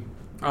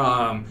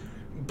 Mm-hmm.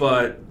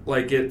 But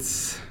like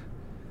it's.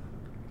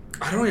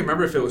 I don't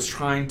remember if it was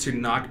trying to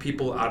knock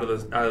people out of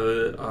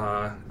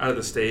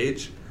the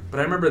stage, but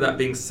I remember that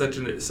being such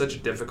a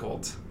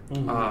difficult.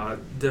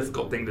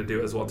 Difficult thing to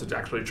do as well, to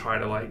actually try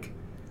to like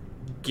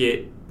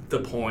get the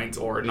points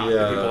or knock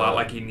the people out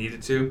like you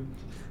needed to.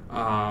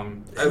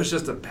 It was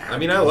just a bad. I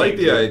mean, I like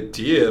the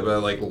idea,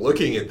 but like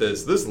looking at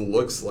this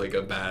looks like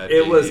a bad.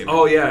 It game. was.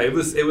 Oh yeah, it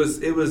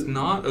was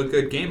not a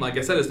good game. Like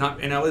I said, it's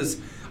not. And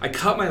I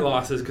cut my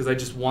losses because I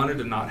just wanted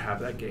to not have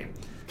that game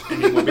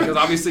anymore. Because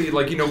obviously,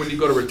 like when you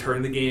go to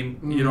return the game,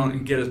 you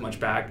don't get as much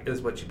back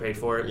as what you paid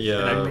for it. Yeah.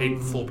 And I paid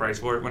full price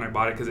for it when I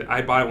bought it because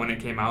I bought it when it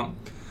came out.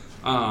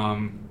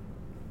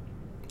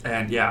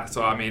 And yeah,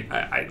 so I mean,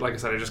 I like I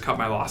said, I just cut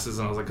my losses,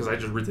 and I was like, because I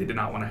just really did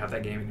not want to have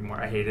that game anymore.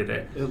 I hated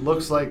it. It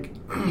looks like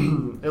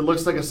it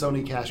looks like a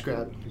Sony cash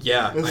grab.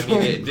 Yeah, I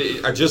mean,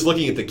 just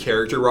looking at the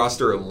character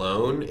roster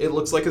alone, it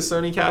looks like a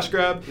Sony cash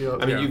grab. Yep.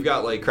 I mean, you've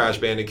got like Crash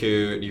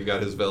Bandicoot, you've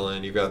got his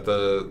villain, you've got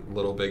the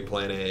Little Big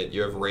Planet,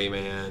 you have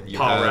Rayman, you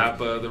Paul have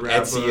Rappa, the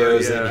rapper,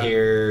 Ezio's in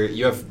here,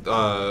 you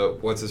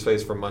have what's his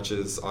face from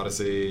Munch's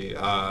Odyssey.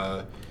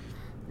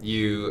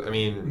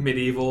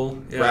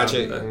 Medieval,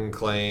 Ratchet and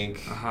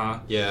Clank.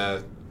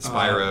 Yeah,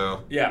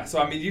 Spyro. Yeah, so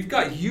I mean, you've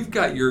got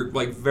your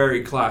like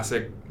very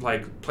classic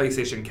like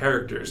PlayStation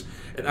characters,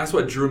 and that's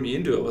what drew me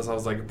into it. I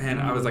was like, man,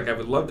 I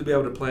would love to be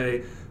able to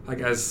play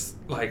like as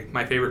like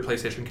my favorite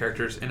PlayStation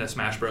characters in a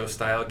Smash Bros.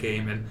 Style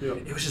game, and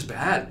it was just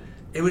bad.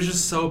 It was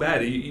just so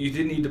bad. You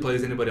didn't need to play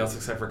as anybody else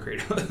except for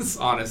Kratos,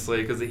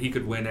 honestly, because he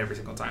could win every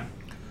single time.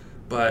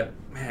 But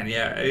man,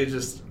 yeah, it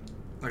just.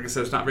 Like I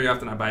said, it's not very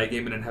often I buy a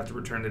game and then have to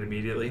return it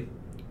immediately.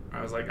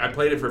 I was like, I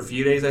played it for a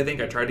few days, I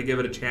think. I tried to give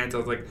it a chance.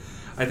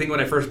 I think when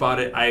I first bought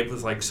it, I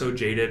was like so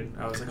jaded.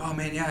 I was like, oh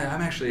man, yeah,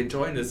 I'm actually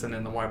enjoying this. And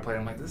then the more I played,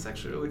 I'm like, this is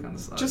actually really kind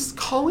of sucks. Just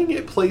calling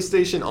it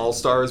PlayStation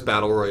All-Stars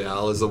Battle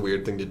Royale is a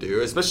weird thing to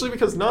do, especially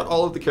because not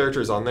all of the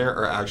characters on there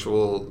are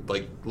actual,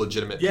 like,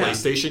 legitimate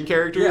PlayStation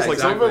characters. Yeah, like,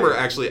 some of them are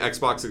actually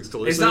Xbox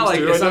exclusives. It's not like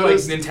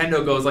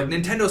Nintendo goes, like,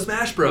 Nintendo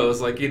Smash Bros.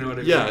 Like, you know what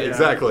I mean? Yeah,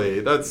 exactly.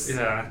 That's...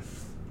 Yeah.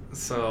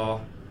 So...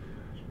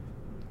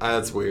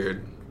 That's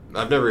weird.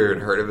 I've never even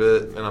heard of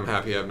it, and I'm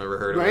happy I've never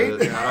heard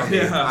of it.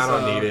 I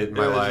don't need it in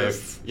my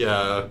life.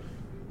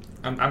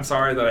 I'm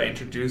sorry that I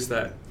introduced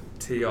that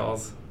to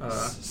y'all's.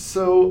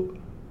 So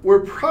we're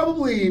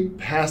probably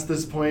past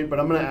this point, but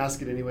I'm going to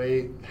ask it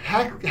anyway.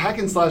 Hack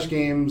and slash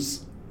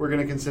games, we're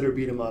going to consider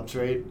beat 'em ups,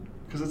 right?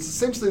 Because it's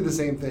essentially the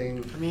same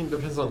thing. I mean, it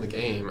depends on the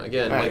game.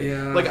 Again, Right.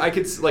 like I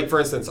could, like for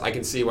instance, I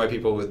can see why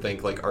people would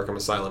think like Arkham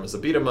Asylum is a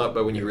beat 'em up,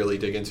 but when you really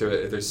dig into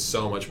it, there's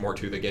so much more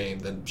to the game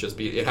than just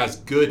it has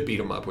good beat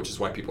 'em up, which is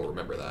why people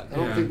remember that. I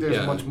don't think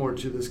there's much more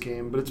to this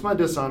game, but it's my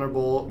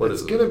dishonorable. What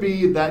it's is going to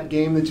be that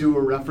game that you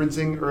were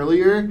referencing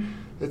earlier.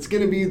 It's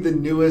going to be the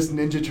newest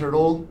Ninja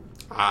Turtle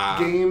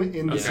game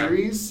in the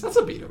series. That's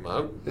a beat 'em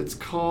up. It's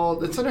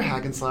under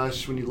hack and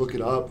slash when you look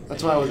it up.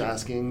 That's why I was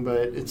asking,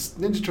 but it's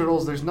Ninja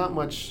Turtles. There's not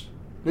much.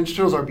 Ninja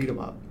Turtles are beat 'em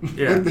up.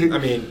 Yeah. I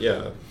mean,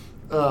 yeah.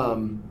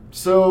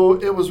 So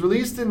it was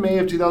released in May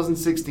of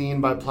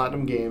 2016 by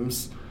Platinum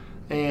Games.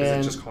 And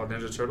is it just called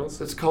Ninja Turtles?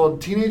 It's called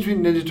Teenage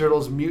Mutant Ninja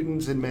Turtles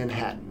Mutants in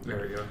Manhattan.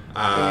 There we go.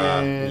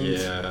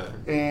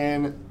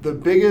 And the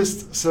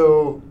biggest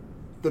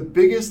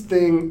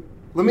thing,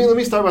 let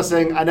me start by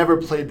saying I never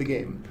played the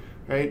game,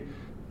 right?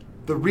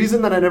 The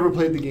reason that I never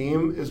played the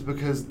game is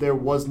because there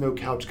was no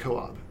couch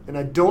co-op. And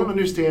I don't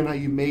understand how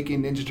you make a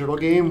Ninja Turtle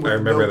game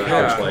with no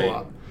couch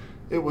co-op.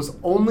 It was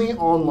only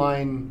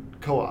online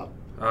co-op.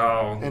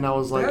 Oh. And I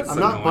was like, I'm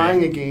not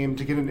buying a game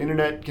to get an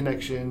internet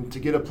connection, to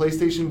get a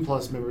PlayStation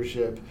Plus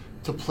membership,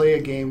 to play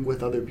a game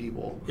with other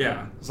people.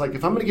 Yeah. It's like,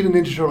 if I'm going to get a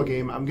Ninja Turtle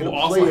game, I'm going to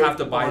play it. Also have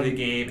to buy the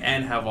game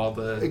and have all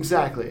the...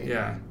 Exactly.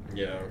 Yeah.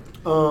 Yeah.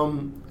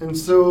 And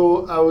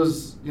so I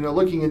was,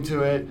 looking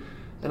into it,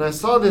 and I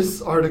saw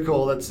this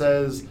article that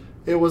says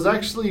it was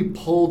actually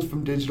pulled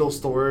from digital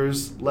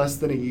stores less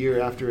than a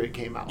year after it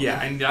came out.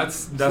 Yeah, and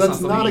that's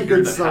not a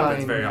good sign.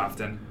 Happens very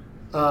often.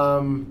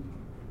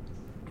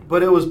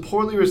 But it was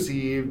poorly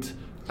received.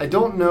 I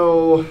don't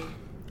know.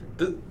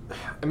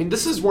 I mean,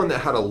 this is one that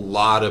had a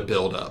lot of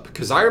build up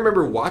because I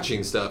remember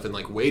watching stuff and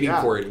like waiting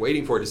for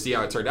it to see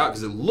how it turned out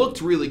because it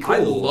looked really cool. I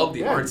love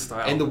the art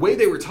style and the way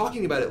they were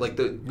talking about it, like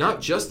not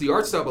just the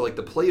art style, but like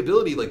the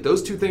playability, like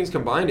those two things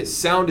combined, it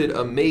sounded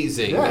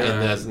amazing. Yeah.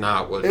 And that's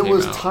not what it came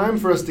was out. time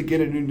for us to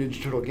get a new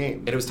Ninja Turtle game,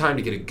 and it was time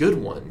to get a good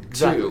one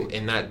too,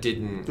 and that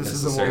didn't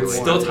necessarily. It's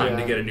still time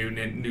to get a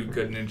new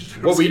good Ninja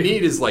Turtle. What we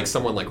need is like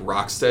someone like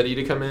Rocksteady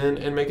to come in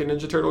and make a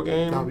Ninja Turtle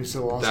game. That would be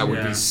so awesome. That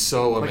would be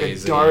so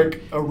amazing. Like a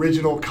dark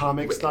original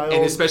comic style,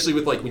 and especially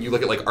with like when you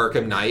look at like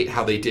Arkham Knight,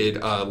 how they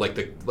did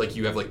like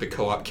you have like the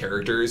co-op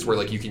characters where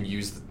like you can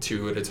use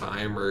 2 at a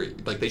time, or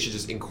like they should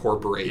just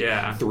incorporate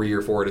 3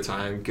 or 4 at a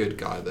time. Good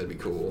God, that'd be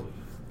cool.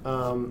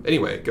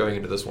 Anyway, going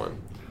into this one,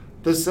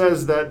 this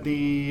says that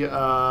the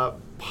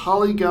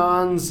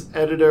Polygon's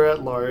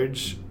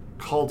editor-at-large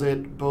called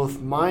it both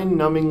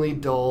mind-numbingly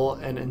dull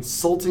and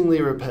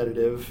insultingly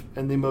repetitive,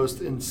 and the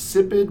most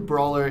insipid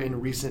brawler in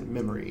recent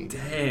memory.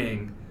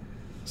 Dang.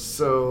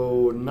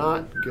 So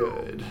not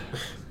good.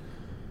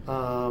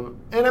 And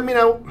I mean,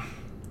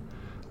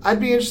 I'd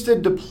be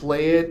interested to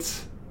play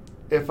it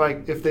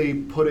if they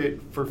put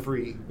it for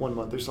free 1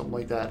 month or something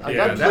like that. I'd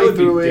that play would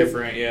through be it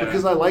different. Yeah,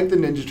 because I like the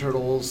Ninja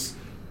Turtles.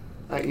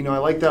 I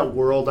like that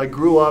world. I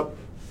grew up,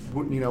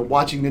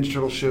 watching Ninja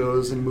Turtle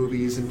shows and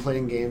movies and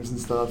playing games and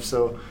stuff.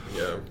 So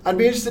I'd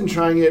be interested in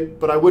trying it,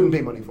 but I wouldn't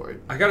pay money for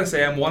it. I gotta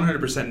say, I'm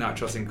 100% not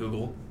trusting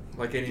Google.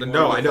 Anymore.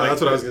 No, I know. That's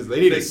what I was going to say.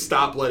 They need to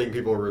stop letting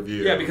people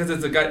review. Yeah, because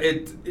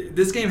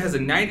this game has a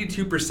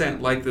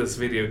 92% like this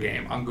video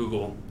game on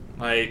Google.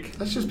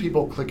 That's just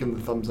people clicking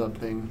the thumbs up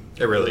thing.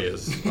 It really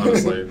is.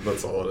 Honestly,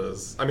 that's all it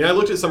is. I mean, I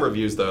looked at some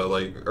reviews though,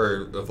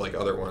 of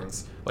other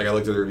ones. Like I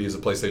looked at the reviews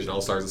of PlayStation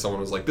All Stars, and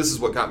someone was like, "This is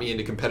what got me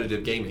into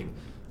competitive gaming."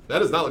 That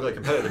does not look like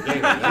competitive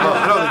gaming.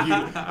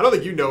 I don't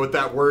think you know what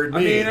that word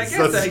means. I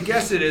mean, I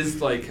guess it is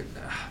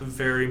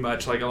very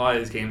much like a lot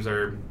of these games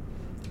are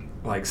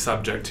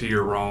subject to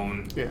your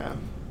own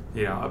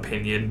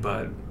opinion,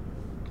 but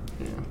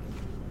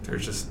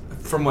there's just,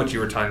 from what you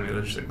were telling me,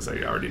 there's things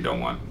I already don't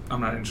want. I'm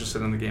not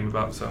interested in the game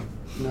about, so.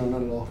 No,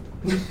 not at all.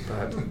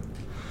 But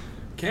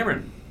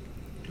Cameron.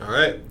 All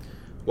right.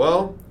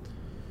 Well,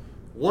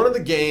 one of the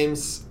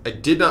games I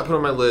did not put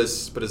on my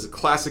list, but is a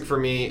classic for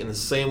me in the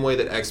same way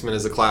that X-Men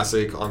is a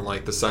classic on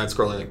the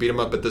side-scrolling beat 'em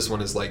up, but this one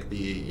is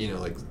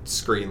the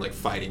screen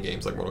fighting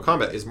games like Mortal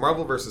Kombat, is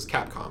Marvel vs.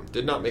 Capcom.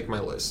 Did not make my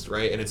list,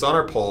 right? And it's on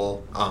our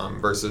poll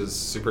versus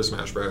Super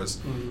Smash Bros.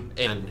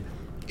 And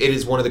it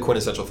is one of the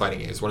quintessential fighting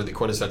games, one of the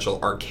quintessential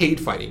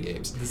arcade fighting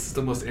games. This is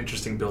the most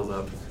interesting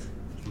build-up.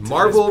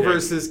 Marvel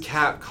vs.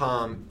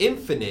 Capcom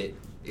Infinite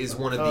is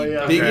one of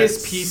the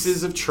biggest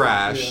pieces of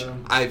trash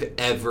I've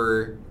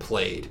ever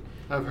played.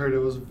 I've heard it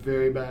was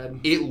very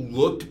bad. It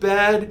looked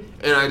bad,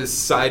 and I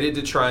decided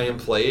to try and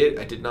play it.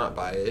 I did not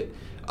buy it,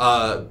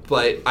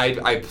 but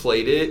I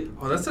played it.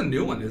 Oh, that's a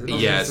new one, isn't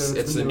it? Yes,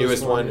 it's the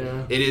newest one.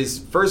 Yeah. It is,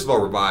 first of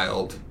all,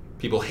 reviled.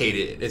 People hate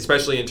it,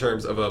 especially in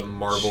terms of a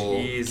Marvel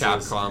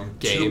Capcom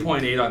game.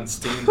 2.8 on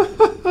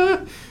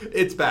Steam.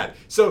 It's bad.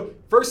 So,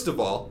 first of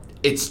all,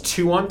 it's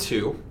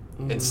 2-on-2.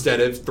 Instead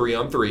of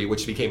 3-on-3,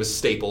 which became a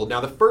staple. Now,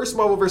 the first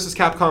Marvel vs.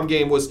 Capcom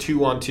game was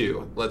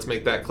 2-on-2. Let's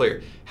make that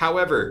clear.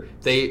 However,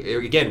 they,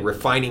 again,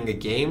 refining a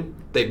game,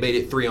 they made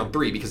it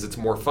 3-on-3 because it's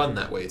more fun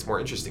that way. It's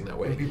more interesting that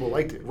way. And people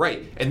liked it.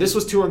 Right. And this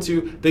was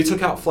 2-on-2. They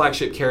took out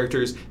flagship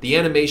characters. The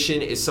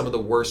animation is some of the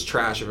worst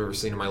trash I've ever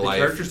seen in my life.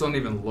 The characters don't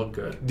even look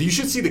good. You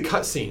should see the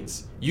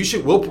cutscenes.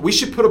 We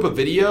should put up a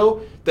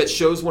video that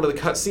shows one of the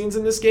cutscenes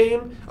in this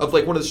game of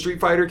one of the Street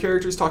Fighter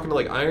characters talking to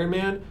Iron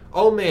Man.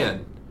 Oh,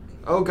 man.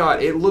 Oh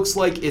God, it looks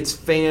like it's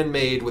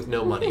fan-made with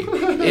no money.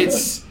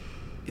 This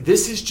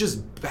is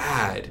just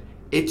bad.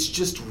 It's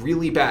just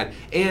really bad.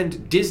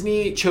 And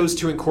Disney chose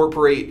to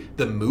incorporate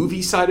the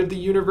movie side of the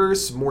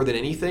universe more than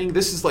anything.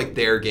 This is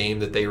their game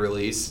that they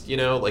released,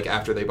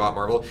 after they bought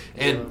Marvel.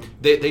 And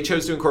they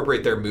chose to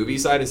incorporate their movie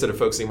side instead of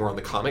focusing more on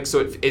the comics.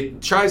 So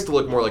it tries to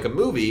look more like a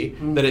movie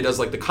than it does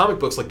the comic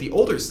books, like the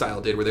older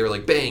style did, where they were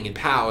bang and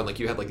pow, and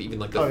you had even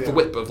the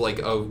whip of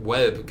a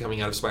web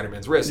coming out of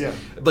Spider-Man's wrist. Yeah.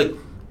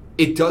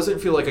 It doesn't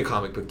feel like a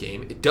comic book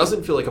game. It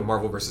doesn't feel like a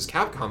Marvel vs.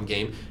 Capcom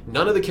game.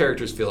 None of the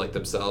characters feel like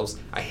themselves.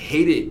 I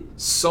hate it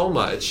so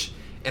much,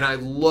 and I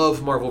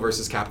love Marvel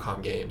vs.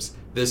 Capcom games.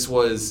 This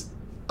was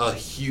a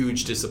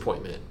huge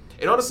disappointment.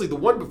 And honestly, the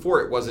one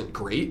before it wasn't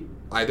great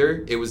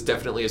either. It was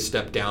definitely a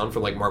step down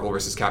from Marvel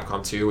vs.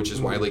 Capcom 2, which is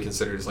widely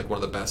considered as one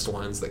of the best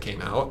ones that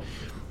came out.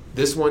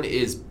 This one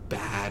is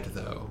bad,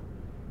 though.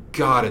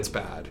 God, it's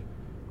bad.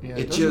 Yeah,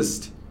 it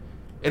just...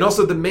 And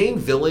also, the main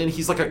villain,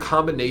 he's a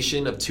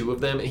combination of two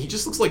of them, and he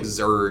just looks like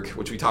Zurg,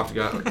 which we talked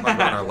about on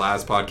our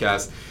last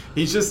podcast.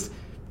 He's just,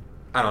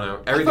 I don't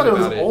know, everything about it. I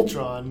thought it was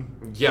Ultron.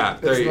 Yeah,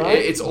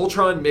 it's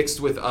Ultron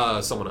mixed with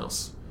someone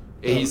else.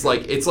 He's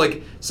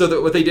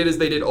so what they did is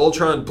they did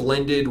Ultron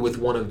blended with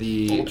one of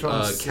the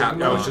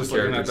Capcom I was just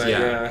looking at that,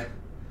 yeah.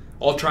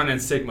 Ultron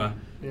and Sigma.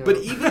 Yeah. But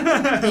even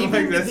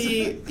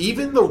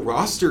the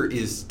roster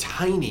is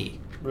tiny.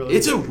 Really?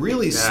 It's a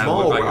really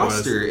small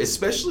roster,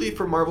 especially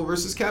for Marvel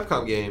vs.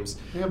 Capcom games.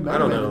 Yeah, I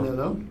don't know. in there,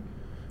 though.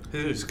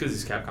 Because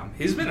he's Capcom.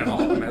 He's been in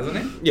all of them, hasn't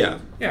he? Yeah.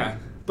 Yeah.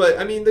 But,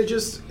 I mean, they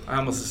just... I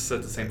almost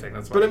said the same thing.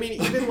 That's why. But, I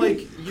mean, even,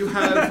 like, you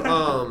have,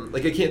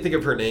 like, I can't think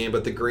of her name,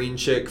 but the green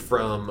chick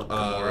from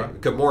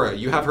Gamora.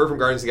 You have her from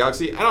Guardians of the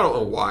Galaxy. I don't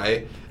know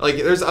why. Like,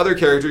 there's other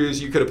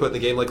characters you could have put in the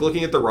game. Like,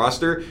 looking at the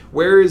roster,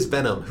 where is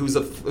Venom, who's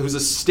a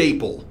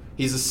staple?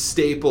 He's a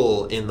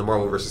staple in the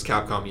Marvel vs.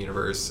 Capcom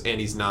universe, and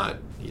he's not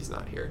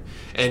here.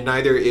 And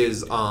neither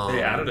is...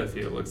 they added a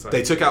few, it looks like.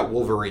 They took out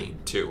Wolverine,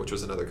 too, which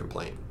was another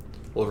complaint.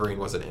 Wolverine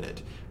wasn't in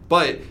it.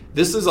 But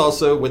this is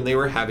also when they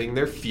were having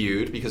their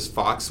feud because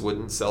Fox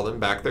wouldn't sell them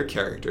back their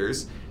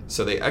characters,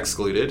 so they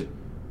excluded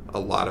a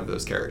lot of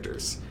those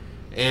characters.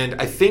 And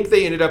I think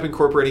they ended up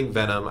incorporating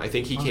Venom. I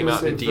think he came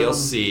out in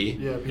DLC,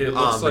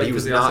 but he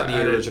was not in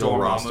the original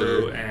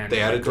roster. They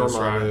added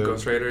Dormammu.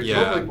 Ghost Rider.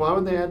 Yeah. Like, why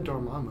would they add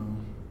Dormammu?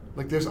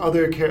 Like, there's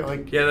other characters.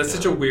 Like, Yeah, that's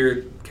such a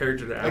weird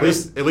character to add. At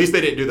least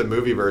they didn't do the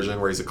movie version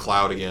where he's a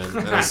cloud again.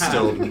 And I'm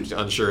still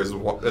unsure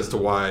as to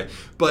why.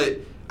 But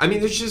I mean,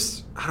 there's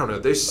just, I don't know,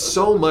 there's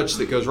so much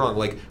that goes wrong.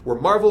 Like, where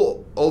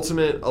Marvel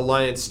Ultimate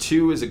Alliance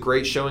 2 is a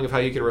great showing of how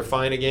you can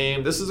refine a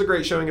game, this is a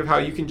great showing of how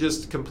you can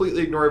just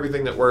completely ignore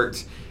everything that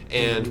worked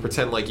and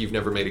pretend like you've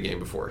never made a game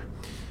before.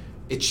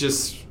 It's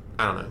just,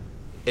 I don't know.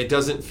 It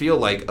doesn't feel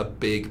like a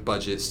big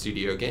budget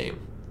studio game.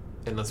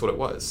 And that's what it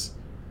was.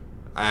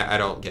 I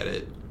don't get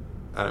it.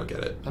 I don't get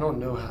it. I don't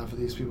know half of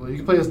these people. You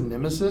can play as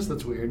Nemesis?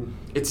 That's weird.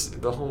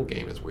 The whole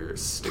game is weird.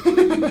 It's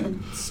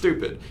stupid.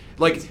 Stupid.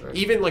 Like,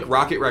 even like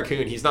Rocket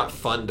Raccoon, he's not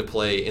fun to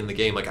play in the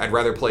game. Like, I'd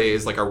rather play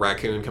as like a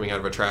raccoon coming out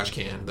of a trash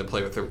can than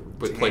play with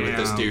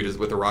this dude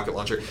with a rocket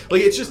launcher.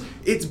 Like,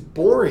 it's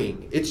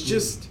boring. It's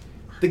just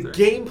the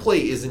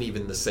gameplay isn't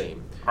even the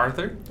same.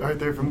 Arthur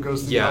from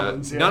Ghosts and Yeah.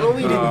 Goblins. Yeah.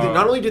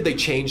 Not only did they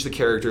change the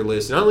character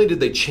list, not only did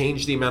they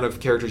change the amount of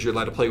characters you're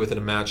allowed to play with in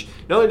a match,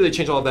 not only did they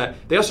change all of that,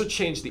 they also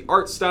changed the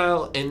art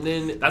style, and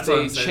then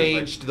they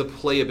changed the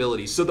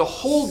playability. So the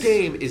whole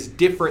game is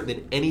different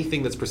than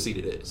anything that's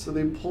preceded it. So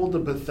they pulled a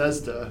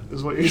Bethesda,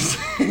 is what you're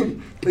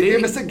saying. They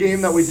gave us a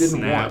game that we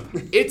didn't want.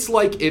 It's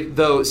like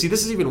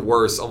this is even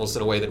worse almost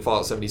in a way than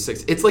Fallout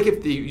 76. It's like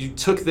if you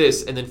took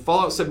this and then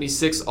Fallout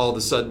 76 all of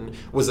a sudden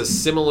was a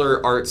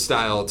similar art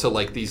style to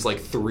like these like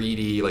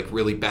 3D, like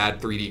really bad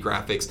 3D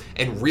graphics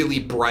and really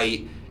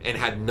bright and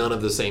had none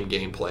of the same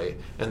gameplay.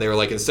 And they were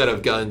like, instead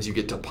of guns, you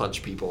get to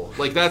punch people.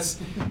 Like that's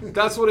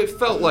what it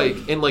felt like.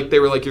 And like they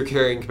were like, your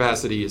carrying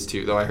capacity is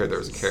 2, though I heard there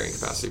was a carrying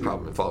capacity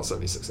problem in Fallout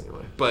 76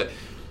 anyway. But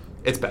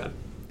it's bad.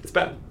 It's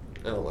bad.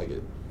 I don't like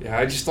it. Yeah,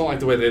 I just don't like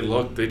the way they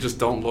look. They just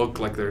don't look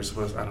like they're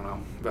supposed to. I don't know.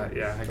 But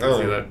yeah, I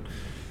can see that.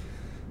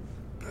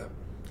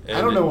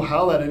 I don't know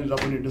how that ended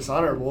up in your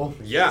dishonorable.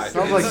 Yeah. It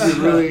sounds like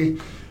you really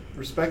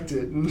respect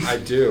it. I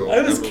do.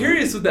 I was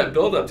curious with that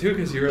build up too,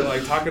 because you were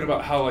like talking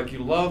about how like you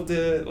loved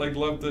it, like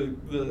loved the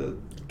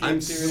game I'm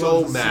series.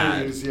 so mad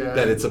series, yeah.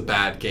 that it's a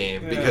bad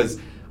game because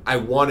I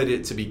wanted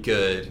it to be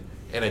good,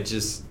 and I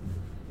just.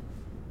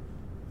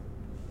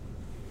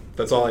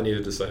 That's all I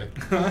needed to say.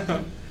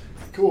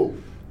 Cool.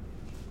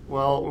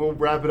 Well, we'll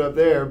wrap it up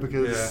there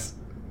because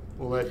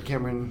we'll let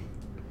Cameron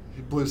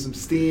blew some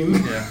steam.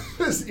 Yeah.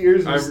 His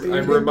ears are steaming.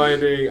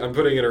 I'm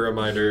putting in a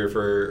reminder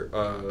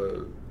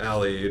for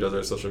Allie, who does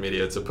our social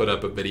media, to put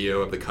up a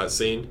video of the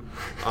cutscene.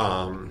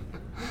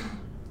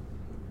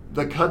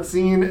 The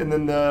cutscene and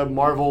then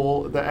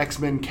the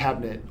X-Men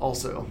cabinet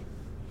also.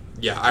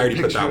 Yeah, I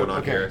already put that one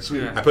on Okay, here.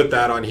 sweet. I put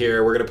that on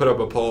here. We're going to put up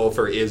a poll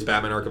for is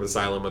Batman Arkham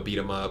Asylum a beat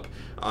 'em up?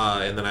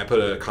 And then I put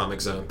a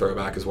Comic Zone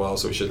throwback as well,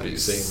 so we should be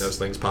seeing those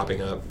things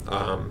popping up.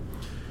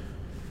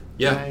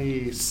 Yeah.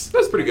 Nice.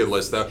 That's a pretty good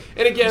list, though.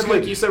 And again, That's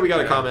like good. you said, we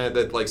got a comment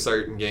that like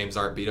certain games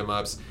aren't beat 'em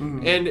ups.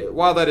 Mhm. And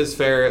while that is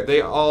fair,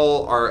 they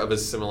all are of a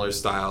similar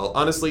style.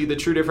 Honestly, the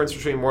true difference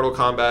between Mortal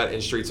Kombat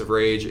and Streets of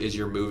Rage is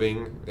you're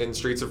moving in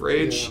Streets of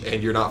Rage,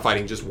 and you're not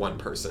fighting just one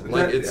person.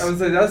 Like I would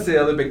say that's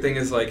the other big thing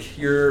is like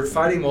you're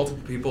fighting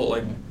multiple people.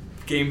 Like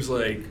games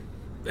like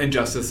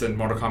Injustice and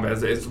Mortal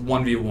Kombat, it's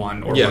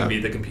 1v1 or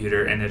 1v the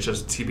computer, and it's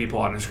just 2 people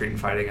on a screen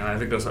fighting, and I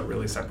think that's what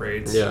really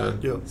separates. Yeah.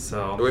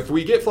 So If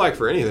we get flagged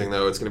for anything,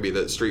 though, it's going to be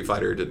that Street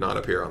Fighter did not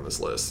appear on this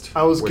list.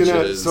 I was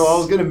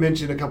gonna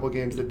mention a couple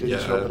games that didn't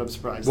show up, but I'm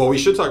surprised. Well, we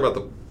should talk about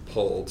the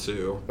poll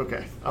too.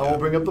 Okay, I won't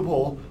bring up the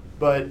poll,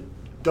 but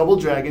Double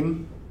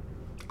Dragon.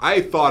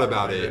 I thought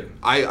about it.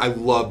 I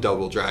love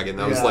Double Dragon.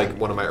 That was Yeah. like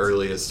one of my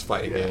earliest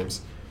fighting games.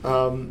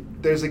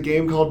 There's a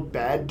game called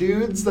Bad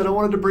Dudes that I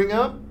wanted to bring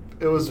up.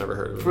 It was Never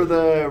heard of it. for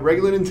the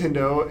regular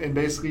Nintendo, and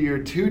basically you're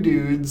 2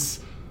 dudes,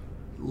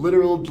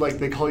 literal, like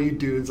they call you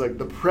dudes. Like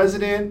the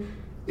president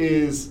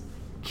is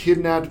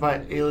kidnapped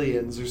by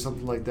aliens or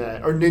something like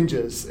that, or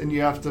ninjas, and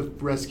you have to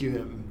rescue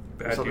him.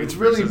 Bad So Dudes it's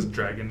really versus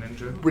Dragon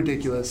Ninja.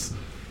 ridiculous.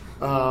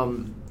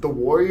 The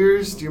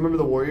Warriors. Do you remember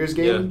the Warriors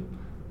game?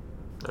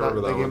 I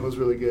remember that game one. was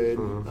really good.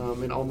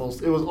 Mhm. And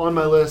it was on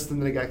my list,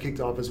 and then it got kicked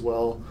off as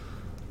well.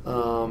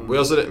 We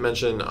also didn't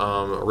mention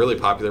a really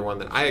popular one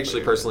that I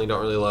actually personally don't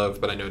really love,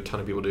 but I know a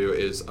ton of people do,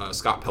 is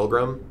Scott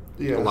Pilgrim.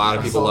 Yeah, A lot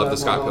of I people saw love that the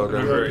Scott one.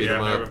 Pilgrim Never- beat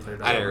 'em yeah, never up. played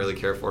that I didn't one. really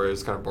care for it. It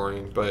was kind of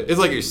boring, but it's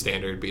like your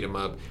standard beat 'em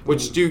up,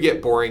 which do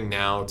get boring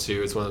now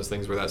too. It's one of those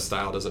things where that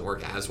style doesn't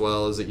work as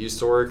well as it used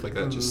to work, like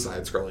that just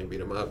side-scrolling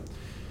beat 'em up.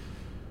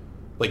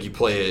 Like you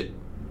play it,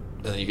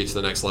 and then you get to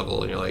the next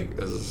level, and you're like,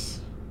 this is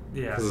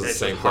Yeah, the it's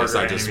same place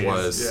harder I just enemies.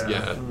 was.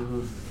 Yeah.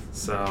 Mhm.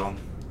 So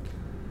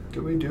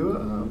Did we do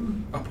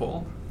a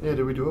poll.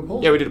 did we do a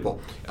poll? Yeah, we did a poll.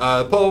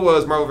 The poll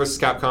was Marvel vs.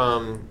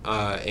 Capcom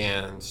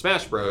and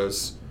Smash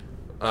Bros.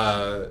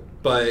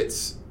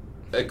 But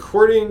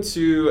according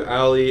to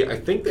Ali, I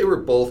think they were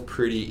both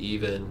pretty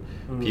even.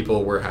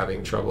 People were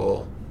having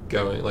trouble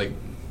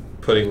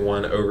putting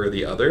one over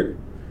the other.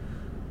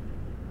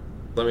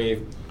 Let me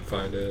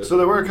find it. So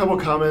there were a couple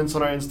comments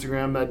on our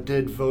Instagram that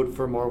did vote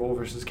for Marvel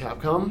vs.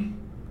 Capcom.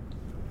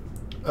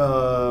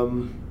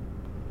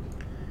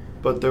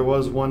 But there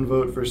was one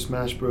vote for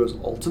Smash Bros.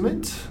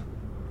 Ultimate.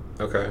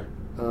 Okay.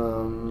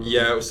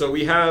 Yeah, so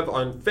we have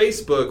on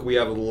Facebook, we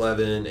have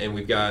 11, and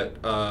we've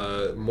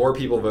got more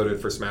people voted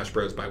for Smash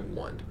Bros. By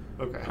one.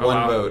 Okay. Oh, One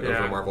wow. vote Yeah.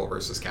 over Marvel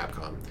vs.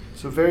 Capcom.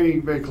 So very,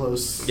 very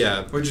close.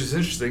 Yeah. Which is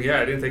interesting. Yeah,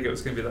 I didn't think it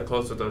was going to be that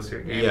close with those two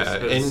games. Yeah,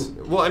 It's-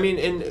 and well, I mean,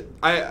 and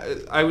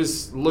I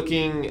was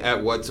looking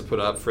at what to put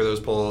up for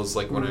those polls,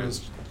 like when I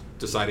was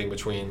deciding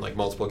between like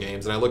multiple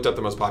games, and I looked up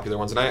the most popular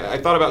ones, and I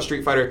thought about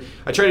Street Fighter.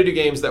 I tried to do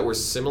games that were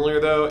similar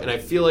though, and I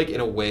feel like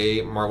in a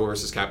way Marvel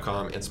vs.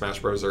 Capcom and Smash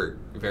Bros. Are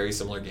very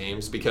similar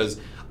games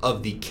because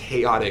of the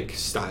chaotic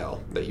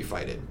style that you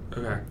fight in.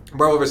 Okay.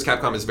 Marvel vs.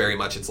 Capcom is very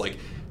much, it's like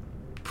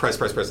press.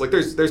 Like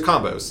there's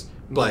combos,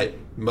 but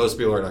most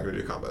people are not going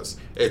to do combos.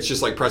 It's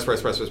just like press,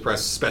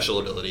 special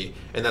ability,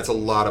 and that's a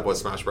lot of what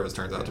Smash Bros.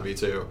 Turns out to be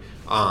too.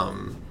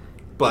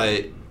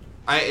 But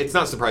it's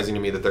not surprising to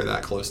me that they're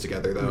that close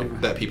together though,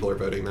 that people are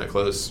voting that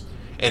close.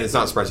 And it's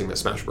not surprising that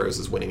Smash Bros.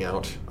 Is winning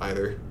out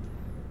either.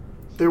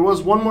 There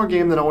was one more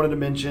game that I wanted to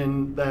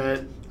mention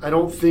that I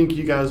don't think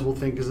you guys will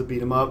think is a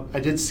beat 'em up. I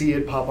did see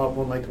it pop up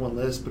on like one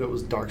list, but it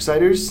was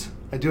Darksiders.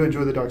 I do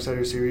enjoy the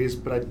Darksiders series,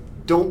 but I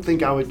don't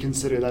think I would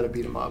consider that a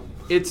beat 'em up.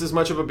 It's as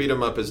much of a beat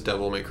 'em up as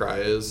Devil May Cry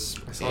is.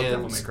 I saw And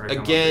Devil May Cry come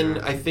up, again,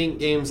 yeah. I think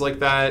games like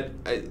that,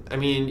 I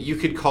mean, you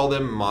could call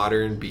them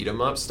modern beat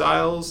 'em up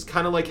styles,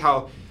 kind of like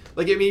how,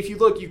 like, I mean, if you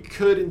look, you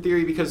could in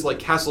theory, because like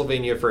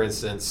Castlevania, for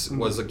instance,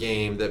 was a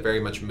game that very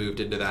much moved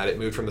into that. It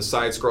moved from the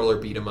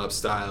side-scroller beat 'em up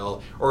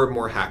style, or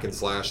more hack and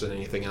slash than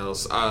anything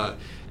else,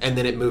 and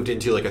then it moved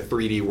into like a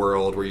 3D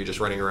world where you're just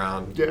running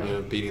around,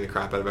 beating the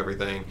crap out of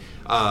everything,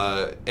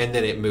 and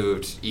then it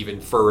moved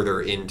even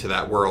further into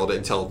that world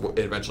until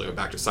it eventually went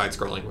back to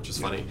side-scrolling, which is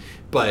funny.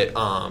 But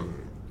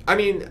I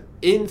mean,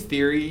 in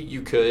theory,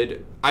 you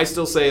could. I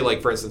still say,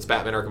 like, for instance,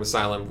 Batman Arkham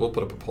Asylum. We'll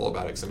put up a poll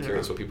about it because I'm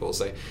curious what people will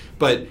say.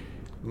 But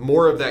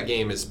more of that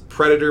game is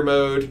Predator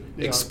mode,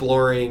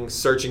 exploring,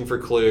 searching for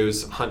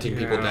clues, hunting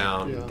people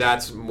down. Yeah.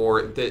 That's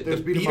more. The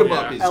There's beat 'em beat 'em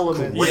up up is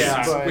elements, great.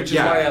 Yeah, but- which is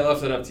why I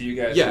left it up to you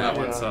guys Yeah. on that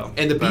one. Yeah. So.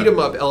 And the But- beat 'em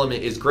up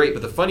element is great,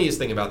 but the funniest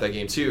thing about that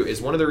game too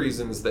is one of the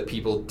reasons that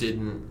people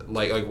didn't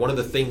like one of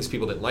the things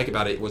people didn't like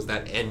about it was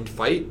that end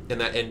fight,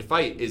 and that end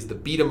fight is the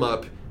beat 'em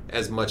up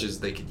as much as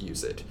they could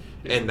use it.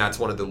 And that's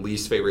one of the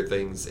least favorite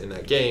things in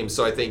that game.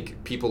 So I think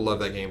people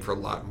love that game for a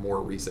lot more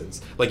reasons.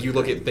 Like you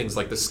look at things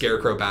like the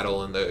Scarecrow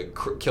battle and the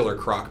Killer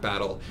Croc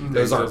battle.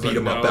 Those aren't Those beat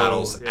 'em are up no-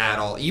 battles yeah. at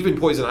all. Even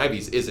Poison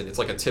Ivy's isn't. It's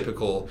like a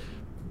typical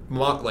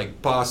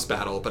like boss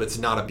battle, but it's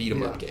not a beat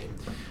 'em up game.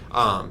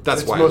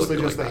 That's It's why mostly I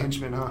look just the like that.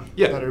 henchmen, huh?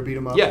 Yeah. That are beat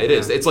 'em up. Yeah, it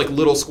is. It's like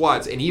little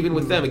squads, and even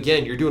with them,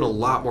 again, you're doing a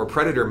lot more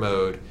Predator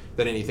mode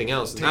than anything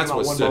else, and Take that's them out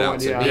what one stood by out one,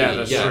 to yeah. me. Yeah,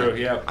 that's true,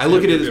 yeah. I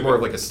look at it as Yeah. more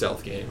of like a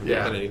stealth game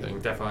than anything.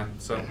 Definitely.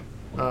 So.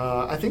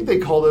 I think they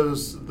call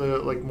those the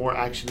like more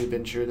action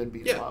adventure than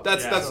beat 'em Yeah, up.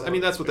 that's So- I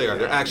mean that's what they are.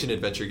 They're Yeah. action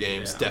adventure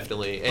games,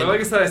 definitely. But like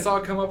I said, I saw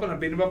it come up on a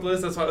beat 'em up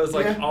list. That's why I was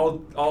like, Yeah.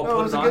 I'll No,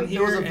 put it on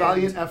here. It was a and-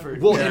 valiant effort.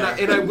 Well, Yeah.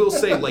 and I will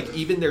say, like,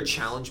 even their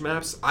challenge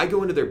maps, I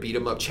go into their beat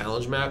 'em up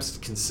challenge maps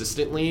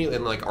consistently,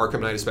 and like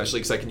Arkham Knight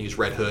especially, because I can use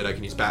Red Hood, I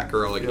can use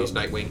Batgirl, I can use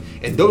Nightwing,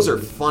 and those are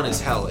fun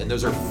as hell, and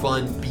those are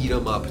fun beat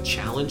 'em up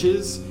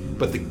challenges.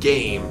 But the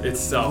game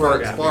Itself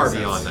far yeah, far makes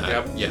beyond sense. that.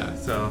 Yep. Yeah.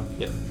 So.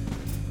 Yeah.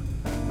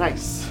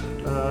 Nice.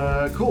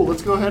 Cool.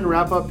 Let's go ahead and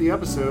wrap up the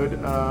episode.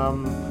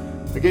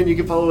 Again, you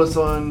can follow us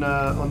on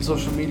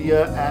social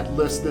media at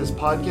List This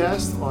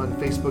Podcast on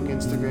Facebook,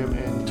 Instagram,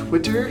 and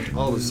Twitter.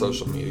 All the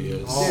social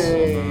medias.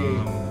 Yay.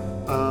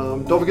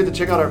 Don't forget to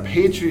check out our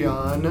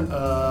Patreon.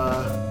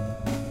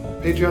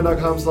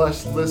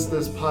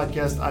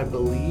 Patreon.com/listthispodcast, I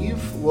believe.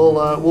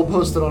 We'll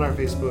post it on our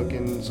Facebook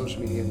and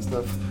social media and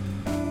stuff.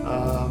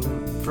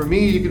 For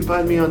me, you can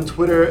find me on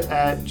Twitter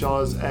at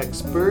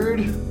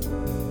JawsXBird.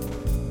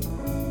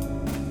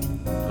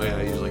 Oh yeah,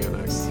 I usually go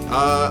next.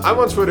 I'm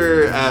on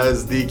Twitter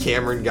as the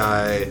Cameron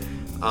Guy,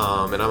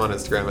 and I'm on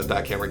Instagram as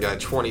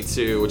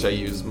thatcameronguy22, which I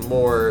use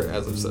more,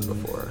 as I've said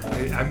before.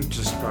 I'm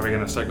just probably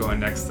gonna start going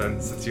next then,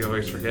 since you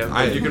always forget.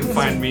 I- You can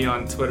find me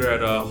on Twitter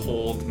at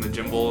hold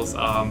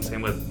Majimbles.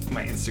 Same with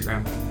my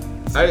Instagram.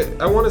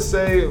 I want to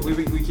say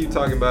we keep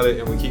talking about it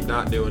and we keep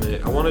not doing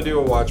it. I want to do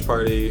a watch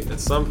party at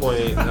some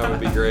point. That would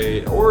be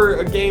great. Or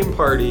a game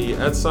party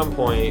at some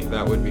point.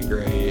 That would be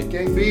great.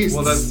 Gang Beasts.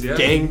 Well, that's yeah.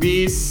 Gang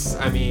Beasts.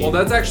 I mean. Well,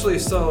 that actually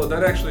is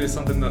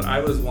something that I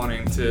was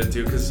wanting to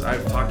do because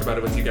I've talked about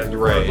it with you guys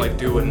before. Right. Like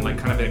doing like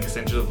kind of an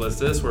extension of List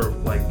This, where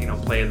like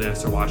play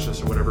this or watch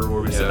this or whatever,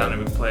 where we sit down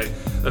and we play.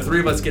 The three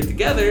of us get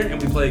together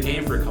and we play a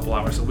game for a couple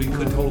hours. So we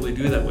could totally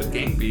do that with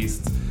Gang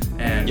Beasts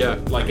and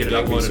like get it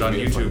uploaded on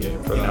YouTube.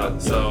 Game for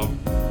that. So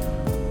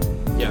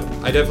yeah,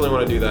 I definitely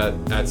want to do that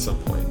at some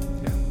point.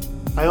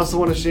 I also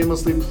want to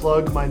shamelessly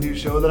plug my new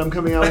show that I'm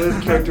coming out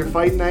with, Character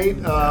Fight Night.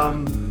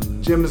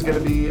 Jim is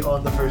going to be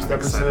on the first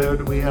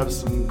episode. We have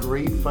some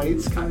great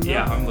fights coming up.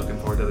 Yeah, I'm looking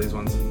forward to these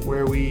ones.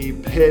 Where we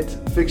pit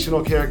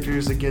fictional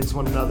characters against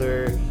one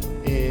another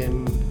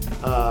in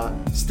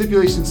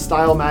stipulation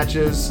style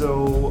matches.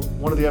 So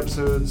one of the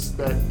episodes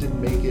that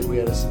didn't make it, we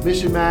had a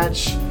submission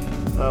match.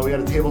 We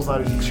had a tables,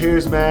 ladders, and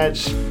chairs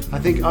match. I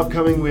think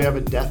upcoming we have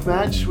a death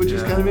match, which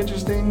is kind of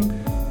interesting.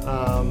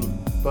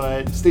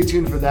 But stay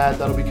tuned for that.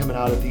 That'll be coming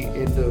out at the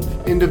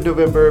end of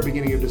November,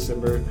 beginning of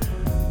December.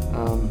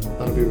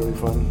 That'll be really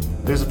fun.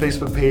 There's a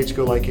Facebook page.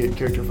 Go like it.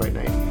 Character Fight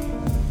Night.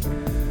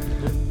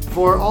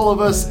 For all of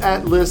us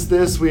at List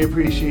This, we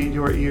appreciate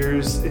your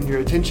ears and your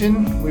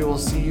attention. We will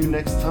see you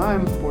next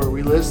time where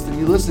we list and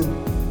you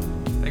listen.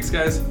 Thanks,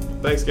 guys.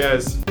 Thanks,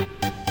 guys.